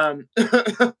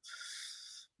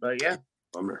 But yeah,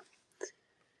 Bummer.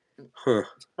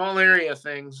 Small area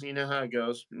things. You know how it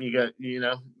goes. You got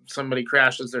somebody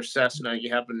crashes their Cessna.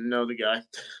 You happen to know the guy.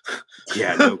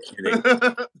 Yeah, no kidding.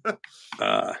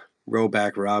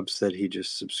 Rollback Rob said he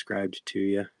just subscribed to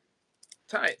you.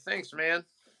 Tight. Thanks, man.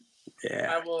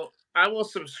 Yeah. I will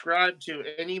subscribe to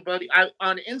anybody.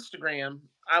 On Instagram,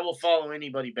 I will follow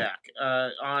anybody back.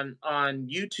 On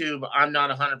YouTube, I'm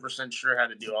not 100% sure how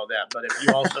to do all that. But if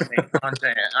you also make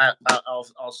content,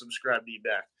 I'll subscribe to you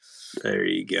back. There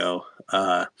you go.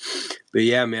 But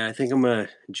yeah, man, I think I'm gonna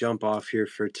jump off here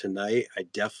for tonight. I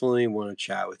definitely want to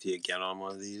chat with you again on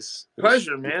one of these.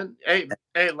 Pleasure, man. Hey,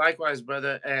 likewise,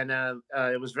 brother. And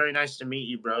it was very nice to meet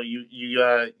you, bro.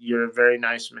 You're a very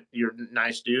nice. You're a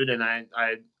nice dude, and I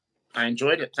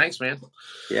enjoyed it. Thanks, man.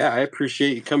 Yeah, I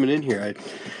appreciate you coming in here. It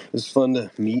was fun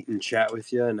to meet and chat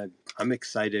with you, and I'm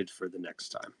excited for the next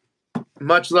time.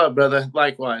 Much love, brother.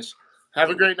 Likewise. Have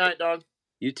a great night, dog.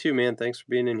 You too, man. Thanks for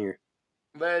being in here.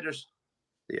 Laters.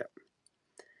 Yeah.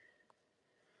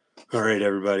 All right,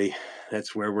 everybody.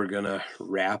 That's where we're going to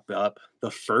wrap up the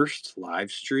first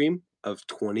live stream of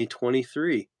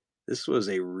 2023. This was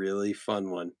a really fun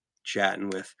one, chatting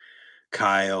with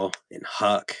Kyle and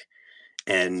Huck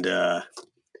and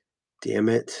damn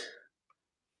it,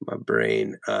 my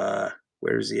brain.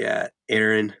 Where's he at?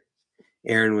 Aaron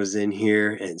was in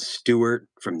here, and Stuart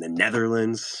from the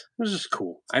Netherlands. It was just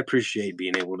cool. I appreciate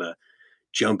being able to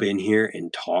jump in here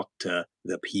and talk to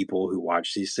the people who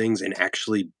watch these things and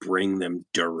actually bring them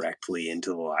directly into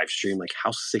the live stream. Like,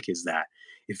 how sick is that?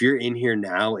 If you're in here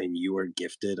now and you are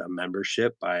gifted a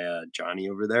membership by Johnny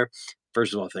over there,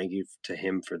 first of all, thank you to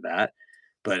him for that.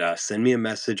 But send me a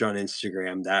message on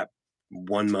Instagram. That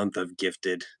 1 month of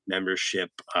gifted membership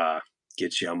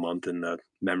gets you a month in the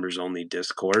members only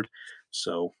Discord.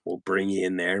 So we'll bring you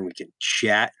in there and we can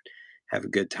chat, have a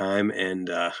good time. And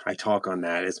I talk on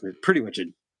that. It's pretty much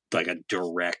like a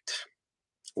direct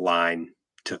line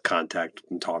to contact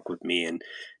and talk with me and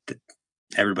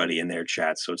everybody in there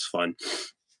chats. So it's fun.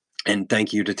 And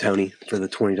thank you to Tony for the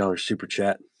 $20 super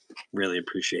chat. Really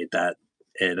appreciate that.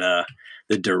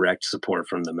 The direct support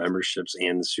from the memberships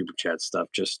and the super chat stuff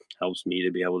just helps me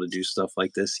to be able to do stuff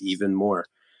like this even more.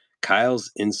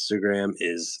 Kyle's Instagram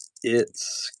is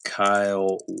It's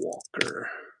Kyle Walker.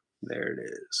 There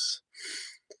it is.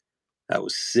 That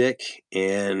was sick.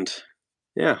 And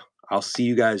yeah, I'll see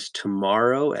you guys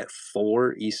tomorrow at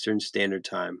 4 Eastern Standard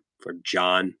Time for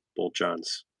John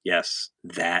Boltjohns. Yes,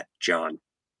 that John.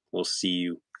 We'll see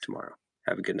you tomorrow.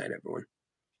 Have a good night, everyone.